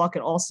Shylock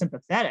at all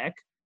sympathetic.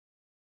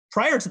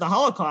 Prior to the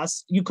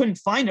Holocaust, you couldn't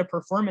find a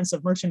performance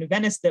of Merchant of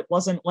Venice that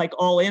wasn't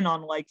all in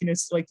on like you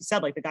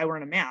said, like the guy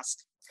wearing a mask.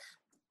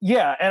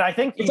 Yeah, and I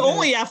think it's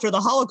only after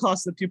the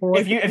Holocaust that people were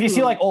if you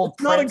see old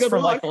prints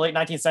from the late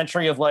 19th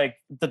century of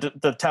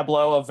the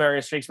tableau of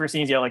various Shakespeare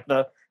scenes,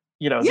 the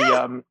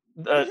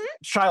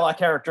Shylock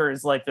character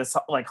is this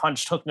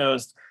hunched,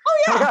 hook-nosed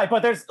guy.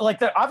 But there's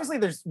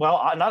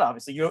not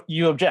obviously,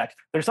 you object.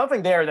 There's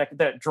something there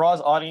that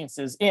draws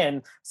audiences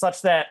in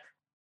such that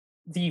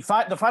the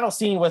final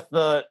scene with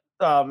the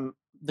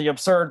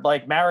absurd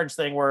marriage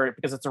thing where,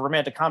 because it's a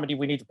romantic comedy,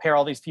 we need to pair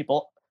all these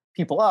people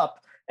up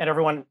and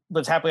everyone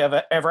lives happily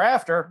ever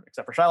after,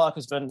 except for Shylock,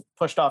 who's been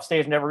pushed off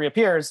stage and never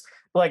reappears.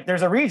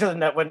 There's a reason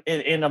that when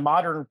in a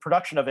modern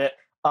production of it,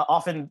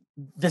 often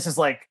this is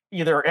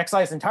either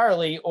excised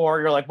entirely, or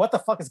you're like, what the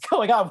fuck is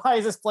going on? Why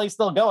is this play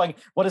still going?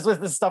 What is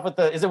with this stuff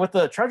is it with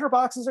the treasure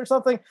boxes or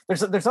something?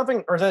 There's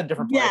something, or is that a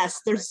different play?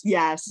 Yes.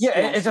 Yeah, yes.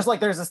 It's just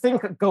there's this thing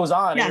that goes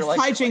on. Yes, and you're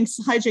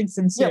hijinks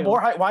ensue. Yeah,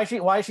 why is she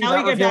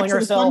not revealing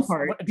herself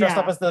dressed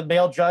up as the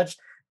male judge?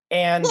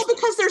 And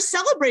because they're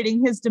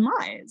celebrating his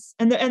demise,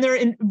 and they're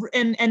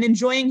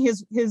enjoying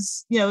his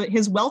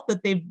wealth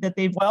that they've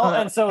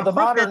and so the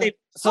modern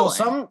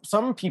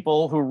some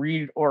people who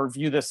read or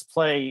view this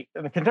play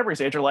in the contemporary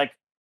stage are like,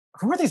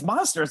 who are these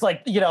monsters?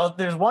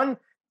 There's one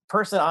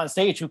person on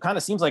stage who kind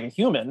of seems like a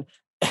human,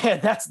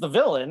 and that's the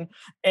villain,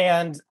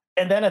 and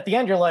then at the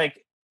end you're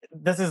like,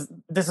 this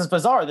is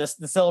bizarre, this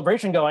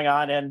celebration going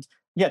on, and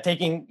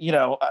taking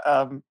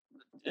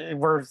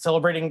we're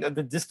celebrating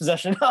the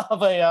dispossession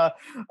of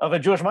a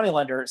Jewish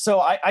moneylender. So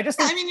I just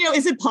think, I mean,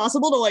 is it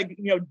possible to like,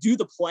 do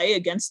the play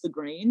against the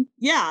grain?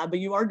 Yeah, but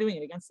you are doing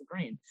it against the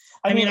grain.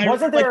 I mean,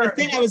 wasn't there the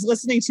thing I was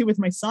listening to with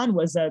my son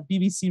was a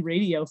BBC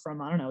radio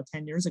from, I don't know,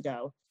 10 years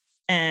ago.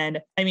 And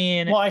I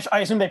mean, well,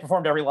 I assume they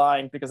performed every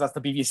line because that's the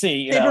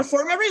BBC. They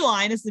perform every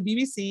line as the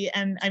BBC.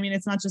 And I mean,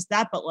 it's not just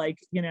that, but like,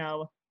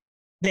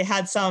 they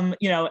had some,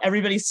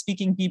 everybody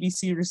speaking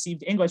BBC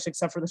received English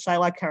except for the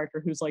Shylock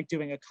character who's like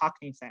doing a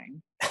Cockney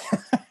thing.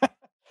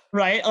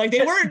 Right? Like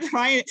they weren't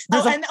trying.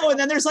 And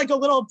then there's like a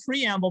little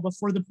preamble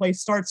before the play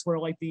starts where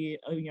like the,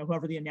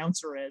 whoever the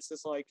announcer is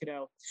like,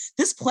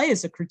 this play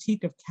is a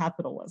critique of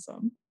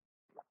capitalism.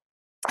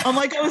 I'm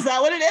like, oh, is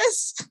that what it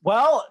is?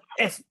 Well,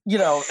 it's,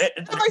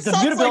 the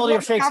mutability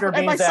of Shakespeare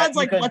means my that son's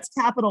like, what's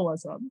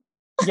capitalism?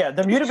 Yeah,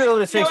 the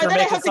mutability of Shakespeare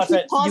makes it such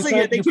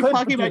that you could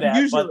talking about that,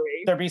 usually. but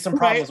there'd be some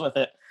problems with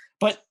it.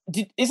 But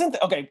there's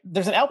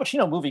an Al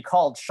Pacino movie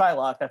called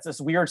Shylock that's this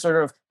weird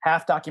sort of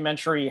half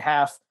documentary,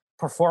 half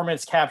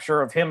performance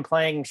capture of him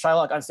playing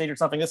Shylock on stage or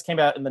something. This came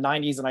out in the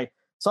 90s and I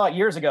saw it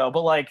years ago.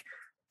 But like,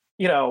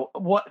 Al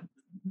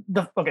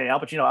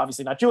Pacino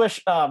obviously not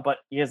Jewish, but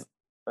he is,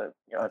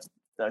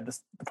 the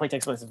play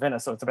takes place in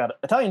Venice, so it's about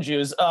Italian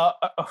Jews, or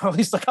at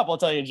least a couple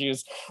Italian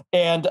Jews.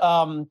 And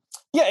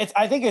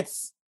I think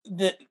it's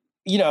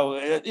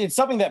it's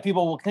something that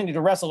people will continue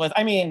to wrestle with.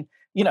 I mean,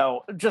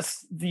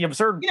 just the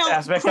absurd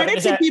aspect credit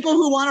of it. To people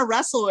who want to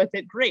wrestle with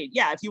it, great.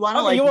 Yeah, if you want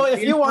to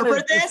if you want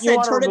to this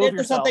and turn it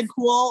into something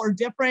cool or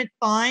different,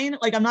 fine.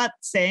 Like I'm not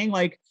saying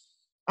like,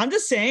 I'm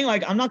just saying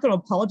like I'm not going to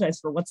apologize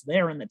for what's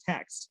there in the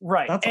text.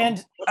 Right.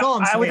 That's all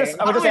I'm saying. I would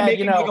just add,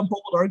 making like a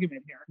bold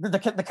argument here.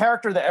 The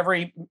character that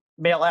every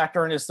male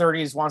actor in his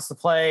 30s wants to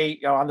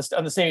play, on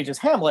the stage is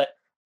Hamlet.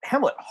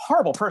 Hamlet,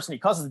 horrible person. He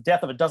causes the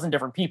death of a dozen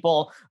different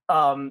people.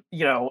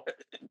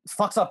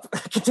 Fucks up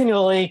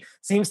continually.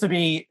 Seems to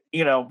be,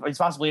 he's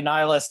possibly a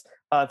nihilist.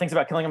 Thinks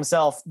about killing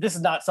himself. This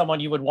is not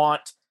someone you would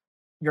want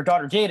your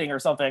daughter dating or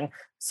something.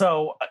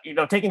 So,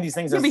 taking these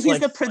things. Yeah, but he's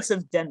the Prince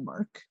of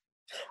Denmark.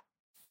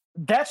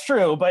 That's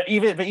true, but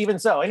even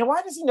so,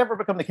 why does he never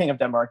become the king of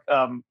Denmark?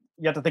 You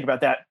have to think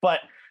about that.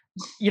 But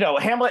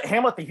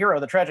Hamlet, the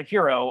hero, the tragic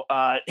hero.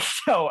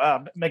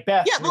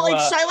 Macbeth. Yeah, but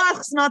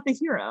Shylock's not the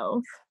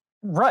hero.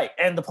 Right,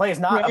 and the play is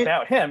not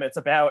about him; it's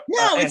about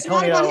it's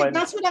not about him.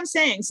 That's what I'm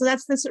saying. So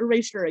that's this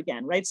erasure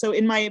again, right? So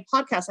in my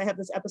podcast, I have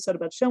this episode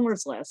about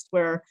Schindler's List,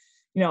 where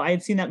I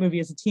had seen that movie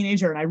as a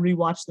teenager, and I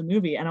rewatched the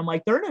movie, and I'm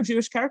like, there are no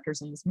Jewish characters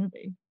in this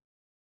movie.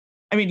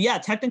 I mean, yeah,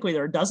 technically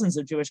there are dozens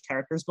of Jewish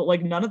characters, but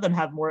like none of them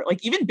have more.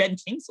 Like even Ben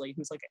Kingsley,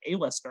 who's like an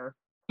A-lister,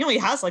 he only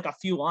has like a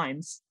few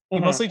lines. He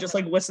mostly just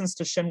like listens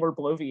to Schindler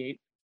bloviate,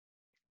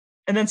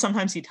 and then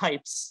sometimes he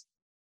types.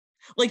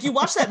 Like you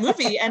watch that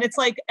movie and it's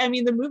like, I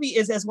mean, the movie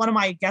is, as one of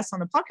my guests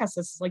on the podcast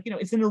says, like,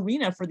 it's an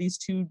arena for these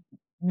two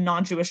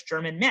non-Jewish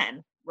German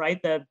men,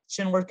 right? The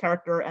Schindler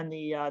character and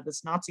the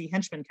this Nazi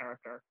henchman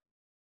character.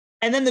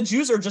 And then the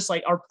Jews are just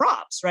like, are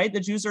props, right? The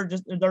Jews are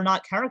just, they're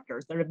not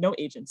characters. They have no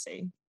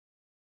agency.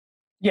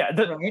 Yeah.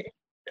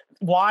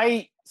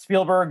 Why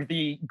Spielberg,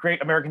 the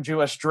great American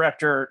Jewish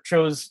director,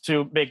 chose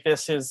to make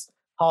this his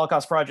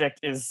Holocaust project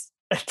is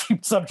a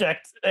deep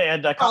subject,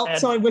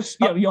 so I wish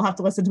you'll have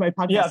to listen to my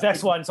podcast. Yeah,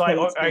 next one. So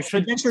I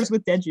should Adventures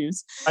with Dead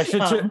Jews. I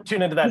should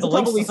tune into that. The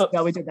links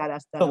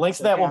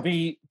to that will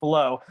be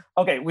below.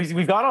 Okay,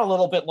 we've gone on a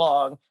little bit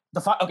long.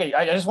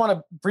 I just want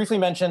to briefly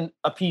mention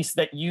a piece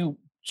that you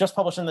just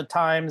published in the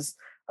Times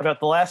about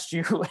the last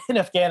Jew in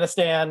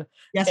Afghanistan.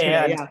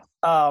 Yesterday,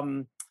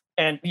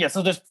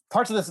 so there's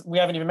parts of this we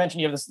haven't even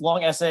mentioned. You have this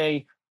long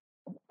essay.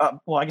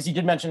 I guess you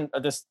did mention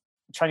this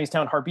Chinese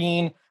town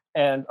Harbin,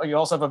 and you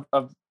also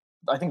have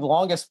I think the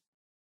longest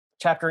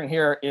chapter in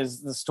here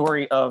is the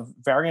story of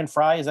Varian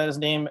Fry. Is that his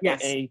name? Yes.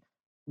 A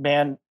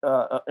man,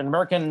 an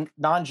American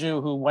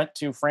non-Jew who went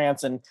to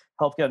France and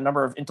helped get a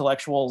number of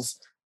intellectuals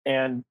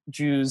and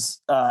Jews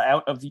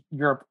out of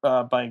Europe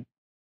by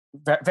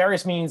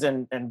various means,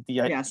 and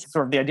the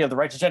sort of the idea of the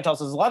righteous Gentiles.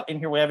 There's a lot in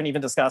here we haven't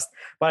even discussed,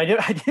 but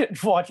I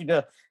did want you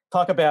to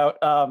talk about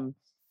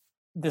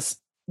this.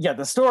 Yeah,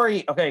 the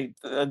story. Okay,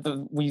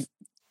 the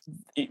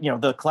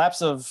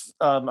collapse of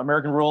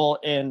American rule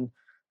in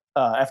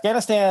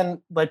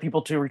Afghanistan led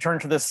people to return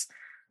to this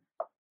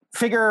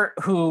figure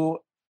who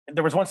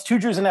there was once two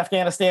Jews in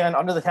Afghanistan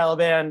under the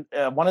Taliban.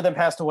 One of them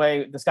passed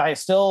away. This guy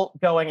is still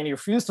going and he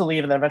refused to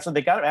leave. And then eventually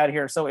they got him out of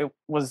here. So it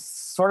was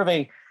sort of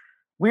a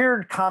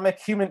weird comic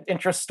human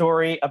interest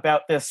story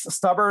about this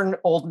stubborn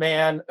old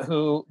man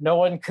who no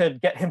one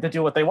could get him to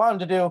do what they wanted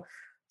to do.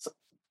 So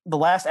the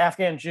last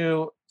Afghan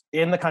Jew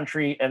in the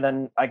country. And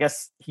then I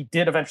guess he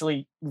did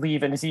eventually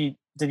leave. And did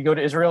he go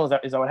to Israel?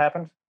 Is that what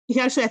happened?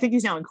 I think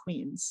he's now in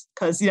Queens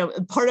because,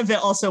 part of it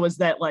also was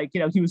that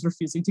he was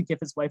refusing to give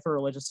his wife a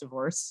religious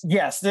divorce.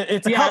 Yes.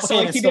 It's a complicated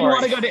story. He didn't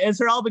want to go to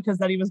Israel because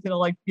then he was going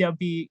to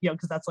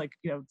because that's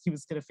he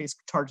was going to face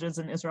charges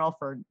in Israel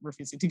for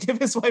refusing to give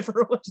his wife a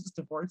religious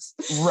divorce.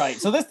 Right.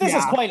 So this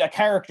is quite a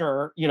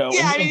character, he's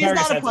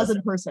not a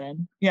pleasant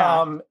person.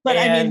 Yeah. But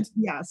I mean,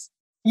 yes.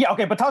 Yeah.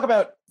 Okay. But talk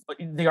about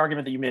the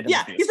argument that you made in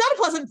yeah, the piece. he's not a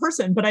pleasant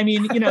person, but I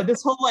mean,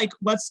 this whole like,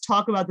 let's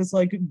talk about this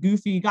like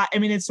goofy guy. I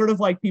mean, it's sort of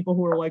like people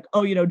who are like,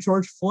 oh,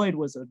 George Floyd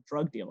was a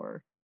drug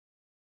dealer.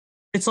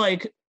 It's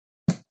like,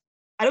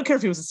 I don't care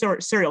if he was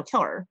a serial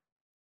killer,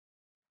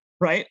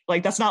 right?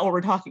 Like, that's not what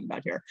we're talking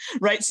about here,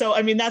 right? So,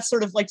 I mean, that's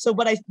sort of like, so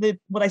what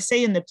I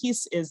say in the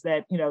piece is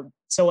that,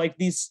 so like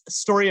these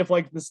story of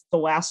like the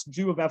last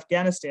Jew of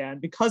Afghanistan,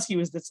 because he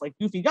was this like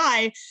goofy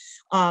guy,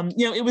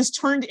 it was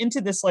turned into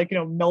this like,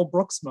 Mel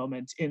Brooks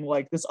moment in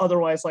like this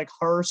otherwise like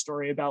horror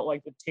story about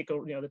like the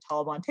takeover, the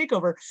Taliban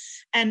takeover.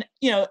 And,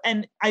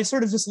 and I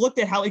sort of just looked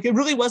at how like it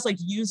really was like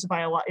used by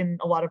a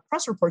lot of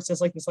press reports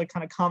as like this like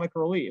kind of comic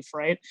relief,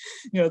 right?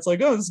 It's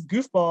like, oh, this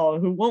goofball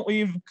who won't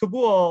leave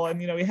Kabul,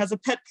 and he has a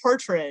pet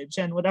partridge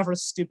and whatever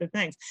stupid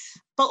things.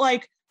 But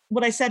like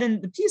what I said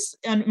in the piece,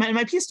 and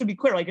my piece, to be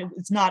clear, like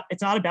it's not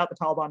about the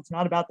Taliban, it's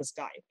not about this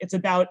guy. It's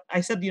about,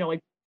 I said, like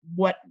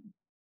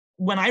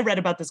when I read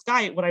about this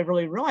guy, what I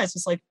really realized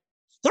was like,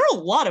 there are a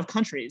lot of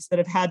countries that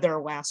have had their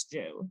last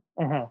Jew,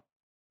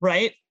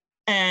 right?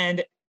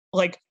 And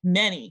like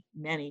many,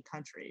 many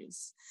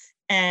countries.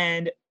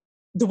 And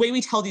the way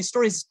we tell these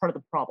stories is part of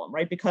the problem,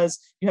 right? Because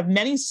you have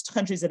many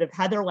countries that have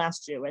had their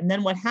last Jew. And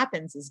then what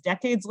happens is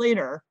decades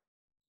later,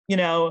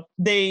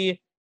 they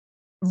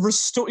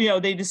restore,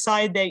 they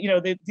decide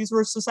that, these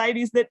were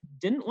societies that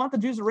didn't want the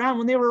Jews around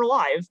when they were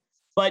alive.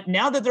 But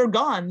now that they're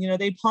gone,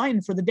 they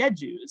pine for the dead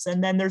Jews.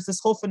 And then there's this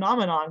whole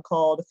phenomenon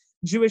called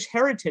Jewish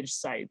heritage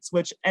sites,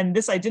 which, and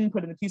this I didn't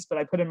put in the piece, but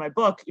I put in my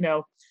book,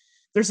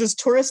 there's this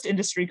tourist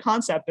industry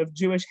concept of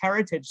Jewish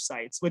heritage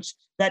sites, which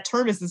that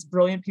term is this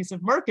brilliant piece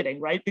of marketing,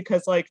 right?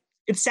 Because like,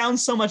 it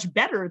sounds so much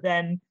better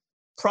than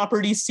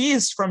property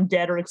seized from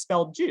dead or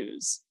expelled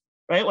Jews,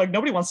 right? Like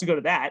nobody wants to go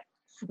to that,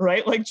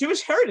 right? Like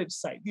Jewish heritage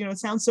site, it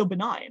sounds so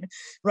benign,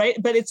 right?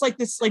 But it's like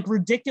this like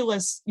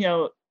ridiculous,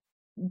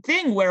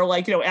 thing where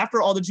like,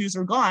 after all the Jews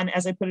are gone,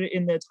 as I put it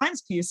in the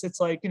Times piece, it's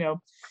like,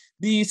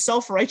 the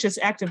self-righteous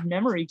act of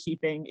memory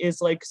keeping is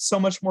like so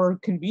much more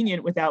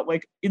convenient without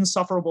like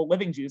insufferable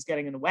living Jews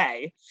getting in the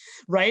way,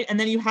 right? And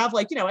then you have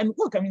like, and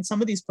look, I mean, some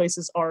of these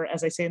places are,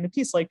 as I say in the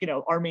piece, like,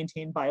 are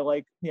maintained by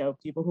like,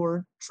 people who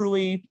are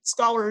truly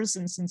scholars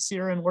and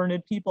sincere and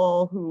learned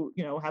people who,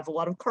 have a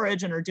lot of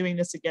courage and are doing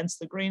this against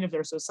the grain of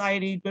their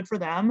society. Good for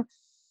them.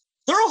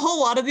 There are a whole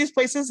lot of these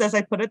places, as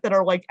I put it, that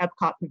are like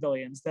Epcot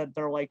pavilions, that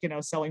they're like,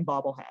 selling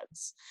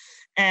bobbleheads.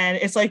 And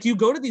it's like, you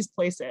go to these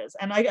places,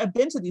 and I've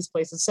been to these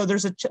places. So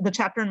there's the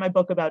chapter in my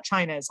book about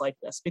China is like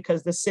this,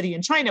 because the city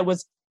in China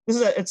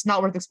it's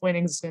not worth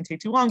explaining because it's going to take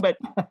too long, but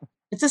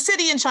it's a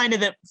city in China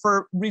that,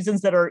 for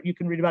reasons that you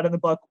can read about in the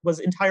book, was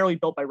entirely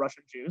built by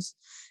Russian Jews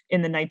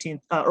in the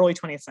early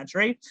 20th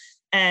century.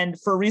 And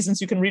for reasons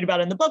you can read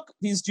about in the book,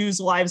 the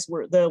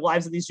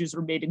lives of these Jews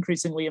were made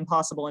increasingly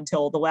impossible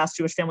until the last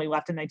Jewish family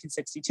left in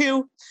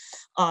 1962.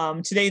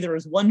 Today, there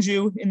is one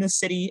Jew in the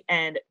city,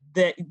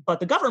 but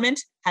the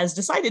government has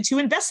decided to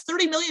invest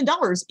 $30 million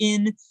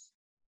in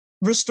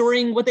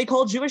restoring what they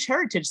call Jewish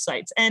heritage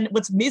sites. And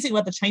what's amazing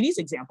about the Chinese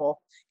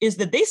example is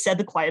that they said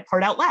the quiet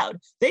part out loud.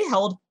 They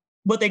held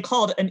what they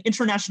called an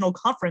international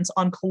conference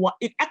on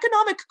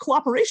economic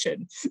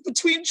cooperation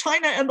between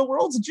China and the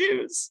world's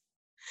Jews.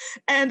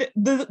 And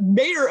the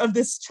mayor of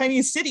this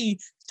Chinese city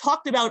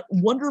talked about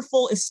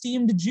wonderful,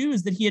 esteemed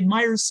Jews that he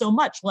admires so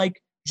much,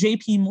 like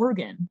J.P.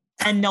 Morgan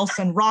and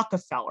Nelson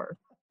Rockefeller.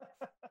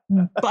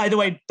 By the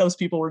way, those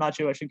people were not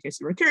Jewish, in case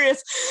you were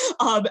curious.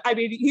 I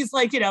mean, he's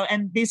like,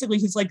 and basically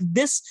he's like,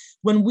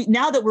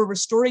 now that we're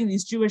restoring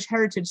these Jewish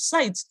heritage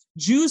sites,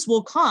 Jews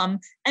will come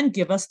and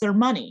give us their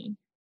money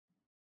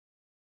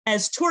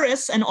as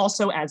tourists and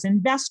also as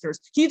investors.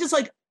 He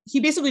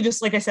basically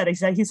just, like I said,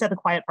 he said the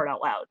quiet part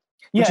out loud.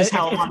 Yeah,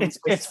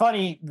 it's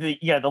funny,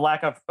 the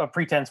lack of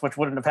pretense, which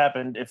wouldn't have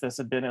happened if this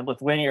had been in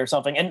Lithuania or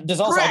something. And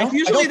there's also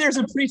usually there's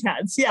a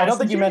pretense. Yeah, I don't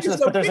think you mentioned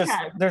this, but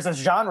there's this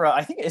genre.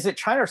 I think, is it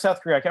China or South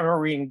Korea? I can't remember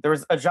reading. There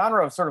was a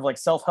genre of sort of like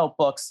self-help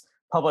books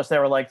published that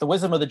were like the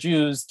wisdom of the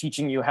Jews,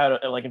 teaching you how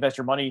to like invest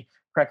your money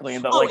correctly.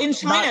 And in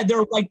China,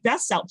 they're like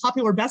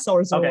popular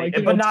bestsellers.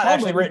 Okay, but not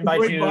actually written by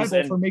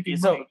Jews. For making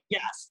money.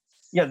 Yes.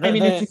 Yeah,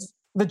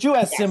 the Jew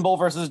as symbol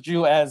versus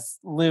Jew as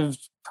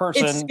lived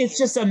person. It's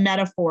just a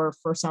metaphor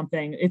for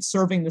something. It's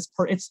serving this.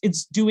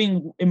 It's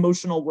doing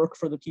emotional work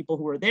for the people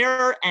who are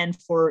there, and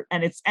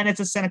it's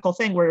a cynical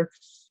thing where,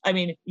 I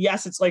mean,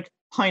 yes, it's like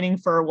pining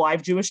for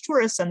live Jewish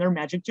tourists and their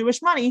magic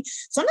Jewish money.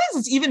 Sometimes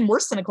it's even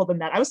more cynical than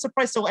that. I was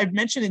surprised. So I've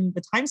mentioned in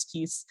the Times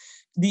piece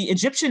the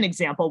Egyptian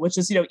example, which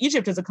is,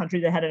 Egypt is a country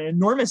that had an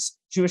enormous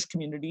Jewish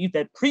community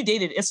that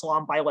predated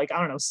Islam by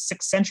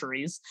 6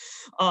 centuries.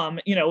 All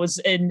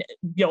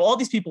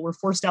these people were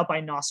forced out by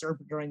Nasser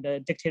during the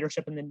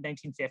dictatorship in the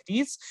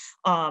 1950s.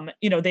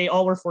 They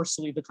all were forced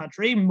to leave the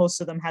country. Most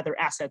of them had their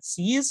assets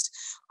seized.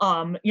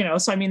 So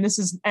I mean,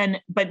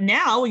 but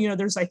now,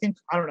 there's, I think,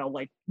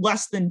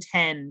 less than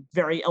 10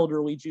 very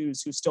elderly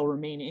Jews who still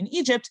remain in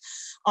Egypt.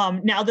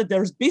 Now that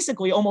there's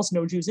basically almost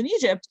no Jews in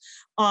Egypt,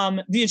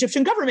 the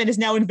Egyptian government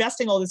is now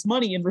investing all this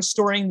money in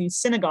restoring these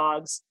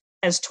synagogues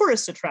as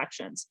tourist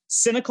attractions.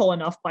 Cynical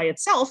enough by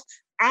itself.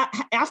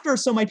 after,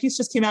 so my piece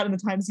just came out in the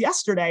Times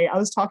yesterday. I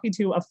was talking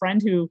to a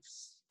friend who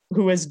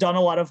has done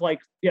a lot of like,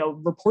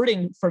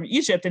 reporting from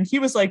Egypt. And he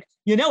was like,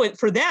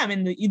 for them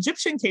in the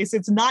Egyptian case,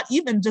 it's not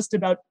even just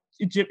about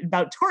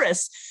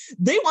tourists.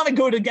 They want to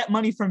go to get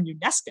money from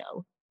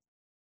UNESCO.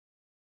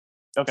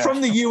 Okay.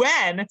 From the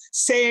UN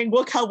saying,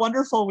 look how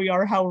wonderful we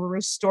are, how we're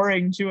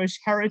restoring Jewish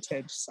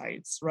heritage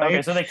sites, right?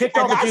 Okay, so they kicked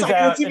all the Jews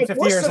out, and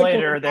 50 years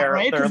later, they're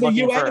the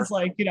UN is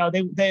like,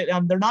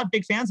 they're not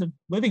big fans of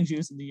living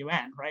Jews in the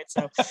UN, right?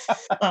 So,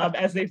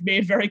 as they've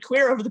made very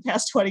clear over the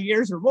past 20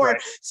 years or more.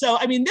 Right. So,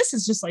 I mean, this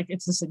is just like,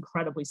 it's this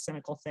incredibly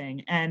cynical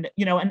thing. And,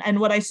 and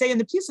what I say in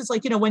the piece is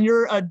like, when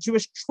you're a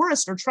Jewish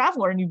tourist or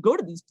traveler and you go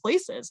to these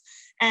places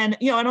and,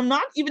 and I'm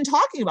not even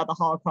talking about the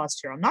Holocaust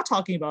here. I'm not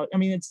talking about, I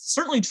mean, it's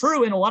certainly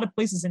true in a lot of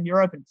places in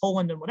Europe and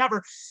Poland and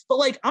whatever, but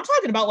like I'm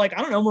talking about like,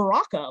 I don't know,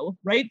 Morocco,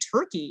 right?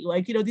 Turkey,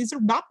 like, these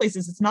are not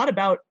places. It's not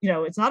about,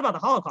 it's not about the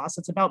Holocaust.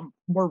 It's about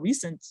more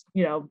recent,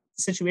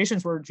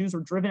 situations where Jews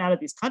were driven out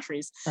of these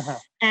countries. Uh-huh.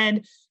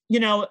 And,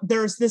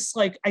 there's this,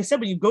 like I said,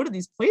 when you go to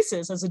these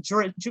places as a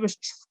Jewish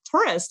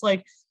tourist,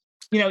 like,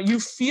 you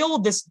feel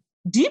this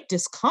deep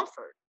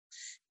discomfort.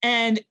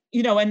 And,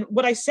 and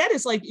what I said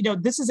is like,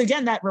 this is,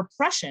 again, that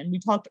repression. We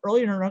talked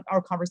earlier in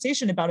our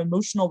conversation about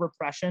emotional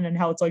repression and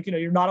how it's like,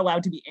 you're not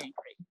allowed to be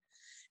angry.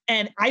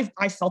 And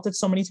I felt it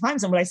so many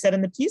times. And what I said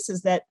in the piece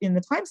is that in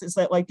the Times is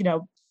that like,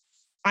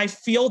 I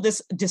feel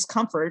this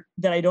discomfort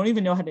that I don't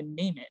even know how to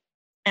name it.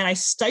 And I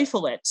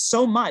stifle it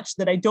so much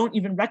that I don't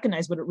even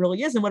recognize what it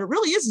really is. And what it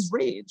really is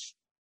rage.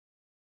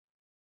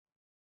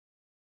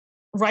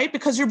 Right?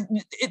 Because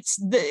it's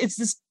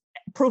this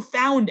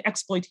profound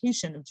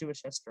exploitation of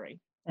Jewish history.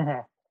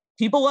 Uh-huh.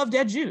 People love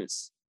dead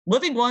Jews.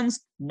 Living ones,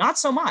 not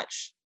so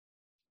much.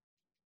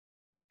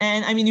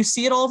 And I mean, you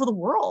see it all over the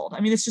world.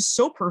 I mean, it's just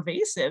so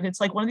pervasive. It's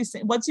like one of these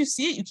things, once you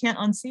see it, you can't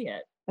unsee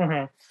it.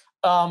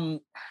 Uh-huh.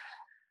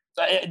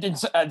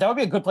 That would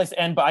be a good place to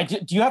end, but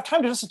do you have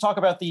time to talk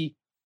about the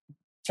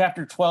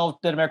chapter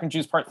 12, Dead American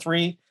Jews, part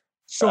 3?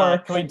 Sure.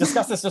 Can we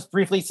discuss this just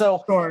briefly?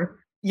 So, sure.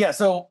 Yeah,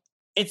 so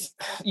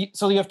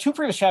you have 2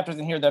 previous chapters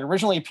in here that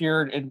originally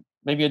appeared in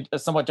maybe a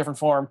somewhat different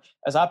form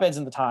as op-eds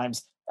in the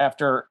Times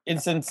after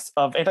incidents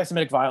of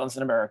anti-Semitic violence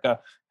in America.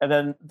 And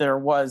then there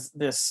was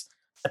this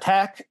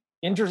attack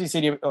in Jersey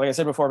City, like I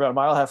said before, about a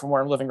mile and a half from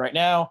where I'm living right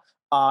now,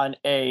 on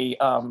a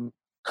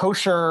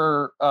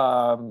kosher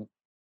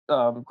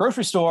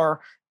grocery store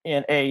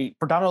in a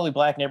predominantly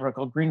Black neighborhood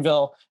called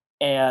Greenville.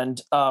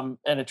 And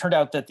it turned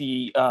out that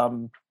the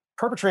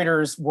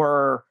perpetrators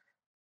were,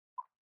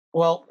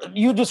 well,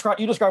 you describe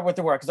what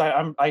they were, because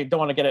I don't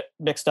want to get it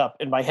mixed up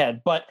in my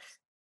head, but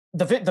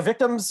the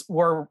victims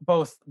were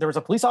both, there was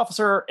a police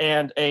officer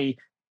and a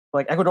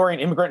like Ecuadorian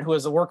immigrant who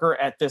was a worker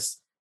at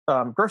this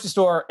grocery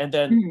store, and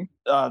then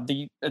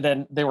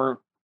then they were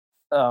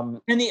and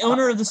the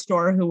owner of the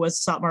store, who was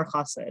Satmar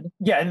Chesed.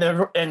 Yeah, and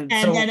the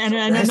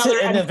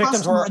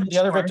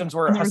other victims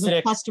were and there was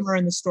a customer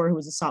in the store who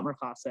was a Satmar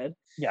Chesed.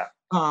 Yeah.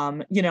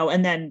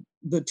 And then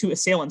the 2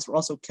 assailants were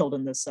also killed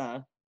in this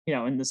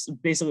in this,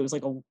 basically it was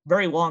like a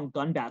very long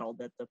gun battle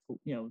that the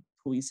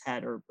police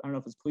had, or I don't know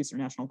if it was police or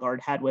National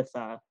Guard had with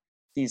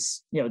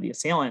these, the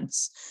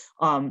assailants.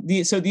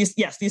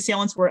 The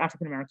assailants were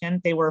African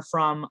American. They were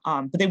from,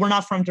 but they were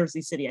not from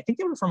Jersey City. I think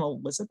they were from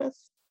Elizabeth.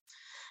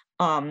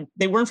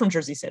 They weren't from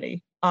Jersey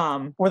City.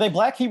 Were they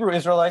Black Hebrew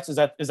Israelites? Is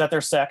that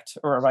their sect,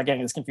 or am I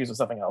getting this confused with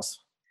something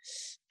else?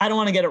 I don't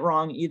want to get it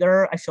wrong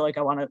either. I feel like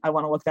I want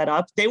to look that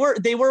up. They were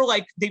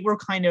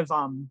kind of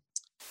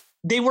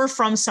they were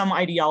from some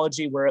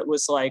ideology where it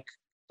was like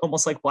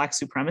almost like Black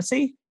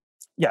supremacy.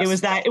 Yes. It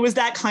was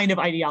that kind of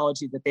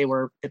ideology that they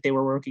were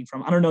working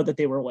from. I don't know that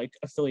they were like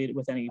affiliated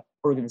with any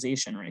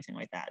organization or anything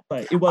like that,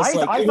 but it was it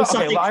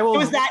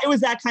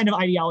was that kind of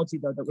ideology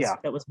though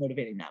that was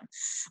motivating them.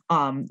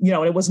 And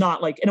it was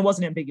not like, and it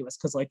wasn't ambiguous,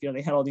 because like,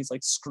 they had all these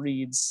like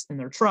screeds in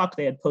their truck.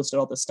 They had posted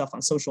all this stuff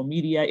on social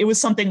media. It was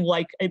something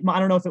like, I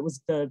don't know if it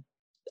was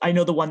I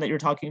know the one that you're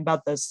talking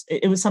about,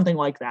 it was something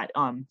like that.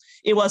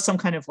 It was some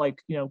kind of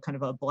like, kind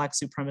of a Black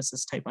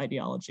supremacist type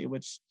ideology,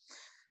 which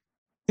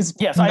is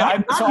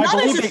not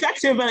as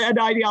effective an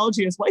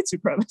ideology as white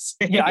supremacy.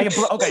 Yeah.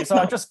 Okay. So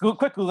I'm just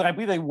quickly, I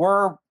believe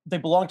they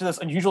belong to this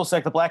unusual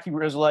sect, the Black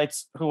Hebrew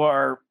Israelites, who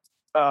are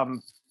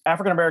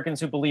African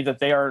Americans who believe that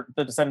they are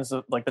the descendants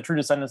of, like, the true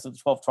descendants of the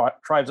 12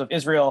 tribes of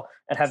Israel,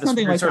 and have this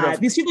something like that.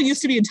 These people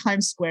used to be in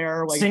Times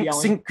Square, like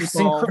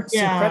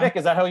syncretic.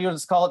 Is that how you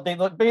would call it?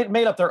 They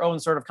made up their own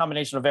sort of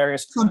combination of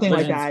various something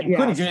religions, like that,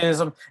 including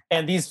Judaism.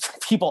 And these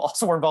people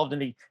also were involved in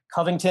the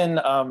Covington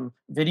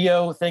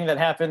video thing that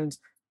happened.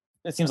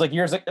 It seems like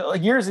years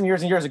and years and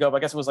years ago, but I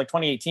guess it was like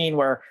 2018,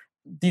 where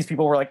these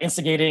people were like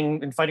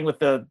instigating and fighting with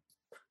the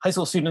high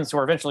school students who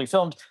were eventually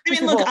filmed. I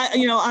mean, look,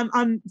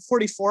 I'm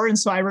 44, and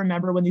so I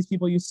remember when these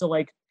people used to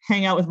like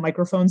hang out with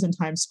microphones in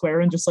Times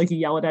Square and just like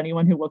yell at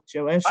anyone who looked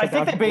Jewish. I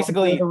think they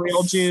basically the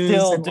real Jews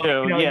still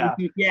do.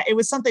 It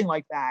was something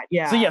like that.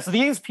 Yeah. So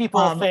these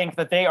people think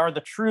that they are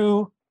the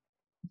true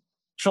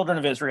children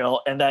of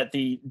Israel, and that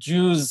the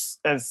Jews,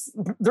 as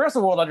the rest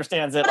of the world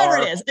understands it, whatever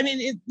it is. I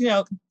mean,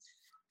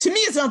 to me,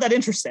 it's not that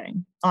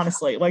interesting,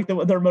 honestly. Like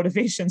their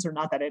motivations are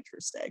not that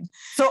interesting.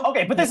 So,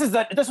 okay, but this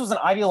was an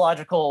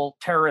ideological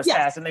terrorist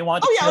act, and they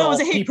wanted to kill it was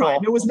a hate people.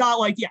 crime. It was not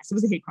like, it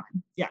was a hate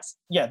crime. Yes.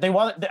 Yeah,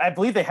 I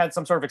believe they had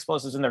some sort of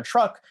explosives in their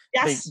truck.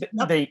 Yes.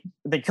 They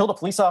killed a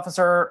police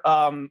officer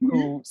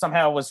who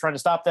somehow was trying to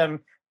stop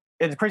them.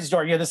 It's a crazy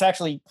story. Yeah, this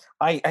actually,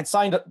 I had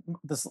signed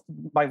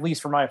my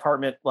lease for my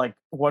apartment like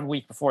 1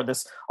 week before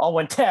this all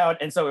went down,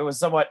 and so it was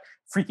somewhat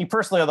freaky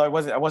personally. Although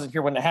I wasn't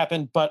here when it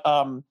happened, but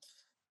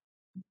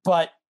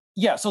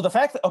yeah. So the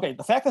fact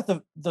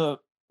that the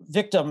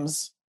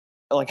victims,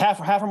 like half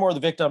or more of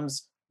the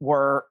victims,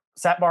 were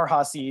Satmar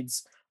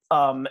Hasids,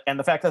 and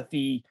the fact that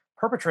the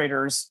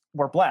perpetrators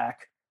were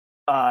Black,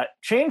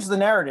 changed the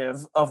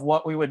narrative of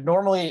what we would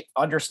normally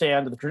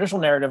understand, the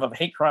traditional narrative of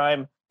hate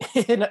crime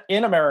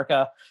in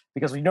America,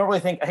 because we normally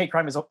think a hate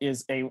crime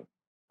is a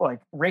like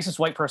racist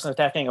white person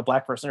attacking a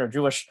Black person or a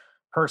Jewish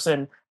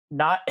person,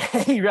 not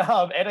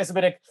a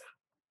anti-Semitic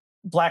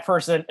Black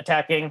person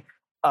attacking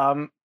a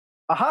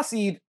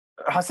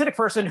Hasidic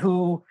person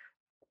who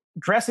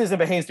dresses and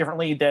behaves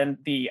differently than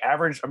the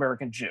average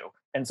American Jew.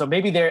 And so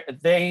maybe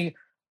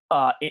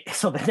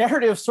so the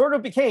narrative sort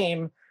of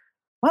became,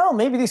 well,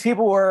 maybe these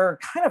people were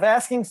kind of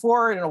asking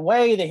for it in a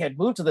way. They had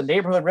moved to the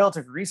neighborhood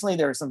relatively recently.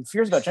 There were some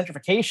fears about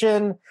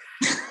gentrification,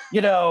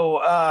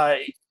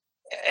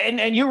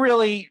 and you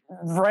really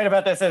write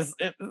about this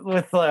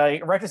with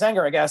righteous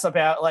anger, I guess,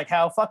 about like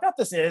how fucked up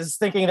this is,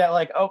 thinking that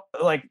like, oh,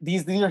 like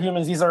these are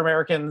humans, these are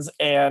Americans,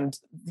 and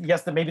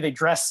yes, that maybe they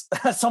dress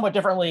somewhat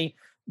differently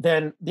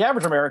than the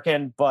average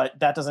American, but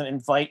that doesn't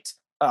invite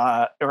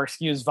or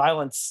excuse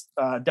violence,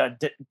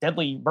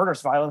 deadly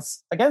murderous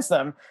violence against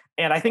them.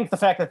 And I think the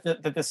fact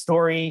that this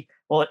story,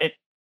 well, it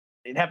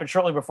happened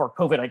shortly before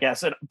COVID, I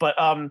guess, but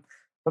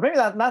maybe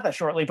not that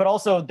shortly, but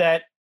also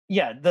that,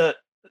 yeah, the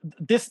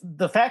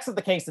facts of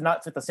the case did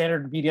not fit the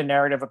standard media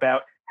narrative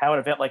about how an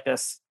event like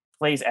this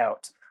plays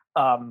out,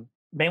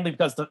 mainly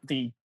because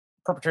the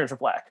perpetrators are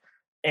Black,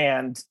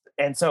 and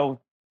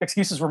so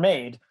excuses were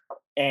made,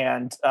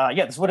 and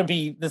this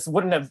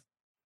wouldn't have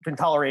been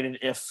tolerated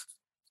if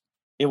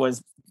it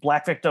was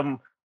Black victim,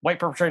 white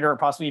perpetrator, or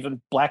possibly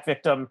even Black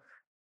victim,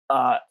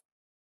 Black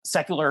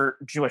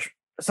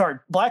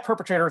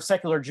perpetrator,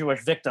 secular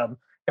Jewish victim.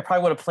 It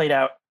probably would have played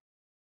out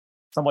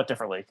somewhat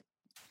differently.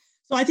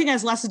 So I think it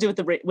has less to do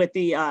with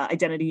the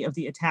identity of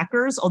the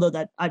attackers, although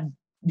that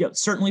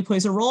certainly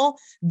plays a role,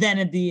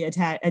 than the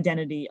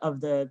identity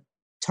of the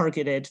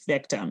targeted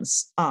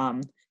victims.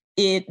 I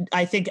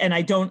think, and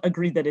I don't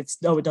agree that it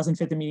doesn't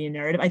fit the media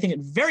narrative. I think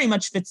it very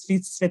much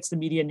fits the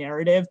media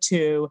narrative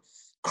to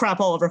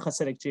crap all over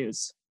Hasidic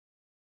Jews.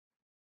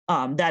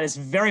 That is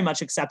very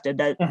much accepted.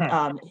 That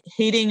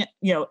hating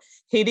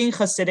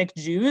Hasidic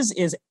Jews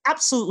is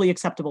absolutely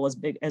acceptable is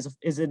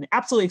an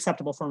absolutely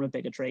acceptable form of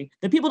bigotry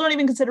that people don't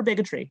even consider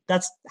bigotry.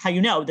 That's how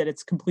you know that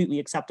it's completely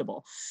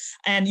acceptable,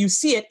 and you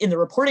see it in the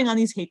reporting on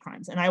these hate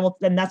crimes. And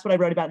that's what I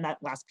wrote about in that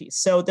last piece.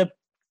 So the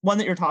one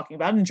that you're talking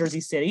about in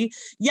Jersey City,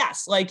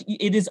 yes, like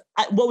it is.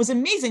 What was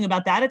amazing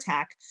about that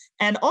attack,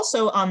 and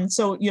also,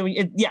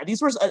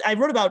 these were I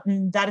wrote about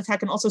that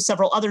attack and also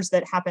several others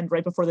that happened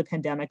right before the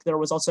pandemic. There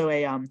was also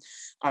a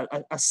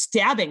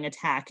stabbing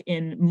attack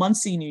in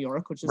Muncie, New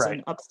York, which is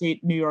an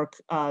upstate New York,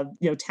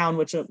 town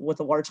with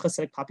a large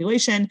Hasidic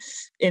population.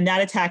 In that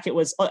attack, it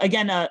was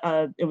again,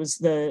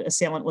 the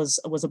assailant was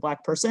a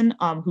Black person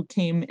who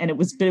came, and it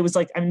was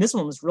like, I mean, this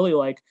one was really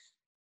like.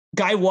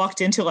 Guy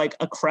walked into like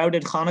a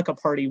crowded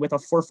Hanukkah party with a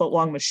 4-foot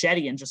long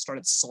machete and just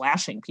started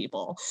slashing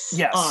people.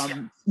 Yes.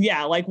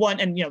 Like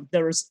one, and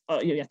there was,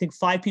 I think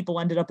 5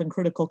 people ended up in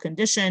critical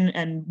condition,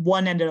 and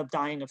one ended up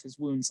dying of his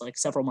wounds like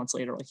several months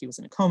later. Like he was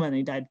in a coma and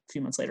he died a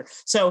few months later.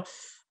 So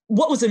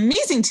what was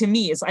amazing to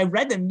me is I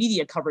read the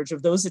media coverage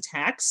of those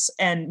attacks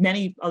and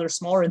many other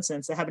smaller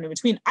incidents that happened in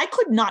between. I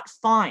could not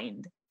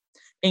find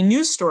a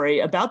news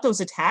story about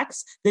those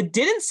attacks that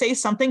didn't say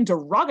something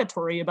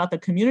derogatory about the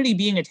community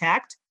being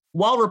attacked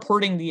while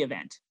reporting the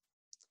event.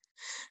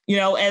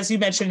 As you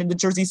mentioned in the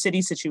Jersey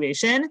City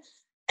situation,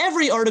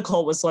 every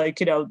article was like,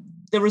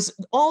 there was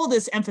all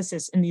this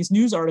emphasis in these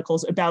news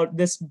articles about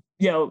this,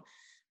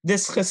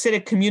 this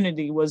Hasidic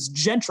community was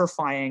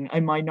gentrifying a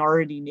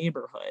minority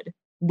neighborhood,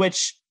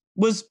 which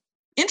was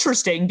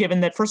interesting given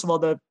that, first of all,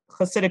 the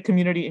Hasidic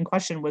community in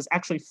question was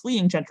actually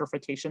fleeing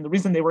gentrification. The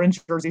reason they were in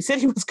Jersey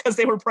City was because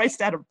they were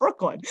priced out of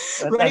Brooklyn.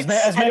 Right?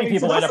 As many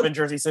people end up in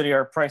Jersey City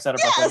are priced out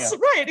of Brooklyn. Yes,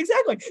 right,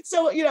 exactly.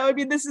 So,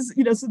 this is,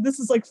 so this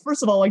is like,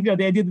 first of all, like, the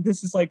idea that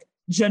this is like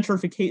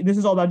gentrification, this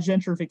is all about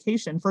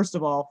gentrification. First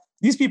of all,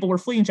 these people were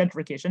fleeing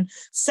gentrification.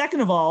 Second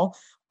of all,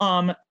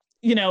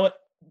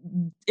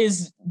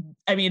 this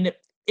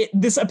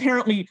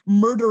apparently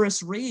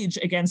murderous rage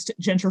against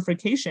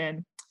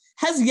gentrification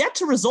has yet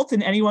to result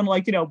in anyone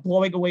like,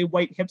 blowing away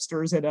white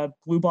hipsters at a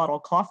Blue Bottle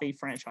Coffee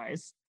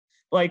franchise.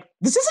 Like,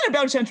 this isn't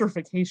about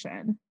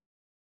gentrification.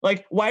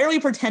 Like, why are we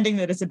pretending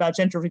that it's about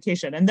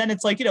gentrification? And then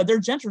it's like,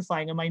 they're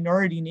gentrifying a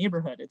minority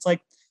neighborhood. It's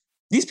like,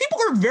 these people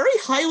are very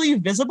highly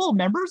visible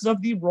members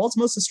of the world's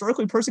most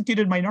historically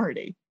persecuted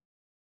minority.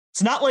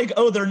 It's not like,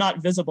 oh, they're not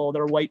visible,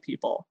 they're white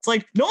people. It's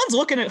like, no one's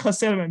looking at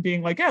Hasidim and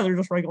being like, yeah, they're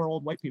just regular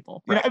old white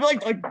people. You know, I'm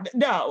like,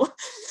 no,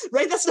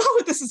 right? That's not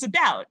what this is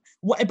about.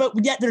 But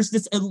yet there's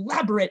this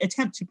elaborate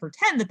attempt to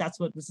pretend that that's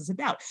what this is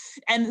about.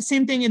 And the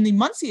same thing in the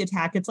Muncie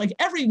attack. It's like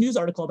every news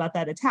article about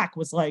that attack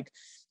was like,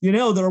 you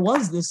know, there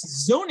was this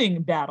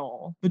zoning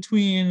battle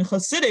between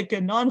Hasidic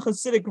and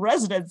non-Hasidic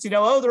residents. You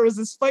know, oh, there was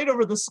this fight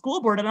over the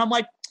school board. And I'm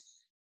like,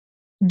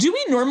 do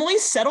we normally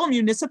settle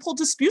municipal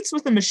disputes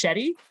with a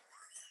machete?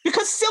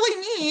 Because silly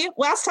me,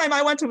 last time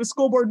I went to a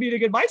school board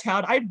meeting in my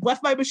town, I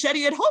left my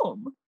machete at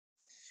home.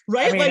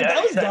 Right? I mean, like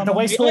that was dumb. The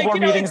way school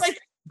board meetings,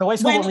 the way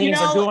school board meetings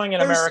are doing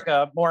in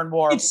America more and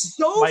more. It's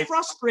so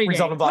frustrating.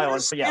 Result in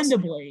violence,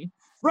 understandably. Yes.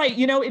 Right.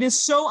 You know, it is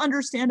so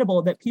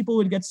understandable that people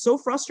would get so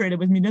frustrated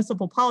with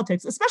municipal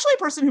politics, especially a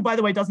person who, by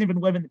the way, doesn't even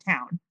live in the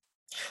town.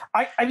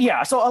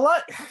 Yeah. So a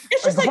lot.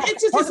 It's just like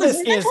it's just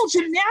this mental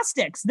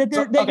gymnastics that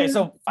they're. Okay,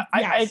 so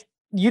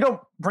you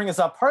don't bring this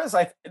up. Part of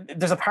this,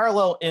 there's a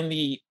parallel in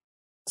the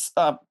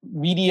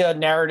media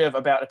narrative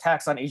about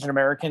attacks on Asian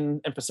American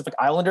and Pacific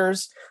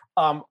Islanders,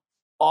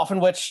 often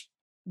which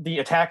the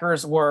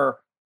attackers were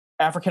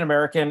African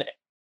American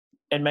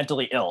and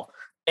mentally ill,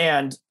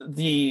 and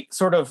the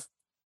sort of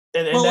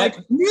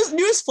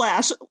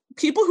newsflash: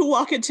 people who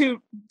walk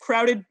into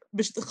crowded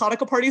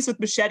Hanukkah parties with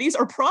machetes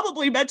are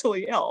probably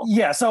mentally ill.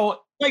 Yeah, so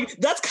like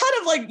that's kind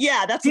of like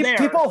that's there.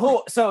 People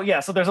who so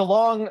there's a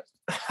long.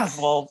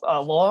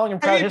 Long and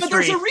proud history. But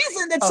there's a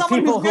reason that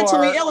someone who's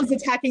mentally ill is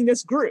attacking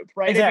this group,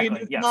 right? Exactly. I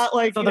mean, it's not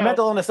like so the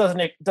mental illness doesn't.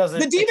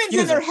 The demons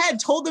in their head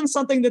told them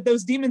something that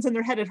those demons in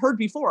their head had heard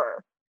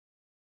before.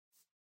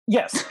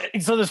 Yes.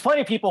 So there's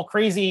plenty of people,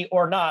 crazy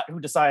or not, who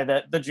decide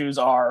that the Jews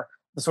are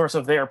the source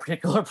of their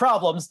particular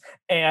problems,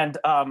 and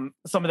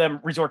some of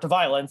them resort to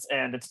violence.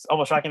 And it's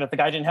almost shocking that the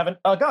guy didn't have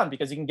a gun,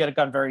 because you can get a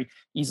gun very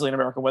easily in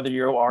America, whether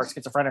you are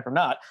schizophrenic or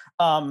not.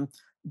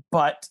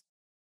 But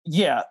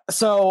yeah,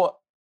 so.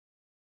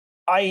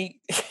 I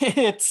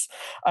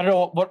don't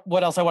know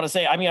what else I want to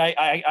say. I mean,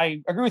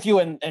 I agree with you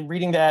and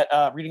reading that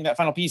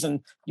final piece, and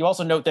you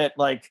also note that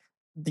like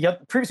the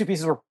previous two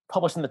pieces were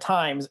published in the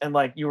Times, and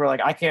like you were like,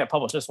 I can't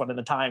publish this one in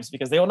the Times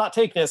because they will not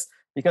take this,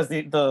 because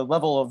the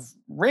level of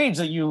rage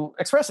that you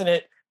express in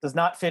it does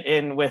not fit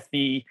in with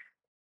the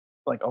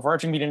like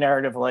overarching media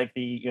narrative, like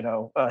the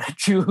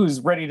Jew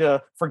who's ready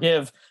to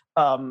forgive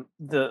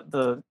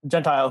the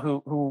Gentile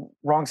who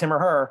wrongs him or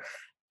her,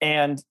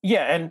 and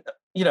the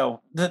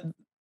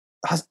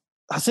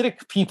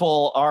Hasidic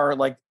people are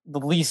like the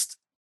least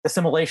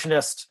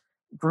assimilationist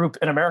group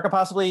in America,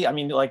 possibly. I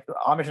mean, like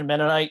Amish and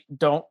Mennonite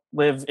don't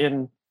live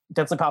in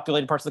densely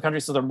populated parts of the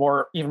country, so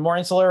they're even more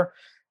insular.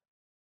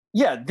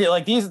 Yeah,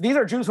 these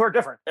are Jews who are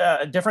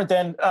different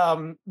than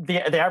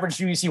the average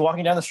Jew you see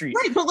walking down the street.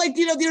 Right, but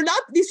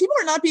these people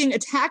are not being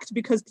attacked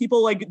because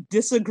people like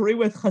disagree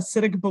with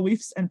Hasidic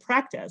beliefs and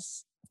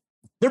practice.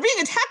 They're being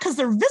attacked because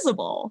they're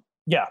visible.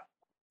 Yeah.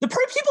 The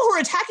people who are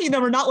attacking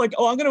them are not like,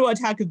 oh, I'm going to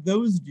attack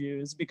those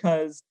Jews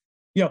because,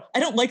 I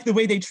don't like the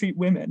way they treat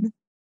women.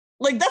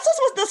 Like that's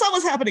not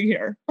what's happening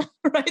here,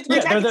 right?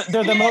 They're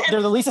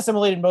the least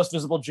assimilated, most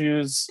visible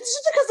Jews. It's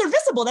just because they're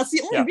visible. That's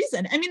the only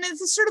reason. I mean,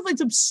 it's sort of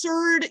like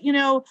absurd,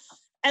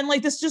 and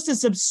like this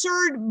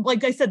absurd,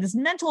 like I said, this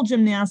mental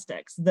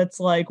gymnastics. That's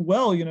like,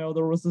 well,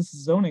 there was this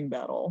zoning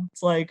battle.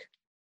 It's like,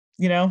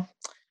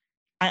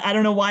 I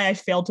don't know why I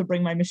failed to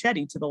bring my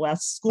machete to the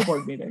last school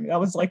board meeting. That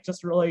was like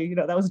just really,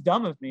 that was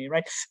dumb of me,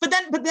 right? But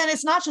then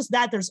it's not just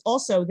that. There's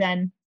also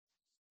then,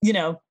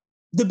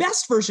 the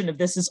best version of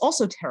this is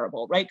also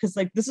terrible, right? Because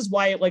like this is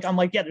why, like I'm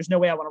like, there's no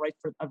way I want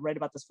to write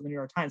about this for the New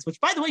York Times, which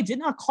by the way did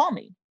not call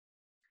me.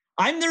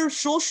 I'm their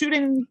shul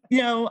shooting,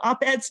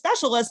 op-ed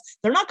specialist.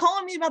 They're not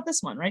calling me about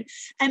this one, right?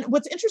 And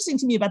what's interesting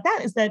to me about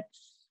that is that,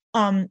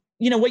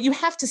 what you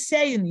have to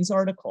say in these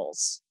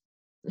articles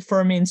for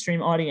a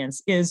mainstream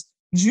audience is,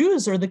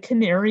 Jews are the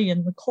canary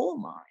in the coal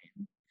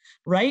mine,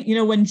 right?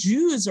 When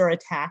Jews are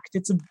attacked,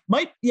 it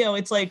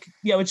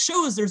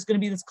shows there's going to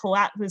be this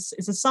collapse.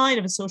 It's a sign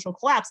of a social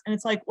collapse. And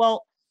it's like,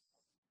 well,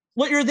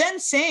 what you're then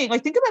saying,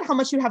 like, think about how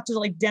much you have to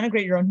like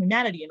denigrate your own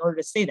humanity in order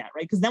to say that,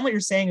 right? Because then what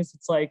you're saying is,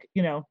 it's like,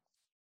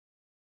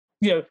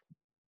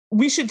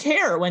 we should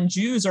care when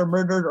Jews are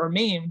murdered or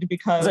maimed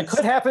because it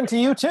could happen to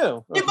you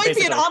too. It might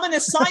be an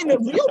ominous sign that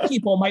real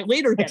people might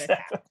later get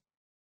attacked.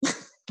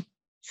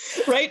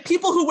 Right?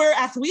 People who wear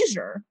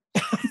athleisure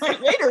might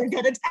later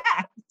get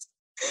attacked.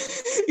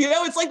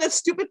 It's like that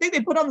stupid thing they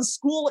put on the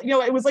school.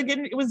 It was like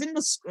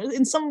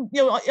in some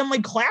in my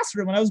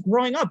classroom when I was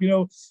growing up.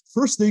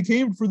 First they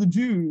came for the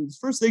Jews,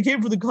 first they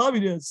came for the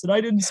communists, and I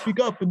didn't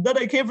speak up, and then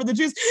I came for the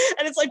Jews.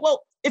 And it's like,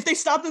 well, if they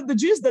stopped at the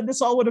Jews, then this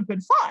all would have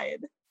been fine.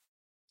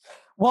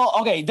 Well,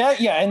 okay, and that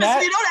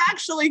they don't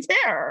actually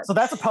care. So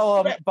that's a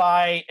poem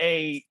by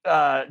a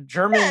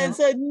German it's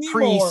a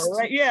priest,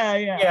 right?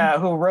 Yeah,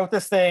 who wrote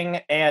this thing,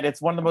 and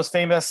it's one of the most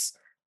famous,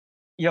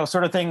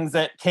 sort of things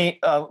that came,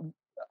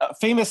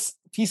 famous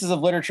pieces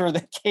of literature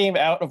that came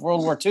out of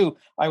World War II,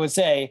 I would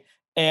say.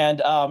 And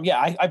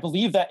I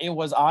believe that it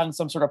was on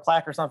some sort of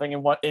plaque or something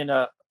in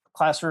a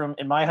classroom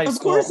in my high school.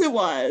 Of course, it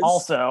was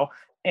also.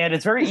 And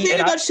it's very the thing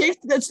about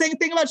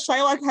thing about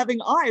Shylock having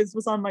eyes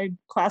was on my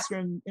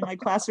classroom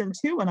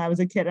too when I was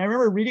a kid. I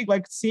remember reading,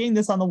 like, seeing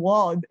this on the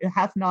wall,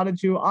 half nodded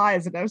Jew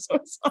eyes, and I was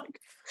like,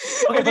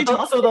 okay, but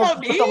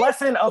the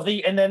lesson of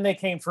the and then they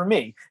came for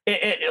me.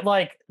 It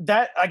like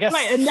that, I guess.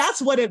 Right, and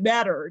that's what it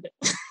mattered.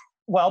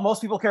 Well,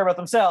 most people care about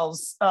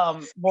themselves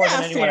more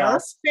than anyone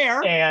else.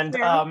 Fair. And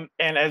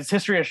as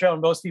history has shown,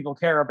 most people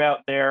care about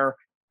their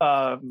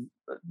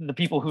the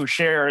people who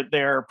share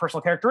their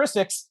personal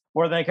characteristics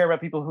more than they care about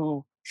people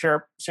who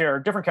share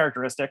different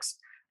characteristics.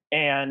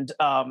 And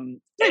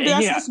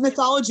this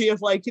mythology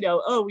of, like,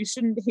 we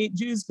shouldn't hate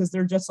Jews because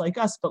they're just like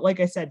us. But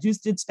like I said, Jews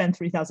did spend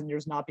 3,000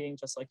 years not being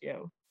just like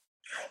you.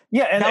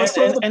 Yeah, and that was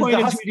sort of the point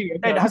of Judaism.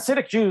 And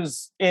Hasidic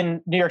Jews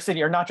in New York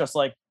City are not just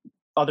like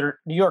other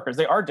New Yorkers.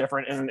 They are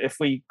different, and if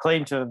we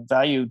claim to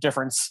value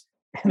difference,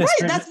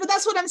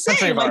 that's what I'm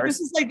saying. Like,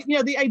 this is like,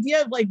 the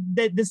idea of, like,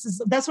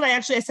 that's what I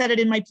said it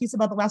in my piece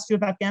about the last Jew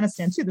of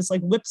Afghanistan too. This,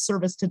 like, lip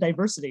service to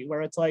diversity,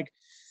 where it's like,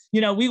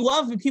 we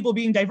love people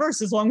being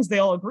diverse as long as they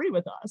all agree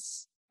with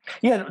us.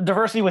 Yeah,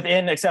 diversity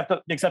within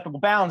acceptable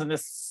bounds, and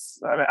this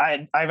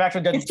I've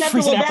actually done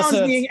acceptable bounds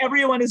episodes. Being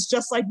everyone is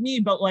just like me,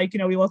 but, like,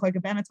 we look like a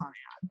Benetton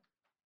ad.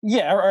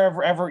 Yeah,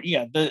 or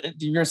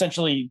you're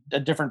essentially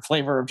a different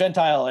flavor of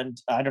Gentile. And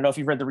I don't know if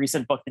you've read the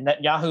recent book, The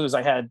Netanyahu's.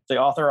 I had the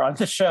author on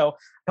this show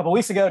a couple of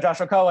weeks ago,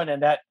 Joshua Cohen,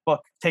 and that book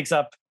takes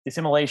up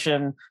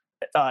assimilation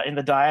in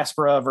the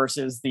diaspora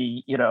versus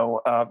the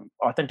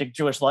authentic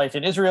Jewish life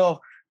in Israel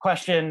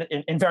question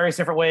in various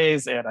different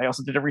ways. And I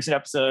also did a recent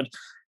episode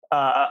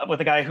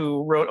with a guy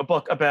who wrote a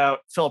book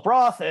about Philip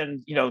Roth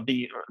and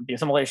the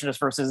assimilationist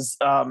versus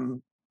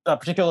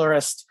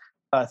particularist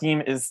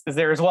theme is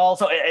there as well.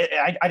 So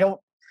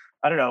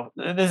I don't know.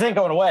 This ain't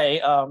going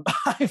away.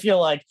 I feel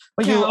like,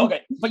 but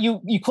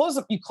you close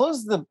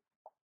the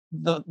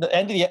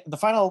end of the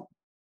final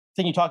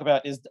thing you talk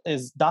about is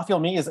Daf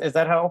Yomi. Is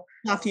that how?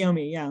 Daf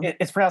Yomi, yeah.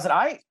 It's pronounced.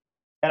 I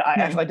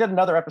did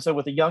another episode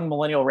with a young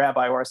millennial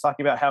rabbi where I was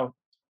talking about how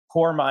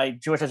poor my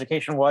Jewish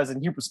education was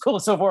in Hebrew school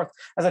and so forth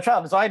as a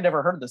child. So I had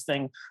never heard of this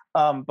thing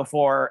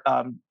before.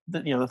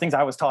 The things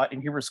I was taught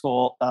in Hebrew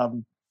school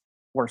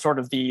were sort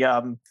of the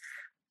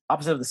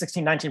opposite of the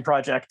 1619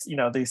 Project,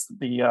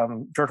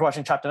 the George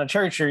Washington chopped down a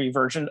cherry tree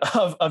version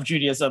of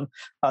Judaism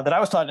that I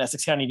was taught in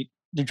Essex County,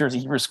 New Jersey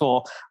Hebrew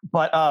School.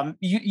 But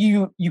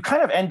you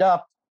kind of end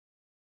up.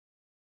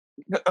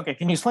 Okay,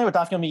 can you explain what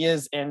Daf Yomi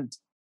is and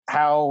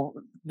how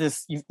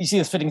this you see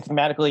this fitting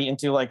thematically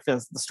into, like,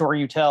 the story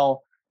you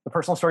tell, the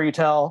personal story you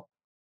tell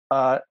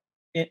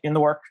in the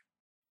work?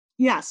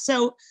 Yeah.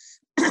 So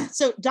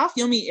Daf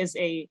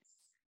Yomi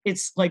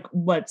it's like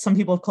what some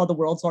people have called the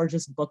world's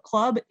largest book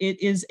club.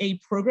 It is a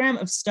program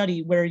of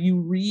study where you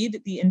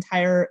read the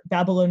entire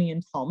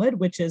Babylonian Talmud,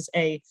 which is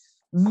a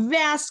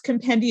vast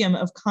compendium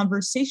of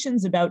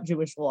conversations about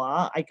Jewish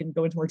law. I can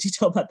go into more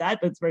detail about that,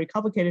 but it's very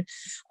complicated.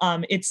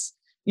 It's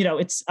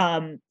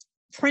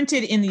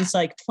printed in these,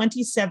 like,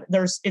 27,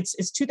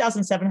 it's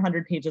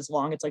 2,700 pages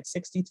long. It's like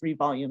 63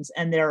 volumes,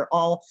 and they're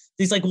all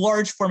these, like,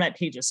 large format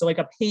pages. So, like,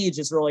 a page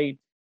is really,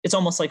 it's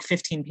almost like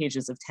 15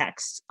 pages of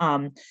text.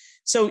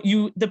 So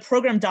the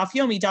program Daf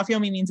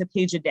Yomi means a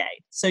page a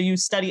day. So you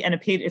study, and a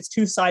page, it's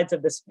two sides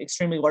of this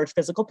extremely large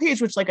physical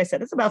page, which, like I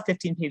said, it's about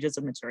 15 pages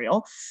of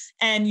material.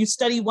 And you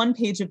study one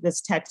page of this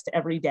text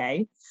every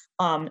day.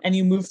 And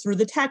you move through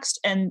the text,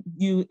 and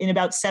in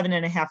about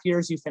 7.5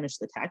 years, you finish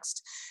the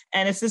text.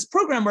 And it's this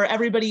program where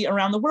everybody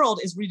around the world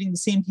is reading the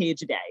same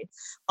page a day.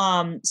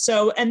 And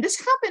this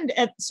happened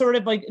at sort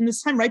of like in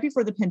this time right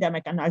before the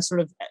pandemic. And I sort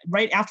of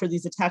right after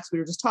these attacks we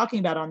were just talking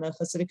about on the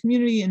Hasidic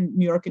community in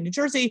New York and New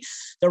Jersey,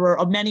 there were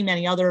many,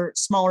 many other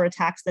smaller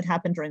attacks that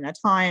happened during that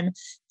time.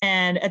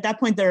 And at that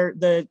point,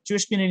 the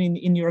Jewish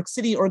community in New York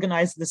City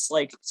organized this,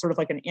 like, sort of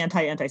like an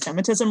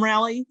anti-Semitism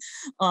rally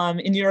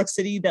in New York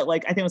City that,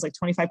 like, I think it was like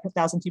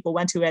 25,000 people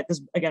went to it. This,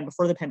 again,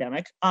 before the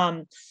pandemic.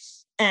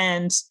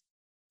 And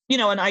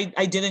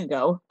I didn't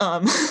go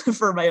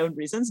for my own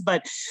reasons,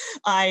 but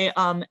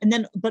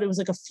but it was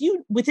like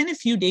within a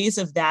few days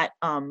of that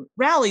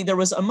rally, there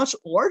was a much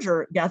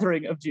larger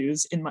gathering of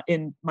Jews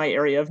in my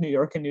area of New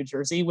York and New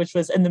Jersey, which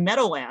was in the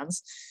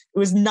Meadowlands. It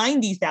was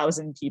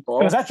 90,000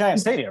 people. It was at Giant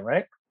Stadium,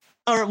 right?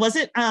 Or was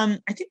it? I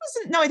think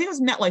it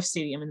was MetLife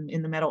Stadium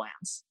in the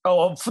Meadowlands. Oh,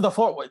 well, for the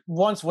floor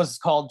once was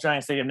called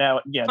Giant Stadium. Now,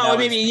 yeah. Oh,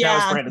 maybe,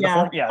 yeah. I don't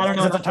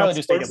know. It's entirely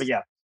new stadium, but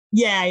yeah.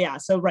 Yeah.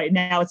 So right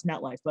now it's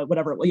MetLife, but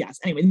whatever. Well, yes.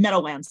 Anyway,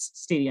 Meadowlands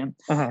Stadium,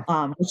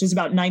 which is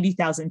about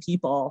 90,000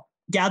 people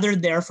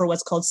gathered there for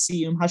what's called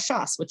Siyum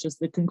Hashas, which is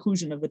the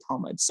conclusion of the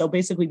Talmud. So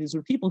basically, these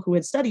were people who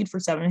had studied for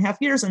 7.5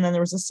 years, and then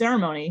there was a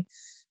ceremony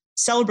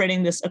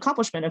celebrating this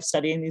accomplishment of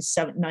studying these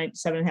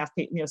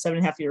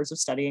 7.5 years of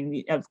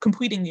studying of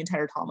completing the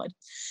entire Talmud.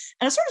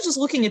 And I started just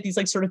looking at these,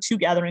 like, sort of two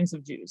gatherings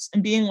of Jews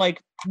and being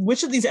like,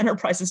 which of these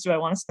enterprises do I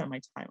want to spend my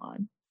time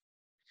on?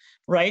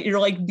 Right? You're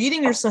like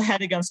beating your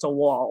head against a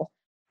wall,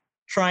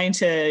 trying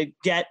to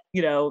get,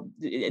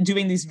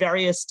 doing these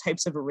various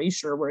types of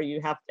erasure where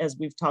you have, as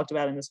we've talked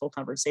about in this whole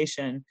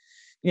conversation,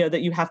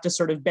 that you have to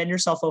sort of bend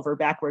yourself over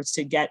backwards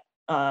to get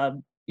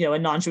a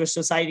non-Jewish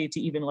society to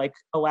even like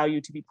allow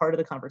you to be part of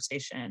the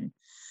conversation.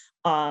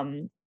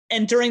 And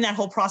during that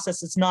whole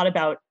process, it's not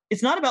about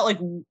like,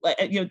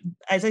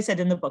 as I said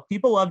in the book,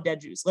 people love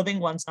dead Jews, living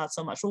ones not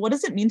so much. Well, what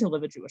does it mean to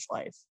live a Jewish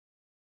life?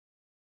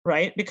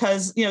 Right?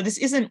 Because, this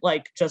isn't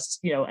like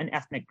just, an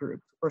ethnic group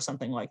or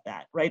something like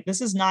that, right?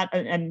 This is not,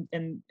 and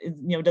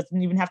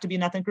doesn't even have to be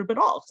an ethnic group at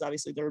all, because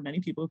obviously there are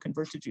many people who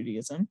convert to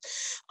Judaism.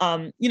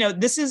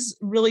 This is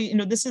really,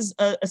 this is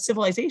a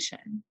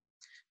civilization,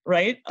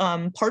 right?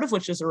 Part of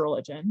which is a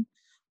religion.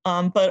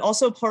 But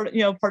also part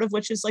of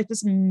which is like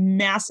this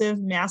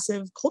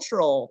massive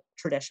cultural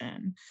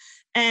tradition.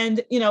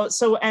 And,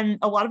 and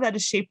a lot of that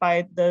is shaped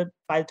by the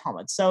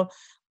Talmud. So,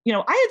 I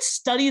had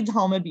studied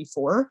Talmud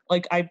before.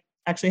 Like I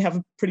actually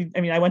have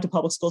I went to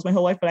public schools my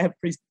whole life, but I have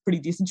a pretty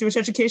decent Jewish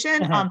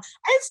education. I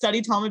had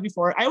studied Talmud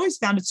before. I always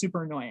found it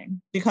super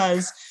annoying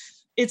because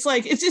it's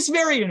like, it's just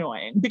very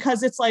annoying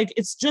because it's like,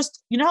 it's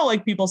just, how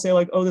like people say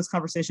like, oh, this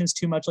conversation is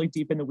too much like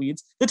deep in the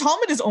weeds. The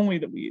Talmud is only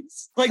the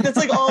weeds. Like that's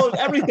like all of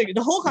everything.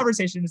 The whole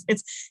conversation is,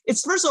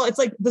 it's first of all, it's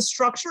like the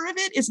structure of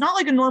it. It's not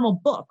like a normal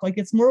book. Like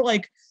it's more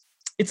like,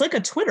 it's like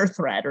a Twitter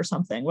thread or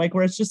something, like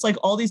where it's just like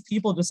all these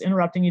people just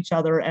interrupting each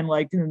other and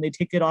like, and they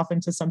take it off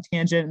into some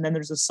tangent and then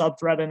there's a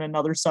subthread and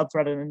another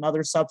subthread and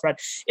another subthread.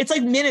 It's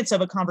like minutes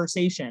of a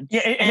conversation.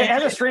 Yeah, it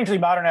has a strangely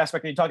modern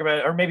aspect that you talk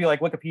about, or maybe like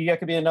Wikipedia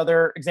could be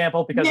another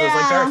example because there's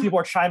like various people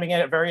are chiming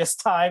in at various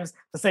times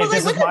to say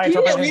this is my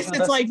interpretation. At least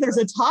it's like there's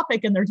a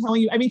topic and they're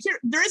telling you. I mean, here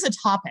there is a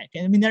topic,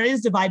 and I mean there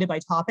is divided by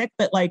topic,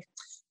 but like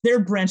they're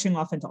branching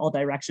off into all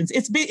directions.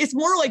 It's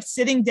more like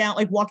sitting down,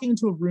 like walking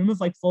into a room of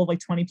like full of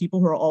like 20 people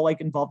who are all like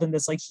involved in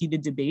this like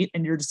heated debate,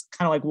 and you're just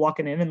kind of like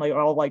walking in and like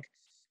all like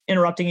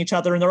interrupting each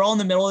other, and they're all in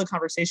the middle of the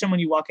conversation when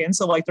you walk in.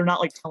 So like they're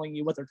not like telling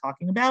you what they're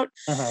talking about.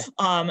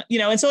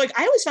 And so like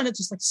I always found it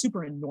just like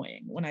super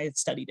annoying when I had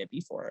studied it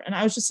before, and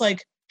I was just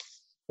like,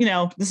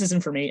 this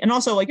isn't for me. And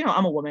also like,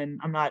 I'm a woman.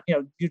 I'm not,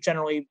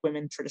 generally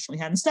women traditionally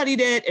hadn't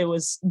studied it. It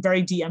was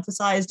very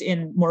de-emphasized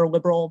in more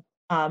liberal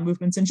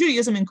movements in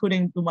Judaism,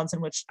 including the ones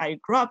in which I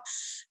grew up.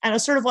 And I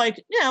was sort of like,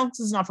 this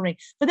is not for me.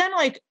 But then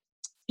like,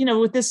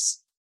 with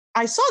this,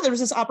 I saw there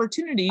was this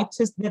opportunity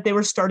that they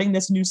were starting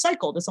this new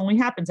cycle. This only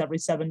happens every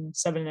seven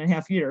and a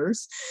half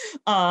years.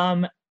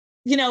 And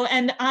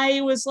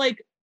I was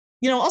like,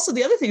 also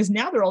the other thing is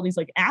now there are all these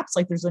like apps,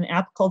 like there's an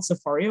app called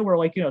Sefaria where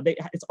like,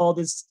 it's all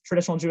this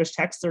traditional Jewish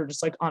text. They're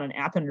just like on an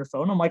app on your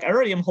phone. I'm like, I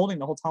already am holding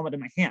the whole Talmud in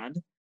my hand.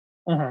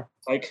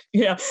 Like,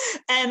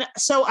 and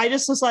so I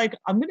just was like,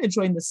 I'm going to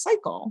join this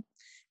cycle.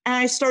 And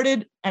I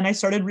started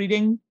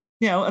reading,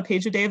 a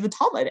page a day of the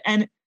Talmud.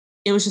 And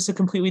it was just a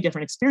completely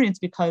different experience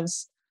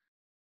because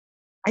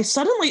I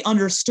suddenly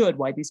understood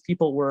why these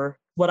people were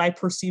what I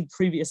perceived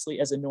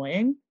previously as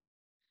annoying,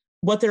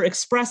 what they're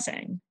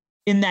expressing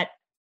in that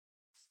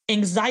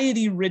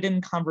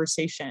anxiety-ridden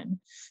conversation.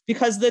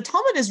 Because the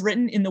Talmud is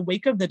written in the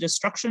wake of the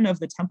destruction of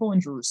the temple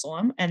in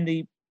Jerusalem and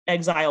the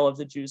exile of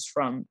the Jews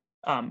from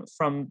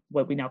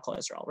what we now call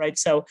Israel, right?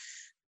 So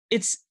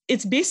it's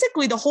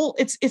basically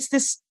it's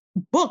this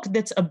book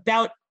that's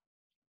about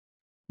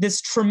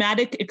this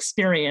traumatic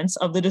experience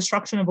of the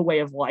destruction of a way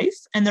of life.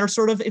 And they're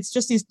it's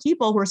just these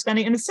people who are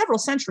spending, and it's several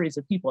centuries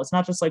of people. It's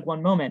not just like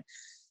one moment.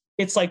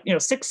 It's like,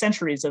 6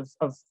 centuries of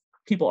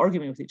people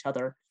arguing with each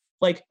other.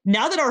 Like,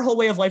 now that our whole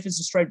way of life is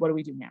destroyed, what do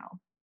we do now?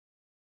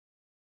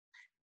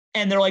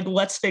 And they're like,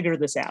 let's figure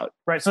this out.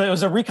 Right. So it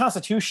was a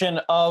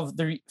reconstitution of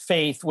the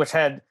faith, which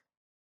had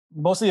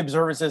most of the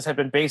observances had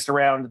been based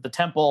around the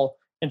temple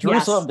in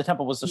Jerusalem. Yes. The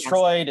temple was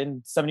destroyed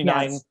in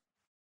 79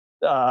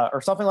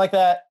 or something like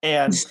that.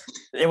 And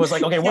it was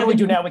like, okay, what do we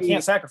do now? We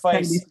can't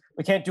sacrifice.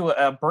 We can't do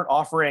a burnt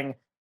offering,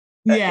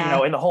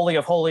 in the Holy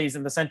of Holies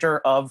in the center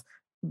of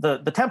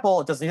the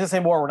temple. It doesn't exist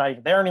anymore. We're not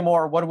even there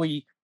anymore. What do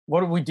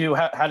we do?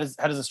 How does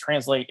this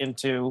translate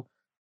into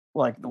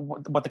like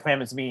what the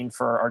commandments mean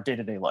for our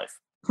day-to-day life?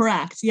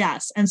 Correct.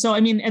 Yes. And so,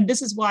 and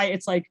this is why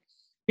it's like,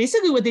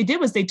 basically what they did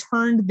was they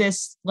turned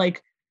this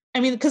like,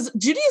 because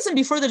Judaism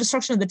before the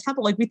destruction of the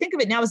temple, like we think of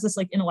it now as this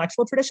like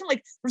intellectual tradition,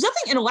 like there's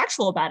nothing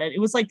intellectual about it. It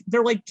was like,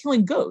 they're like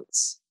killing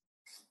goats.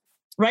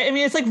 Right.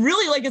 It's like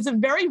really like it's a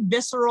very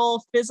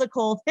visceral,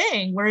 physical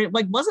thing where it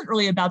like wasn't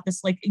really about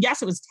this, like,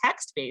 yes, it was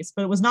text based,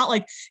 but it wasn't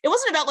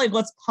about like,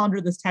 let's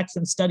ponder this text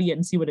and study it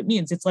and see what it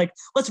means. It's like,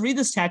 let's read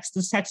this text.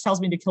 This text tells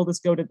me to kill this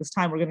goat at this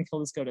time. We're going to kill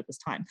this goat at this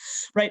time.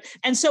 Right.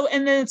 And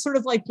then it's sort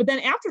of like, but then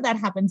after that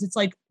happens, it's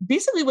like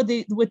basically what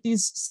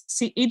these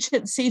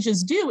ancient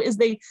sages do is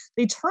they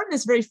turn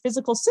this very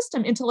physical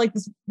system into like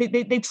this,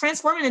 they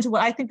transform it into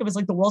what I think of as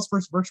like the world's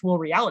first virtual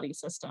reality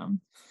system,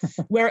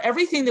 where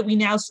everything that we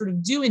now sort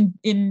of do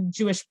in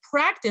Jewish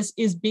practice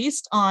is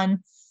based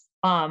on,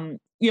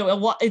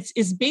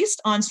 it's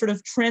based on sort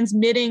of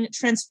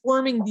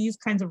transforming these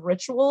kinds of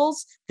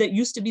rituals that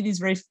used to be these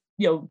very,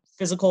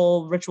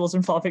 physical rituals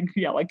involving,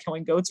 like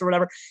killing goats or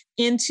whatever,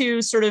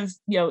 into sort of,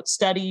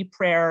 study,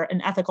 prayer,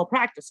 and ethical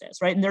practices,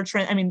 right? And they're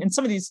trying, and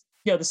some of these,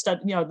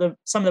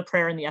 some of the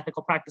prayer and the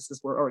ethical practices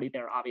were already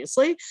there,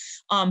 obviously.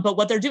 But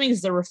what they're doing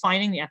is they're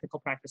refining the ethical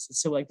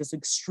practices to like this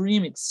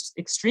extreme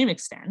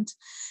extent.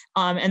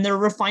 And they're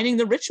refining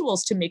the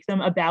rituals to make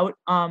them about,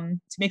 to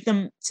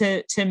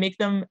make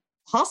them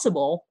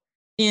possible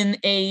in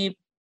a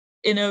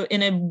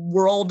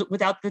world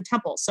without the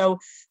temple. So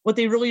what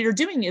they really are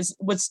doing is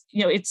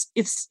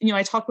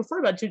I talked before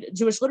about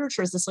Jewish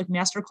literature as this like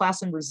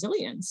masterclass in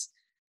resilience.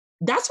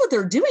 That's what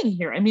they're doing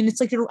here.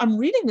 It's like, I'm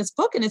reading this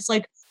book and it's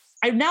like,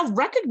 I now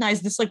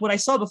recognize this, like what I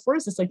saw before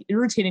is this like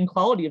irritating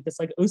quality of this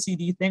like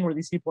OCD thing where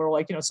these people are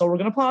like, so we're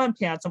going to put on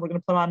pants and we're going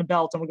to put on a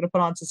belt and we're going to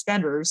put on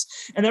suspenders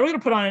and then we're going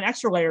to put on an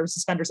extra layer of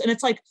suspenders. And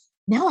it's like,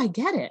 now I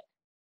get it,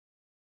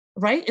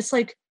 right? It's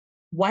like,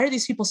 why are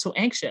these people so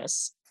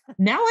anxious?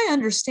 Now I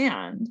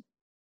understand.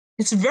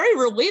 It's very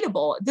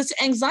relatable. This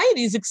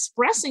anxiety is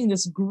expressing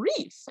this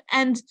grief.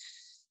 And,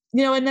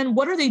 and then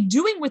what are they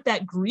doing with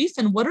that grief?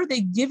 And what are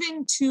they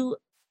giving to,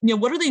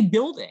 what are they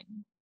building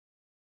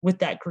with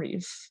that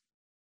grief?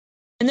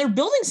 And they're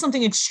building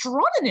something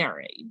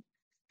extraordinary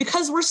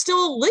because we're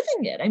still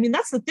living it.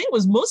 That's the thing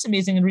was most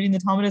amazing in reading the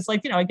Talmud. It's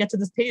like, I get to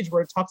this page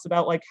where it talks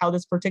about like how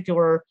this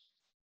particular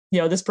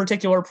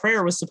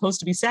prayer was supposed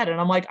to be said. And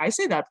I'm like, I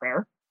say that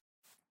prayer.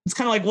 It's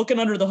kind of like looking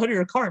under the hood of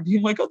your car and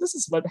being like, oh, this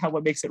is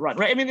what makes it run,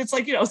 right? It's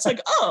like, it's like,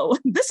 oh,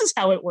 this is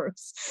how it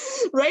works,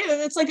 right?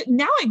 And it's like,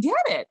 now I get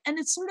it. And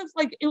it's sort of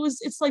like,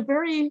 it's like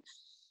very,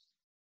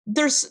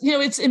 there's,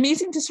 it's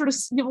amazing to sort of,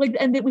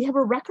 and that we have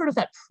a record of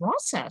that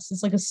process.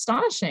 It's like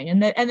astonishing.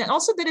 And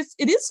also that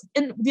it is,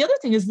 and the other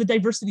thing is the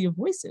diversity of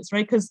voices,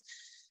 right? Because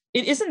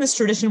it isn't this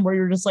tradition where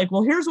you're just like,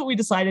 well, here's what we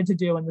decided to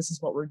do and this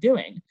is what we're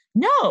doing.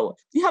 No,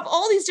 you have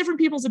all these different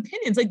people's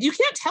opinions. Like you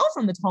can't tell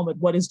from the Talmud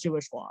what is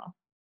Jewish law.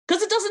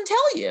 Because it doesn't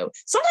tell you.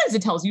 Sometimes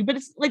it tells you, but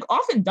it's like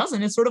often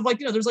doesn't. It's sort of like,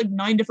 there's like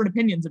 9 different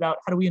opinions about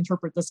how do we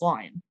interpret this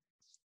line.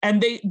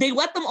 And they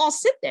let them all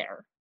sit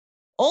there.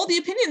 All the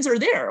opinions are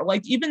there.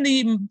 Like even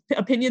the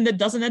opinion that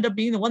doesn't end up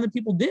being the one that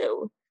people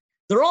do,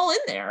 they're all in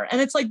there.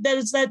 And it's like,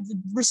 there's that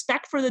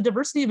respect for the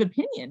diversity of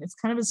opinion. It's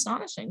kind of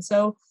astonishing.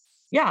 So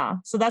yeah,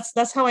 so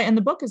that's how I end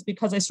the book, is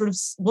because I sort of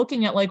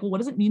looking at like, well, what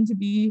does it mean to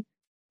be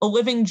a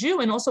living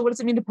Jew? And also what does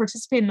it mean to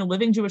participate in a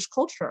living Jewish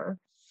culture?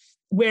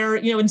 Where,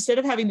 instead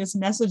of having this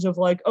message of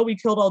like, oh, we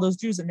killed all those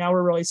Jews and now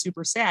we're really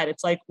super sad.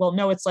 It's like, well,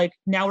 no, it's like,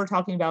 now we're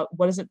talking about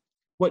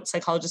what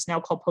psychologists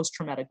now call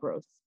post-traumatic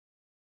growth.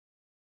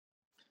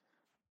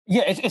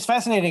 Yeah, it's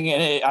fascinating.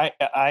 And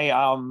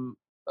I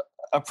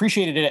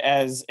appreciated it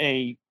as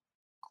a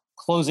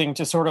closing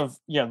to sort of,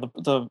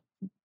 the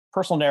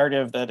personal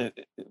narrative that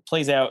it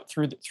plays out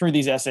through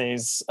these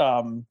essays.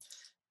 And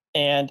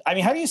how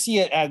do you see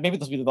it as, maybe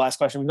this will be the last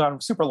question, we've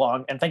gone super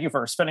long, and thank you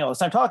for spending all this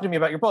time talking to me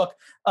about your book.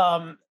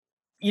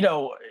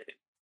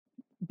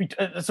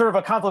 Sort of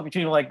a conflict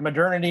between like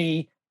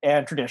modernity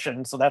and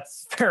tradition. So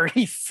that's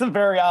very,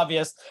 very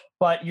obvious,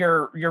 but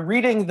you're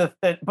reading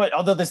but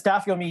although this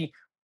Daf Yomi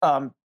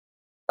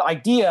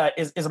idea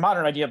is a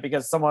modern idea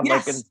because someone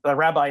like a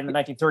rabbi in the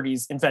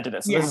 1930s invented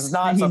it. So this is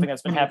not something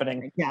that's been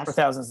happening for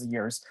thousands of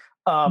years.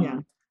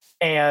 But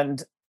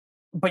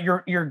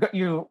you're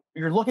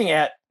looking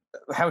at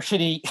how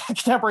shitty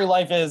contemporary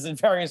life is in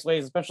various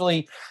ways,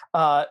 especially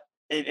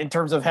in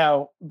terms of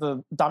how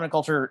the dominant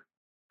culture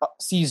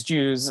sees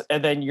Jews,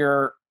 and then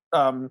you're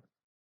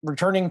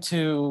returning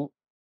to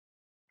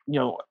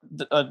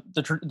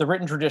the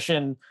written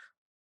tradition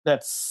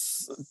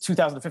that's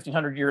 2,000 to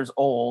 1,500 years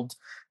old,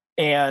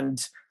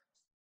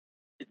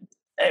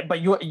 but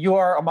you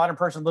are a modern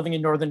person living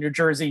in northern New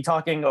Jersey,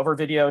 talking over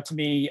video to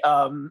me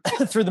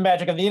through the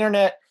magic of the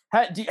internet.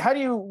 How do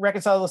you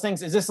reconcile those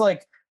things? Is this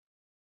like,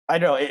 I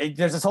don't know,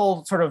 there's this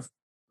whole sort of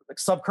like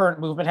subcurrent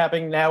movement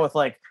happening now with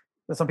like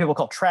some people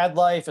call trad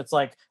life. It's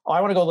like, oh,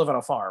 I want to go live on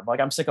a farm. Like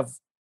I'm sick of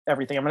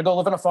everything. I'm going to go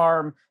live on a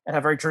farm and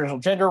have very traditional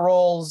gender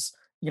roles.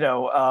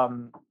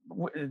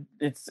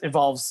 It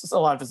involves a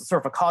lot of it's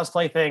sort of a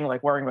cosplay thing,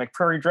 like wearing like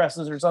prairie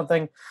dresses or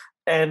something.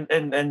 And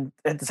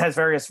this has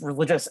various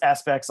religious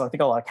aspects. So I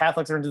think a lot of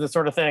Catholics are into this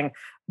sort of thing.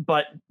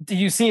 But do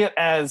you see it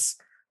as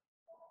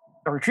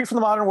a retreat from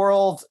the modern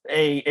world,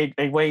 a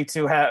way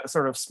to have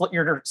sort of split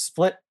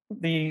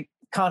the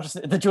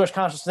Jewish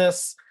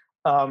consciousness?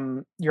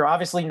 You're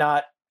obviously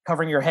not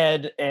covering your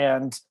head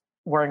and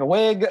wearing a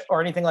wig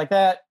or anything like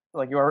that.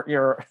 Like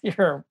you're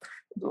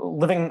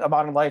living a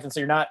modern life, and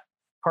so you're not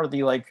part of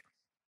the like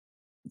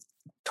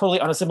totally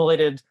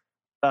unassimilated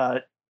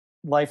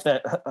life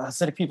that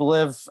Hasidic people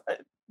live.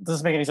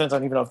 Doesn't make any sense. I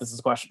don't even know if this is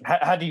a question.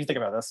 How do you think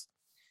about this?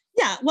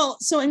 Yeah, well,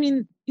 so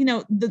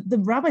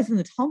the rabbis in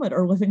the Talmud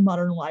are living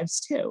modern lives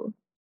too,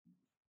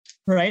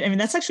 right?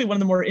 That's actually one of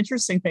the more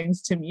interesting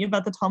things to me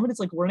about the Talmud. It's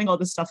like learning all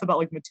this stuff about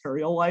like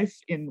material life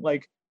in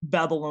like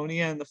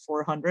Babylonia in the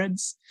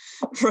 400s,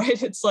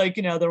 right? It's like,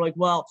 they're like,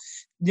 well,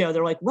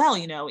 they're like, well,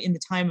 in the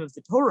time of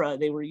the Torah,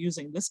 they were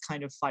using this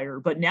kind of fire.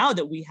 But now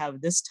that we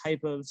have this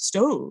type of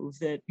stove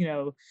that,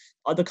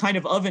 the kind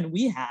of oven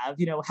we have,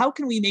 how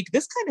can we make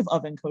this kind of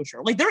oven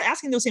kosher? Like, they're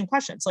asking those same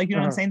questions. Like, what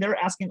I'm saying? They're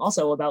asking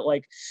also about,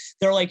 like,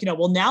 they're like,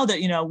 well, now that,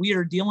 we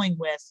are dealing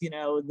with,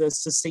 the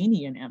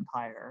Sasanian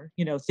Empire,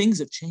 things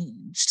have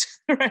changed,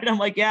 right? I'm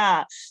like,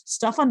 yeah,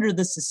 stuff under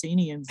the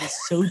Sasanians is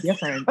so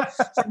different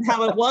from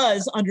how it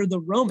was under the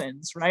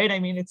Romans, right? I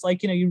mean, it's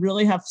like, you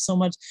really have so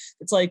much,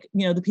 it's like,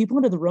 the people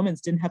under the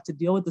Romans didn't have to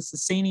deal with the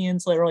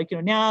Sasanians. They're like,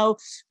 now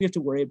we have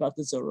to worry about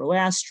the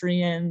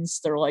Zoroastrians.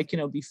 They're like,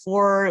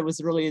 before it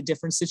was really a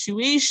different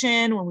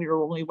situation when we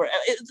were,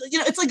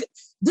 it's like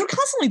they're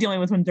constantly dealing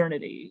with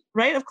modernity,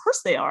 right? Of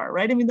course they are,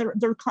 right? I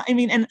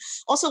mean, and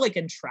also like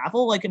in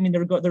travel, like, I mean,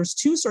 there's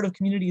two sort of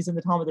communities in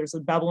the Talmud. There's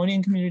the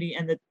Babylonian community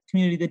and the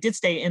community that did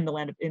stay in the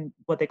land in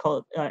what they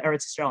call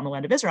Eretz Israel, in the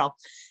land of Israel.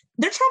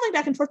 They're traveling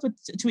back and forth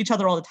to each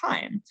other all the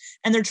time.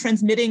 And they're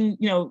transmitting,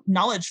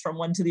 knowledge from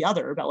one to the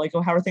other about like,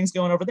 oh, how are things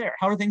going over there?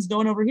 How are things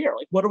going over here?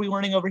 Like, what are we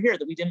learning over here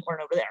that we didn't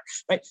learn over there?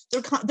 Right.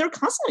 They're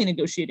constantly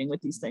negotiating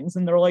with these things.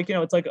 And they're like,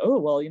 it's like, oh,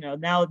 well,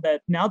 now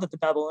that the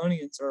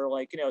Babylonians are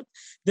like,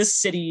 this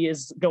city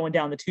is going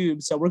down the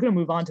tube, so we're going to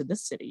move on to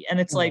this city.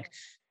 And it's like,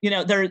 they're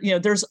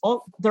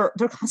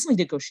constantly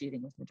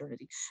negotiating with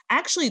modernity.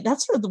 Actually,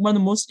 that's sort of one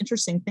of the most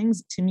interesting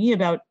things to me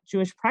about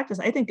Jewish practice.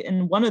 I think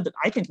one of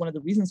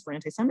the reasons for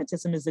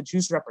anti-Semitism is that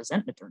Jews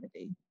represent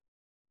modernity.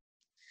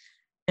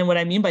 And what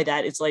I mean by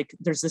that is like,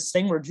 there's this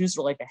thing where Jews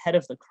are like ahead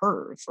of the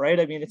curve, right?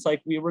 I mean, it's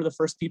like we were the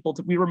first people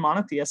we were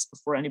monotheists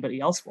before anybody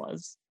else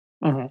was.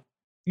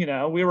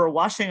 Mm-hmm. We were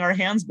washing our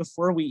hands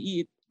before we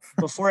eat,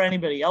 before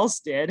anybody else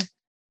did.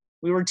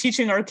 We were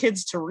teaching our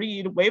kids to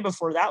read way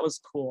before that was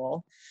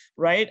cool,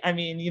 right? I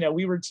mean,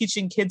 we were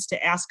teaching kids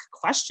to ask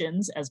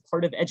questions as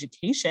part of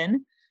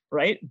education,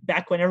 right?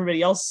 Back when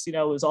everybody else,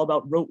 was all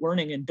about rote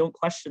learning and don't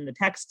question the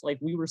text. Like,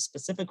 we were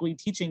specifically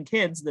teaching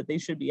kids that they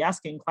should be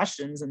asking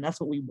questions, and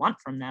that's what we want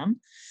from them,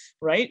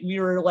 right? We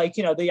were like,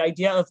 the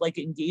idea of like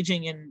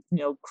engaging in,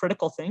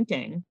 critical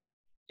thinking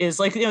is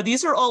like,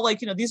 these are all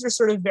like, these are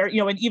sort of very,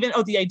 and even,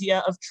 the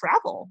idea of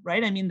travel,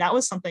 right? I mean, that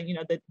was something,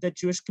 that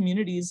Jewish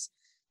communities,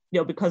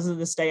 because of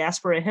this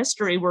diaspora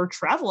history, we're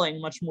traveling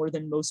much more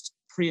than most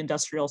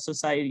pre-industrial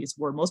societies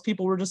were. Most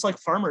people were just like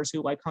farmers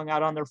who like hung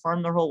out on their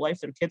farm their whole life.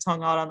 Their kids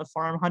hung out on the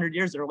farm 100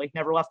 years. They're like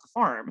never left the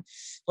farm.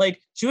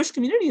 Like, Jewish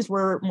communities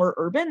were more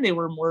urban. They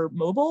were more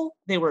mobile.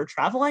 They were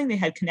traveling. They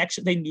had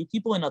connection. They knew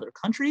people in other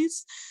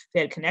countries. They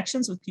had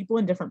connections with people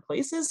in different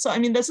places. So, I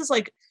mean, this is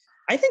like,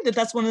 I think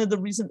that's one of the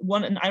reasons,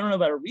 and I don't know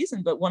about a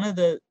reason, but one of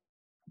the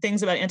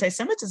things about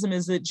anti-Semitism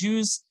is that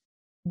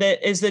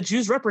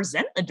Jews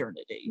represent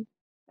modernity.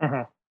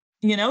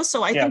 Uh-huh.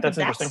 So I think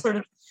that's sort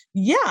of,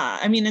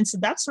 I mean, and so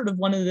that's sort of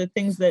one of the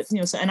things that,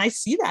 so, and I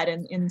see that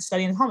in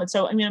studying the Talmud.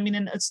 So, I mean,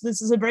 and this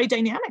is a very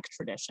dynamic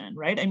tradition,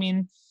 right? I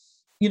mean,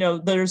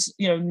 there's,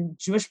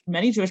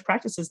 many Jewish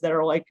practices that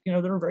are like,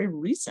 that are very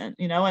recent,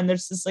 and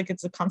there's this, like,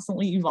 it's a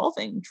constantly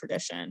evolving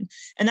tradition.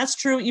 And that's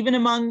true even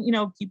among,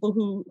 people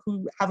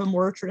who have a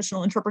more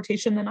traditional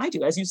interpretation than I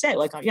do. As you say,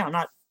 like, I'm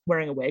not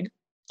wearing a wig.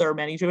 There are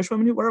many Jewish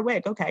women who wear a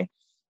wig. Okay,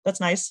 that's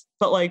nice.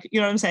 But like,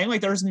 what I'm saying?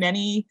 Like, there's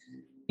many,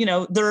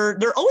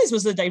 there always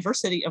was a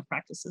diversity of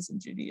practices in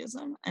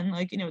Judaism. And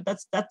like,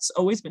 that's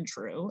always been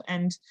true.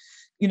 And,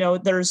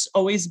 there's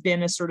always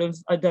been a sort of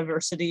a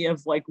diversity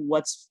of like,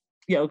 what's,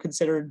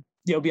 considered,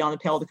 beyond the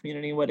pale of the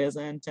community, what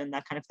isn't, and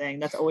that kind of thing.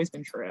 That's always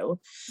been true.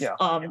 Yeah.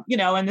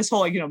 And this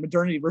whole, like,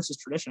 modernity versus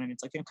tradition. I mean,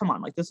 it's like, come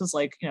on, like, this is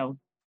like,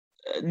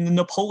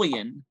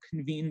 Napoleon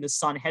convened the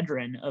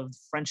Sanhedrin of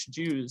French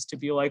Jews to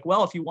be like,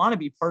 well, if you want to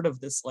be part of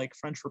this like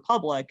French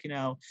Republic,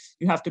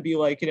 you have to be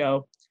like,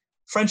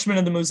 Frenchmen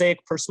of the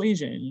Mosaic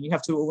persuasion. You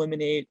have to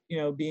eliminate,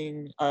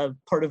 being a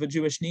part of a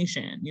Jewish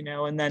nation,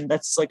 and then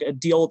that's like a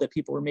deal that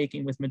people were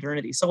making with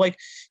modernity. So like,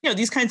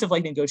 these kinds of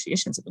like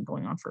negotiations have been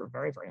going on for a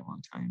very, very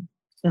long time.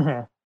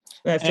 Mm-hmm.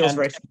 That feels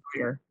very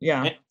familiar.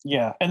 Yeah.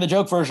 Yeah. And the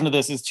joke version of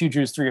this is 2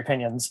 Jews, 3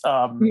 opinions.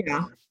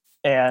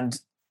 And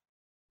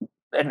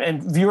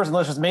viewers and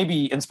listeners may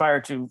be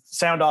inspired to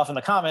sound off in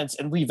the comments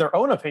and leave their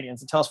own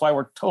opinions and tell us why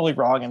we're totally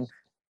wrong. And,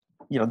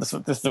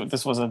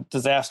 this was a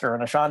disaster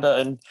and a shanda.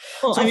 And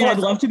well, so I mean, I'd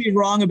love to be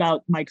wrong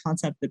about my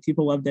concept that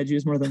people love dead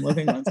Jews more than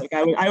living ones. Like,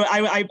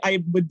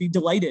 I would be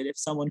delighted if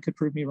someone could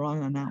prove me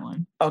wrong on that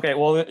one. Okay,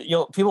 well,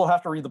 people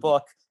have to read the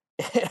book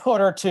in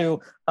order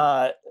to,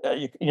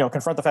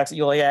 confront the facts that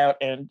you lay out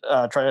and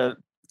try to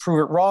prove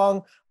it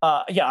wrong.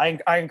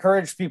 I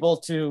encourage people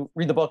to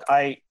read the book.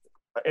 I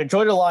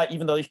enjoyed it a lot,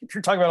 even though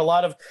you're talking about a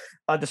lot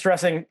of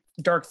distressing,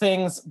 dark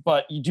things,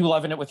 but you do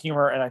liven it with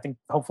humor, and I think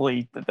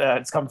hopefully that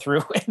it's come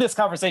through in this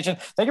conversation.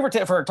 Thank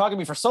you for talking to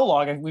me for so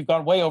long, and we've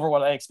gone way over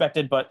what I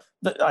expected, but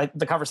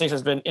the conversation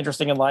has been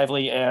interesting and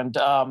lively, and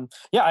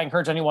I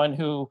encourage anyone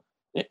who,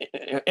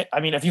 I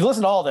mean, if you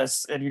listen to all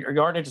this and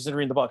you aren't interested in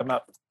reading the book, I'm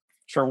not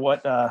sure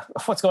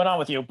what's going on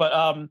with you, but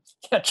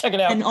yeah, check it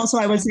out. And also,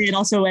 I would say,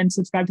 and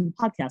subscribe to the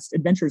podcast,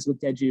 Adventures with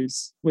Dead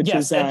Jews, which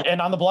is and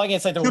on the blogging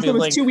site there will be a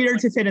link. Too weird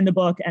to fit in the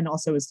book, and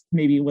also is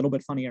maybe a little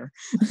bit funnier.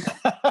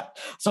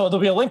 So there'll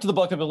be a link to the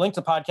book, there'll be a link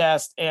to the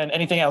podcast, and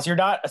anything else.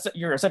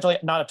 You're essentially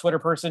not a Twitter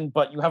person,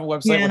 but you have a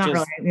website, which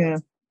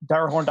is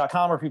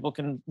direhorn.com, where people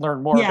can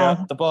learn more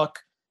about the book.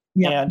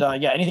 Yeah. And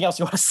anything else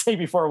you want to say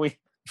before we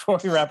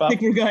wrap up? I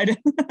think we're good.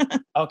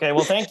 Okay.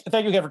 Well, thank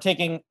you again for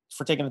taking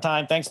the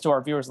time. Thanks to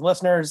our viewers and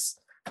listeners,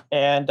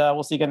 and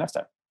we'll see you again next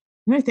time.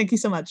 All right. Thank you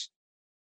so much.